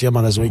aus.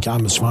 Jammern, also ich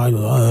armes Schwein. So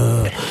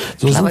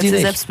klar, sind die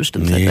nicht.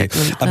 Selbstbestimmtheit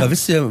wegnimmt. Aber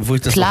wisst ihr, wo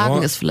ich das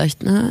Klagen ist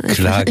vielleicht, ne? Ich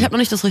habe noch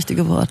nicht das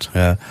richtige Wort.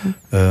 Ja.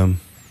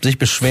 Sich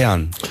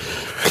beschweren.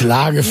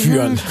 Klage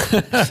führen.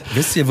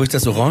 Wisst ihr, wo ich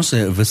das Orange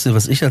sehe? Wisst ihr,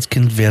 was ich als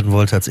Kind werden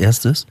wollte als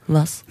erstes?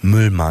 Was?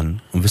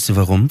 Müllmann. Und wisst ihr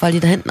warum? Weil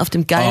die da hinten auf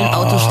dem geilen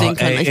Auto stehen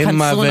können. Ich kann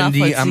immer, so wenn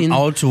die am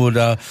Auto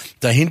da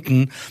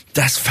hinten,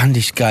 das fand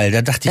ich geil.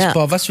 Da dachte ich,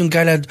 was für ein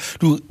geiler,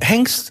 du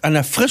hängst an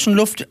der frischen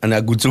Luft,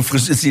 gut, so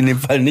frisch ist sie in dem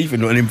Fall nicht, wenn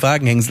du an dem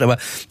Wagen hängst, aber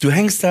du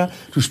hängst da,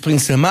 du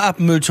springst da mal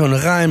ab,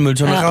 Mülltonne rein,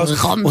 Mülltonne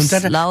raus. Roms, und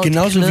dann,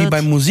 genauso wie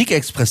beim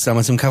Musikexpress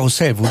damals im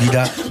Karussell, wo die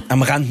da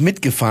am Rand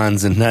mitgefahren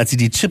sind, ne, als sie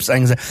die Chips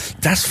eingesetzt.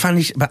 Das fand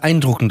ich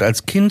beeindruckend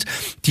als Kind,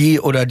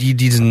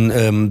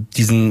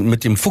 diesen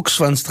mit dem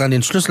Fuchsschwanz dran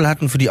den Schlüssel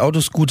hatten für die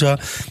Autoscooter.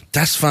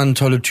 Das waren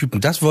tolle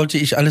Typen. Das wollte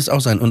ich alles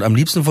auch sein. Und am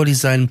liebsten wollte ich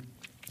sein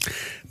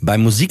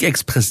beim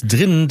Musikexpress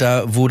drin,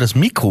 da wo das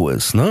Mikro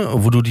ist, ne,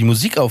 wo du die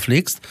Musik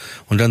auflegst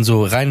und dann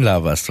so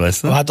reinlaberst,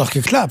 weißt du? Aber hat doch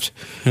geklappt.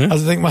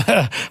 Also denk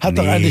mal, hat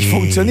doch eigentlich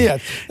funktioniert.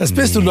 Das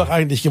bist du doch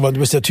eigentlich geworden. Du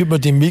bist der Typ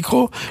mit dem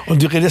Mikro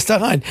und du redest da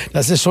rein.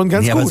 Das ist schon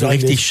ganz gut. Aber so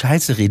eigentlich. richtig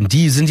Scheiße reden.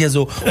 Die sind ja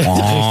so,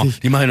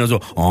 die machen ja so,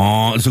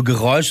 so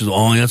Geräusche,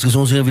 so, jetzt ist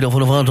uns hier wieder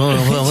von der Fahrt,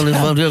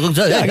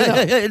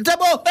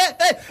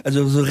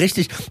 also so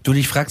richtig, du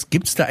dich fragst,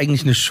 gibt's da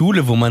eigentlich eine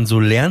Schule, wo man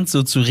so lernt,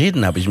 so zu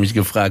reden, habe ich mich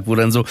gefragt, wo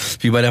dann so,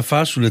 wie bei der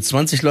Fahrschule,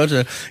 20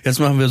 Leute, jetzt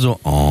machen wir so,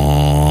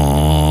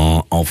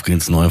 auf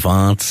geht's,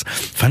 Neufahrt.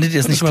 Fandet ihr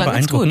das nicht mal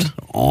beeindruckend?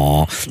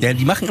 Ja,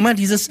 die machen immer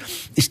dieses,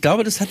 ich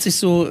glaube, das hat sich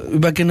so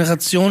über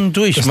Generationen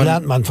durch. Das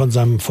lernt man von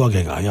seinem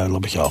Vorgänger, ja,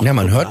 glaube ich auch. Ja,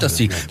 man hört das,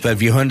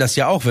 weil wir hören das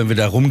ja auch, wenn wir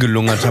da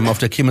rumgelungert haben auf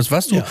der Kirmes.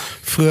 Warst du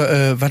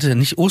früher,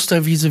 nicht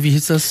Osterwiese, wie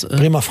hieß das?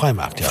 Bremer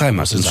Freimarkt, ja.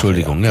 Freimarkt,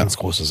 Entschuldigung, ja. Ganz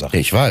große Sache.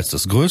 Ich weiß,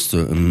 das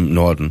größte im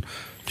Norden.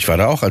 Ich war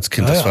da auch als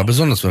Kind, das war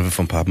besonders, weil wir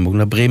von Papenburg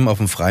nach Bremen auf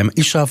dem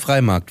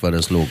Freimarkt war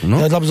das Logo, ne?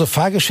 Ja, ich glaube, so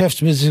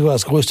Fahrgeschäft ist sogar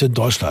das größte in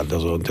Deutschland.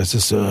 Also das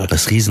ist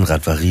das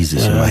Riesenrad war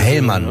riesig, immer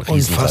Hellmann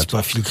Riesenrad.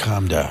 Unfassbar viel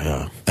Kram da,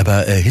 ja.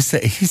 Aber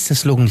hieß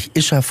das Logo nicht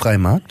Ischer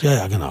Freimarkt?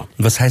 Ja, genau.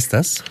 Und was heißt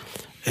das?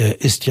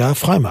 Ist ja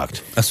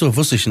Freimarkt. Ach so,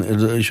 wusste ich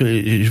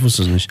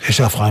wusste es nicht. Ist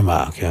ja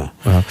Freimarkt, ja.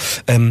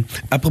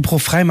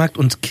 Apropos Freimarkt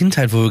und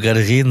Kindheit, wo wir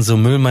gerade reden, so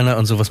Müllmänner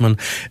und so, was man,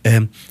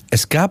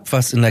 es gab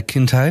was in der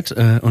Kindheit,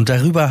 und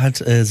darüber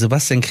hat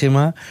Sebastian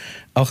Kremer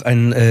auch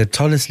ein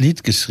tolles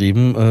Lied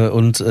geschrieben,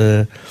 und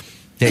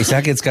ich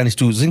sage jetzt gar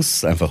nicht, du singst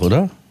es einfach,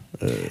 oder?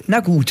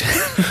 Na gut.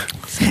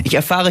 Ich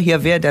erfahre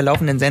hier während der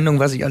laufenden Sendung,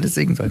 was ich alles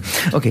singen soll.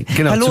 Okay.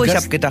 Genau, hallo, ich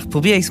habe gedacht,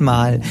 probiere ich's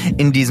mal.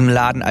 In diesem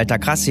Laden, alter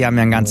krass, sie haben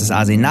ja ein ganzes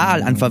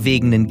Arsenal an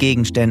verwegenen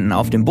Gegenständen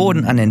auf dem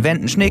Boden, an den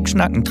Wänden, Schnick,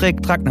 Schnack, ein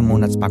Trick, Track, eine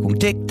Monatspackung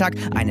Tick, Tack,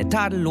 eine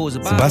tadellose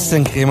Bar.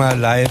 Sebastian Kremer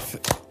live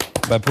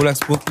bei Polaks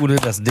Burgbude,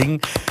 das Ding,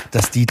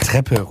 dass die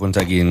Treppe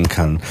runtergehen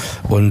kann.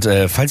 Und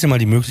falls ihr mal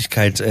die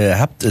Möglichkeit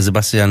habt,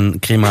 Sebastian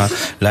Kremer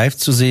live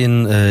zu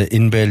sehen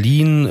in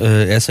Berlin,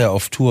 er ist ja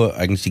auf Tour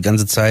eigentlich die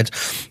ganze Zeit,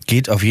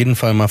 geht auf jeden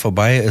Fall mal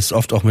vorbei, ist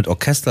oft auch mit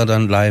Orchester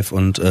dann live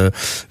und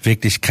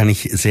wirklich kann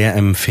ich sehr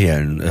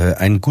empfehlen.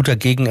 Ein guter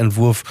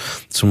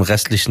Gegenentwurf zum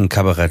restlichen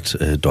Kabarett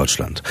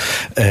Deutschland,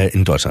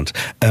 in Deutschland.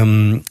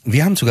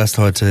 Wir haben zu Gast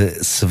heute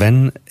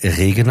Sven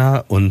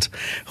Regner und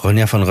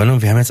Ronja von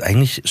Rönne. Wir haben jetzt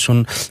eigentlich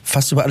schon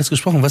fast über alles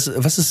gesprochen. Was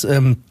ist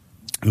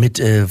mit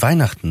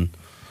Weihnachten?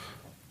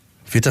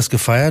 Wird das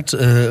gefeiert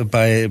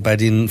bei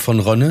den von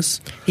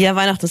Ronnes? Ja,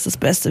 Weihnachten ist das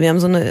Beste. Wir haben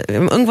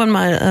irgendwann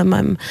mal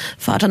meinem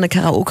Vater eine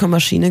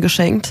Karaoke-Maschine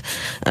geschenkt.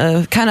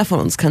 Keiner von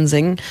uns kann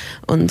singen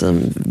und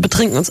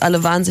betrinken uns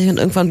alle wahnsinnig und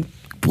irgendwann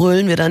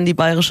brüllen wir dann die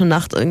bayerische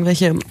Nacht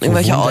irgendwelche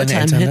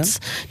Alltime-Hits.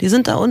 Die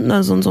sind da unten,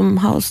 also in so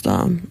einem Haus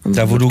da.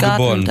 Da, wo du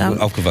Garten,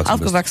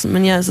 aufgewachsen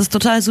bin, ja. Es ist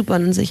total super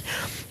an sich.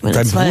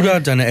 Dein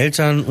Bruder, deine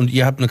Eltern und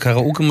ihr habt eine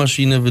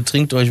Karaoke-Maschine,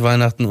 betrinkt euch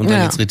Weihnachten und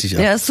dann geht's richtig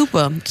ab. Ja, ist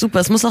super.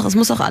 Es muss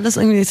auch alles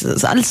irgendwie, es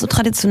ist alles so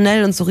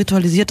traditionell und so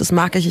ritualisiert, das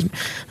mag ich.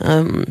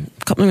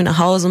 Kommt irgendwie nach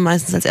Hause,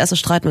 meistens als erstes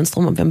streiten wir uns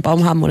drum, ob wir einen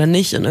Baum haben oder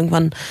nicht, und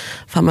irgendwann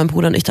fahren mein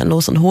Bruder und ich dann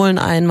los und holen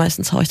einen.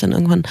 Meistens haue ich dann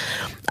irgendwann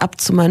ab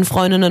zu meinen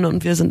Freundinnen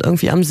und wir sind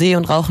irgendwie am See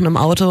und rauchen im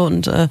Auto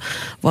und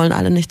wollen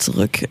alle nicht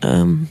zurück.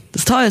 Das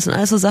ist toll, das sind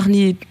alles so Sachen,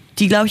 die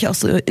glaube ich auch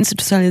so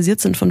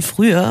institutionalisiert sind von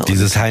früher.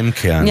 Dieses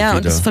Heimkehren. Ja,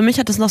 und für mich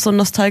hat das noch so einen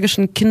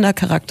nostalgischen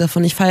Kindercharakter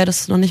von, ich feiere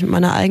das noch nicht mit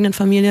meiner eigenen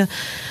Familie,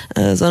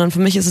 sondern für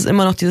mich ist es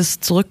immer noch dieses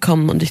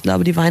Zurückkommen, und ich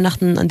glaube, die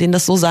Weihnachten, an denen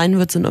das so sein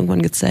wird, sind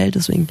irgendwann gezählt,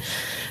 deswegen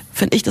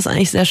finde ich das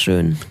eigentlich sehr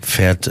schön.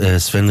 Fährt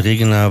Sven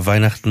Regner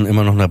Weihnachten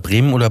immer noch nach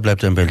Bremen oder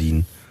bleibt er in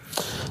Berlin?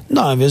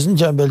 Nein, wir sind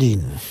ja in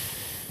Berlin.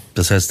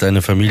 Das heißt,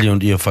 deine Familie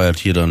und ihr feiert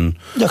hier dann?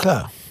 Ja,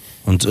 klar.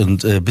 Und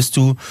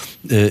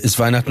ist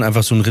Weihnachten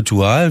einfach so ein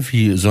Ritual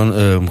wie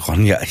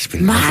Ronja? Ich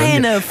bin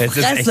meine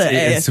Fresse,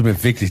 ey. Es tut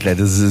mir wirklich leid,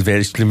 es wäre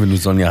echt schlimm, wenn du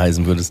Sonja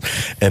heißen würdest.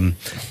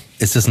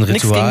 Ist das ein Ritual?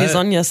 Nichts gegen die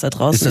Sonjas da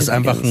draußen. Ist das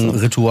einfach ein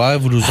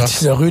Ritual, wo du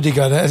sagst... Dieser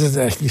Rüdiger, das ist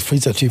echt ein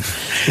fieser Typ.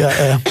 Ja,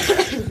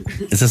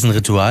 Ist das ein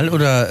Ritual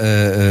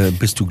oder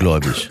bist du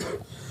gläubig?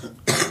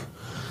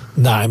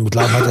 Nein, mit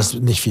Glauben hat das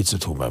nicht viel zu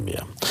tun bei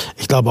mir.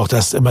 Ich glaube auch,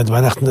 dass immer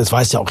Weihnachten, das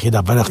weiß ja auch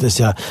jeder, Weihnachten ist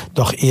ja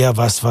doch eher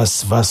was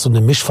so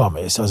eine Mischform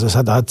ist. Also es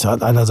hat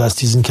einerseits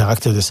diesen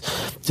Charakter des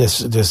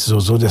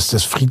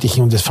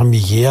Friedlichen und des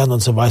Familiären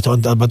und so weiter,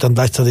 und aber dann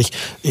gleichzeitig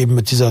eben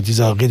mit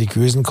dieser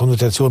religiösen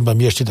Konnotation. Bei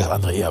mir steht das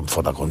andere eher im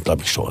Vordergrund,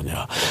 glaube ich schon,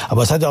 ja.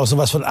 Aber es hat ja auch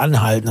sowas von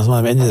Anhalten, dass man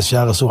am Ende des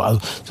Jahres so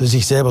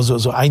sich selber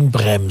so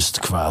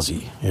einbremst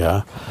quasi,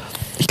 ja.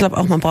 Ich glaube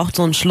auch, man braucht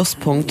so einen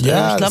Schlusspunkt.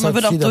 Ja, ich glaube, man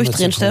würde auch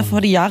durchdrehen. Stell dir vor,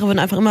 die Jahre würden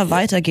einfach immer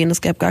weitergehen.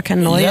 Es gäbe gar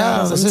kein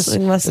Neujahr. Ja, das ist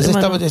irgendwas. Ich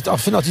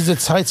finde auch diese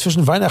Zeit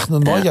zwischen Weihnachten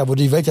und Neujahr, wo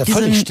die Welt ja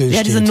völlig still steht.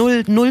 Ja, diese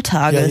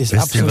Nulltage, ja,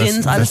 in denen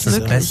ist alles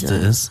möglich.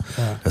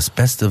 Das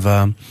Beste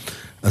war,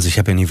 also ich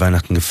habe ja nie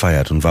Weihnachten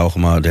gefeiert und war auch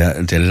immer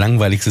der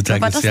langweiligste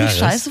Tag des Jahres. War das nicht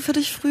scheiße für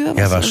dich früher?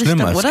 Ja, war schlimm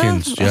als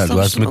Kind. Ja, du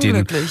hast mit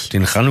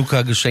den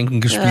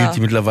Chanukka-Geschenken gespielt, die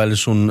mittlerweile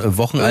schon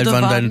Wochen alt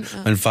waren.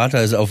 Mein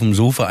Vater ist auf dem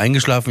Sofa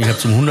eingeschlafen. Ich habe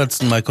zum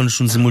 100. Mal, konnte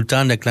schon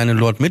simultan der kleine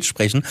Lord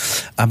mitsprechen.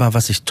 Aber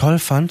was ich toll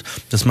fand,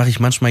 das mache ich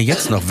manchmal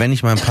jetzt noch, wenn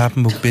ich mal in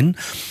Papenburg bin,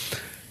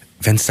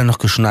 wenn es dann noch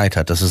geschneit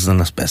hat, das ist dann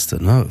das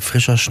Beste, ne?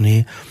 Frischer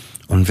Schnee.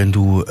 Und wenn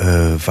du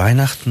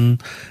Weihnachten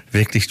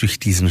wirklich durch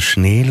diesen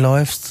Schnee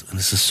läufst, und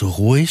es ist so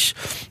ruhig,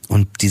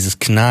 und dieses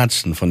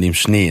Knatschen von dem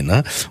Schnee,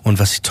 ne? Und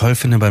was ich toll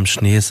finde beim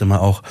Schnee ist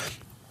immer auch,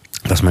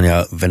 dass man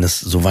ja, wenn es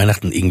so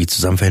Weihnachten irgendwie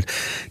zusammenfällt,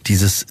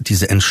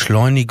 diese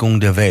Entschleunigung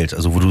der Welt,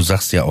 also wo du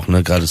sagst ja auch,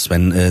 ne, gerade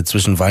Sven,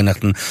 zwischen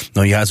Weihnachten,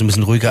 Neujahr ist ein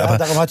bisschen ruhiger, aber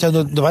darum hat ja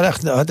nur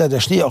Weihnachten, hat ja der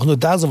Schnee auch nur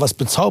da so was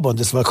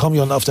Bezauberndes, weil kaum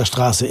jemand auf der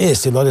Straße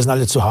ist. Die Leute sind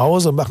alle zu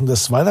Hause und machen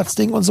das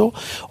Weihnachtsding und so,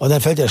 und dann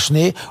fällt der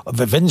Schnee,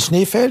 wenn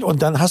Schnee fällt,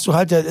 und dann hast du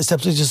halt, der ist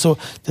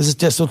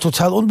so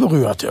total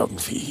unberührt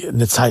irgendwie,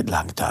 eine Zeit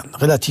lang dann,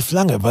 relativ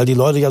lange, weil die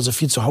Leute ja so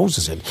viel zu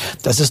Hause sind.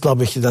 Das ist,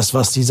 glaube ich, das,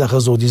 was die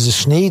Sache so, dieses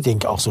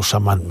Schneeding auch so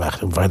charmant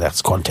macht im Weihnachtskontext.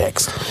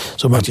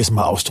 So möchte ich es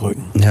mal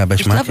ausdrücken. Ja, aber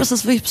ich glaube, das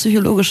ist wirklich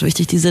psychologisch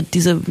wichtig, diese,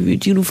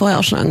 die du vorher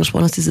auch schon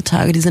angesprochen hast, diese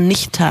Tage, diese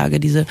Nicht-Tage,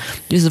 diese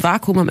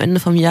Vakuum am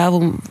Ende vom Jahr,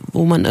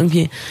 wo man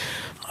irgendwie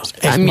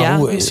einem Jahr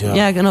Ruhe ist, ja.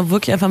 Ja, genau,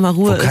 wirklich einfach mal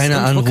Ruhe ist. Wo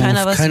keiner anruft,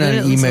 keiner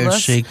eine E-Mail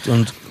schickt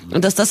und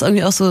dass das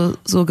irgendwie auch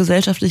so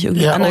gesellschaftlich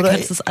irgendwie anerkannt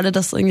ist, dass alle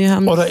das irgendwie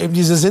haben. Oder eben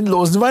diese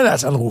sinnlosen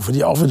Weihnachtsanrufe,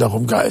 die auch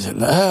wiederum geil sind.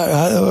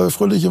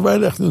 Fröhliche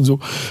Weihnachten und so,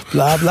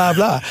 bla bla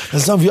bla.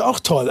 Das ist irgendwie auch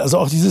toll. Also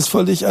auch dieses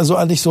völlig, also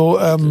eigentlich so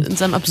in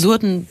seinem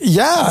absurden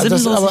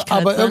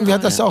aber irgendwie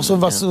hat das ja auch so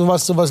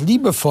was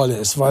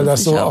Liebevolles, weil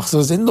das so auch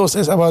so sinnlos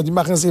ist, aber die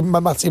machen es eben,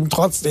 man macht es eben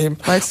trotzdem,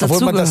 obwohl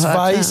man das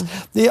weiß. Ja.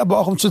 Nee, aber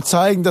auch um zu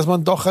zeigen, dass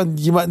man doch an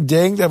jemanden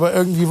denkt, aber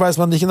irgendwie weiß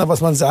man nicht genau,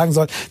 was man sagen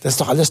soll. Das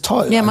ist doch alles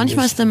toll. Ja,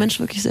 manchmal ist der Mensch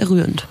wirklich sehr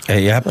rührend. Ja,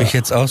 ihr habt mich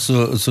jetzt auch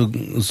so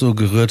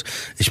gerührt.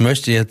 Ich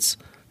möchte jetzt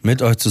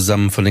mit euch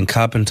zusammen von den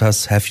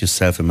Carpenters Have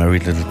Yourself a Merry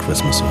Little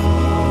Christmas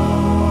hören.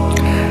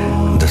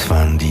 Das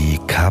waren die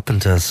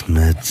Carpenters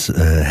mit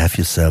Have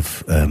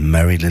Yourself a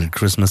Merry Little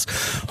Christmas.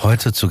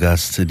 Heute zu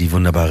Gast die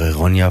wunderbare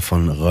Ronja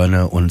von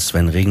Rönne und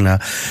Sven Regner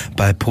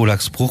bei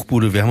Polaks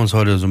Bruchbude. Wir haben uns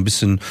heute so ein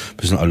bisschen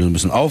alle ein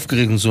bisschen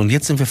aufgeregt und so. Und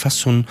jetzt sind wir fast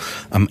schon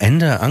am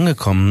Ende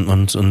angekommen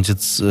und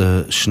jetzt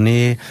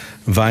Schnee,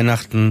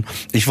 Weihnachten.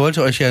 Ich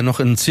wollte euch ja noch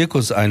in einen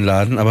Zirkus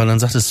einladen, aber dann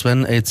sagte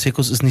Sven,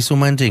 Zirkus ist nicht so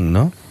mein Ding,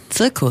 ne?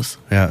 Zirkus?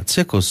 Ja,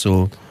 Zirkus,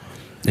 so.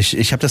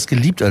 Ich habe das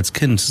geliebt als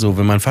Kind, so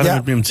wenn mein Vater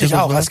mit mir im Zirkus ich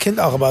auch, war. als Kind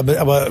auch, aber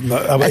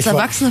als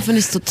Erwachsener finde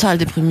ich es total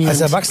deprimierend.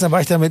 Als Erwachsener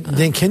war ich da mit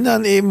den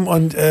Kindern eben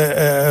und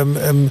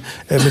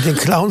mit den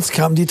Clowns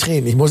kamen die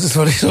Tränen. Ich muss es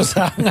wirklich so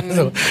sagen.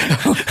 Also,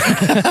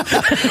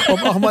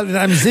 um auch mal in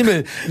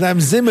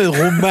einem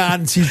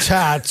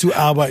Simmel-Roman-Zitat zu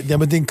arbeiten. Ja,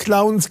 mit den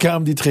Clowns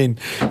kamen die Tränen.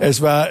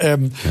 Es war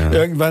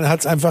irgendwann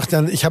hat's einfach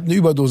dann. Ich habe eine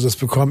Überdosis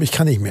bekommen. Ich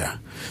kann nicht mehr.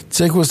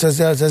 Zirkus,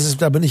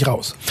 da bin ich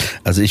raus.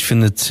 Also ich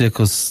finde,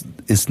 Zirkus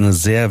ist eine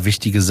sehr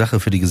wichtige Sache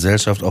für die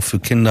Gesellschaft, auch für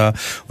Kinder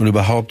und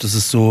überhaupt. Es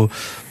ist so,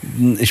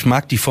 ich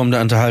mag die Form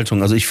der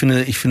Unterhaltung. Also ich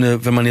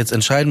finde, wenn man jetzt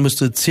entscheiden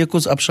müsste,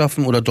 Zirkus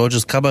abschaffen oder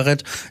deutsches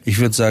Kabarett, ich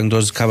würde sagen,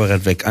 deutsches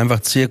Kabarett weg.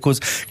 Einfach Zirkus.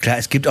 Klar,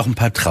 es gibt auch ein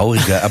paar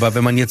traurige, aber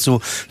wenn man jetzt so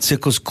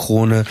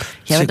Zirkuskrone,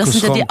 ja, aber das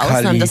sind ja die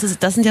Ausnahmen.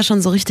 Das sind ja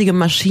schon so richtige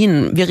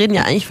Maschinen. Wir reden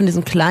ja eigentlich von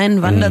diesem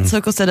kleinen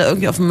Wanderzirkus, der da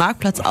irgendwie auf dem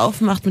Marktplatz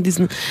aufmacht mit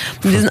diesen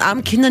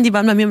armen Kindern, die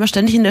waren bei mir immer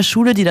ständig in der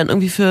Schule, die dann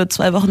irgendwie für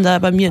 2 Wochen da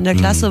bei mir in der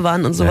Klasse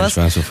waren und sowas.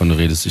 Ja, ich weiß, wovon du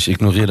redest. Ich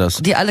ignoriere das.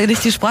 Die alle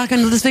nicht die Sprache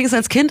kennen. Deswegen ist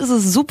als Kind ist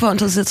es super und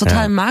das ist jetzt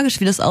total magisch,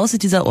 wie das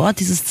aussieht, dieser Ort,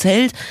 dieses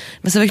Zelt,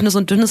 was ja wirklich nur so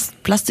ein dünnes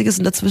Plastik ist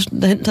und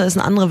dahinter ist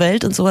eine andere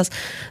Welt und sowas.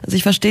 Also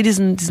ich verstehe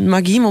diesen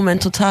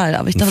Magie-Moment total.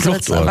 Aber ich dachte,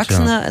 als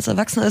Erwachsener ist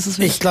es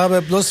wirklich... Ich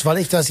glaube, bloß weil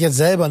ich das jetzt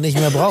selber nicht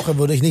mehr brauche,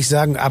 würde ich nicht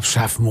sagen,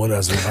 abschaffen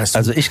oder so. Weißt du?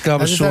 Also ich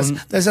glaube schon...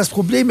 Das ist das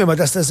Problem immer,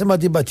 dass das immer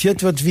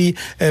debattiert wird, wie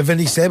wenn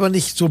ich selber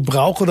nicht so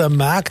brauche oder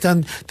mag,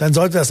 dann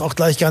sollte das auch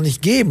gleich gar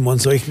nicht geben und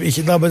so.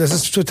 Ich glaube, dass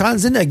es total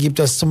Sinn ergibt,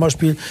 dass zum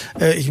Beispiel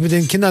ich mit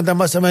den Kindern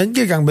damals immer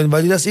hingegangen bin,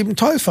 weil die das eben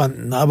toll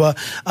fanden. Aber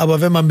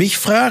wenn man mich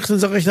fragt, dann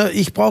sage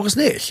ich brauche es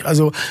nicht.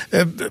 Also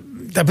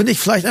da bin ich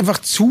vielleicht einfach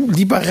zu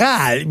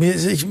liberal. Mir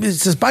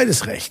ist das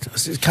beides recht.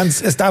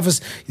 Es darf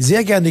es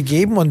sehr gerne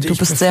geben und du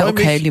bist sehr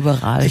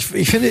liberal. Ich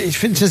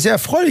finde es sehr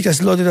erfreulich, dass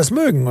die Leute das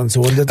mögen und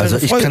so. Und also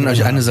ich kann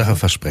euch eine Sache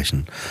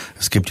versprechen.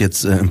 Es gibt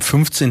jetzt im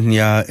 15.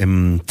 Jahr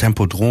im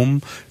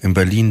Tempodrom in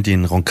Berlin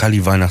den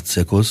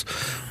Roncalli-Weihnachtszirkus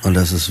und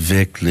das ist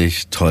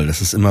wirklich toll.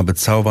 Das ist immer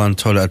bezaubernd,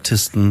 tolle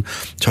Artisten,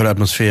 tolle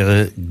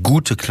Atmosphäre,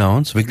 gute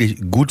Clowns, wirklich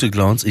gute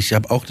Clowns. Ich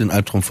habe auch den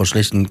Albtraum vor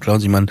schlechten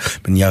Clowns. Ich meine,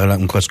 bin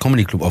jahrelang im Quatsch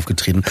Comedy Club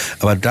aufgetreten,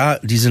 aber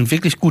die sind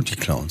wirklich gut, die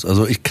Clowns.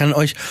 Also ich kann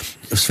euch,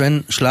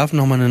 Sven, schlaf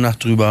noch mal eine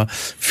Nacht drüber.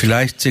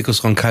 Vielleicht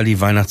Zirkus Roncalli,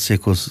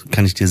 Weihnachtszirkus,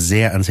 kann ich dir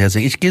sehr ans Herz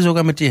legen. Ich gehe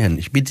sogar mit dir hin.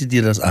 Ich biete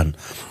dir das an.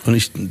 Und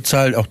ich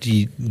zahle auch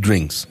die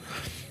Drinks.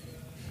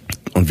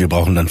 Und wir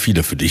brauchen dann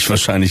viele für dich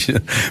wahrscheinlich,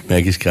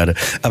 merke ich gerade.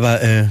 Aber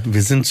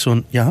wir sind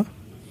schon, ja?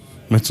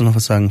 Möchtest du noch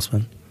was sagen,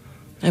 Sven?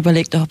 Er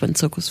überlegt auch, ob er einen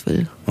Zirkus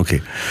will.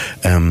 Okay.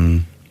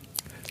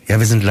 Ja,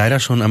 wir sind leider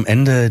schon am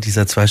Ende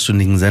dieser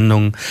 2-stündigen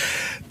Sendung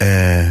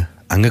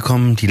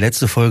angekommen. Die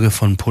letzte Folge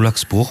von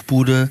Polaks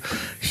Bruchbude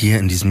hier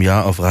in diesem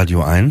Jahr auf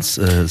Radio 1.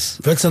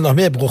 Wird es dann noch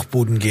mehr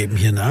Bruchbuden geben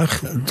hier nach?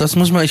 Das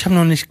muss man, ich habe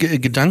noch nicht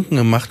Gedanken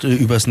gemacht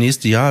übers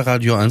nächste Jahr,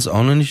 Radio 1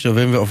 auch noch nicht. Da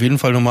werden wir auf jeden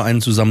Fall noch mal einen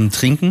zusammen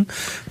trinken.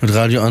 Mit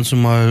Radio 1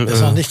 nochmal.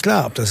 Ist noch nicht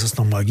klar, ob das es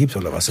nochmal gibt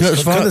oder was.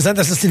 Es kann sein,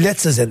 dass es die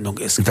letzte Sendung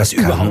ist.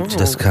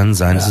 Das kann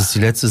sein, dass es die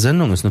letzte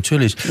Sendung ist,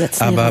 natürlich.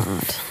 Aber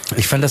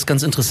ich fand das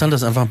ganz interessant,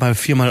 das einfach mal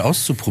 4-mal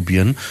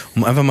auszuprobieren,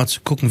 um einfach mal zu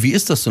gucken, wie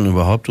ist das denn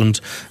überhaupt?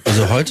 Und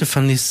also heute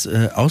fand ich es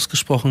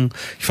ausgesprochen,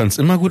 ich fand es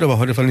immer gut, aber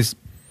heute fand ich es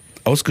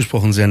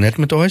ausgesprochen sehr nett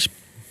mit euch.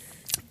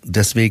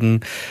 Deswegen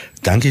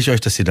danke ich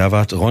euch, dass ihr da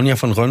wart. Ronja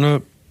von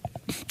Rönne,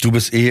 du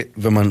bist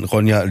wenn man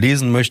Ronja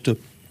lesen möchte,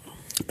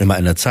 immer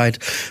in der Zeit.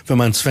 Wenn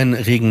man Sven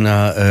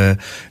Regner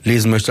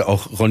lesen möchte,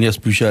 auch Ronjas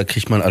Bücher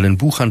kriegt man alle in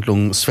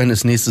Buchhandlungen. Sven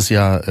ist nächstes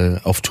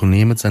Jahr auf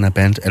Tournee mit seiner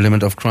Band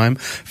Element of Crime.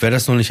 Wer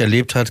das noch nicht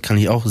erlebt hat, kann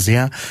ich auch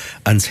sehr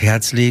ans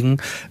Herz legen.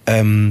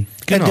 Genau.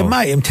 Ende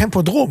Mai im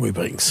Tempodrom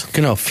übrigens.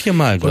 Genau,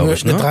 4-mal, glaube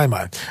ich. Ne?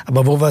 3-mal.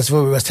 Aber wo wir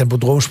über das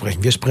Tempodrom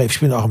sprechen, wir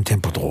spielen auch im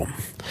Tempodrom.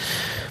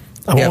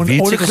 Aber ja,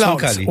 ohne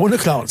Clowns. Ohne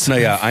Clowns.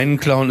 Naja, ein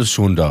Clown ist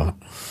schon da.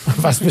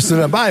 Was, bist du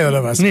dabei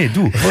oder was? Nee,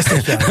 du. Wusste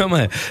ich ja. Hör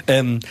mal.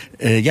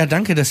 Ja,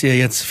 danke, dass ihr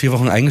jetzt 4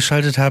 Wochen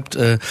eingeschaltet habt.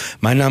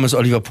 Mein Name ist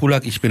Oliver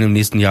Polak. Ich bin im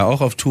nächsten Jahr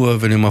auch auf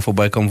Tour. Wenn ihr mal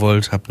vorbeikommen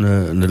wollt, habt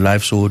eine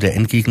Live-Show, der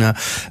Endgegner.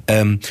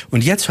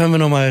 Und jetzt hören wir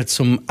nochmal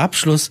zum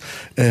Abschluss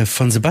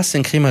von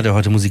Sebastian Kremer, der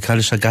heute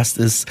musikalischer Gast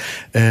ist,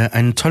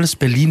 ein tolles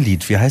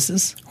Berlin-Lied. Wie heißt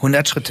es?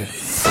 100 Schritte.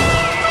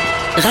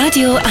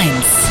 Radio 1.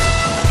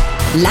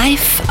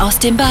 Live aus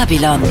dem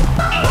Babylon.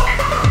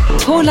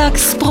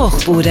 Polaks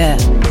Bruchbude.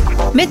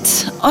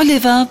 Mit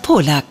Oliver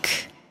Polak.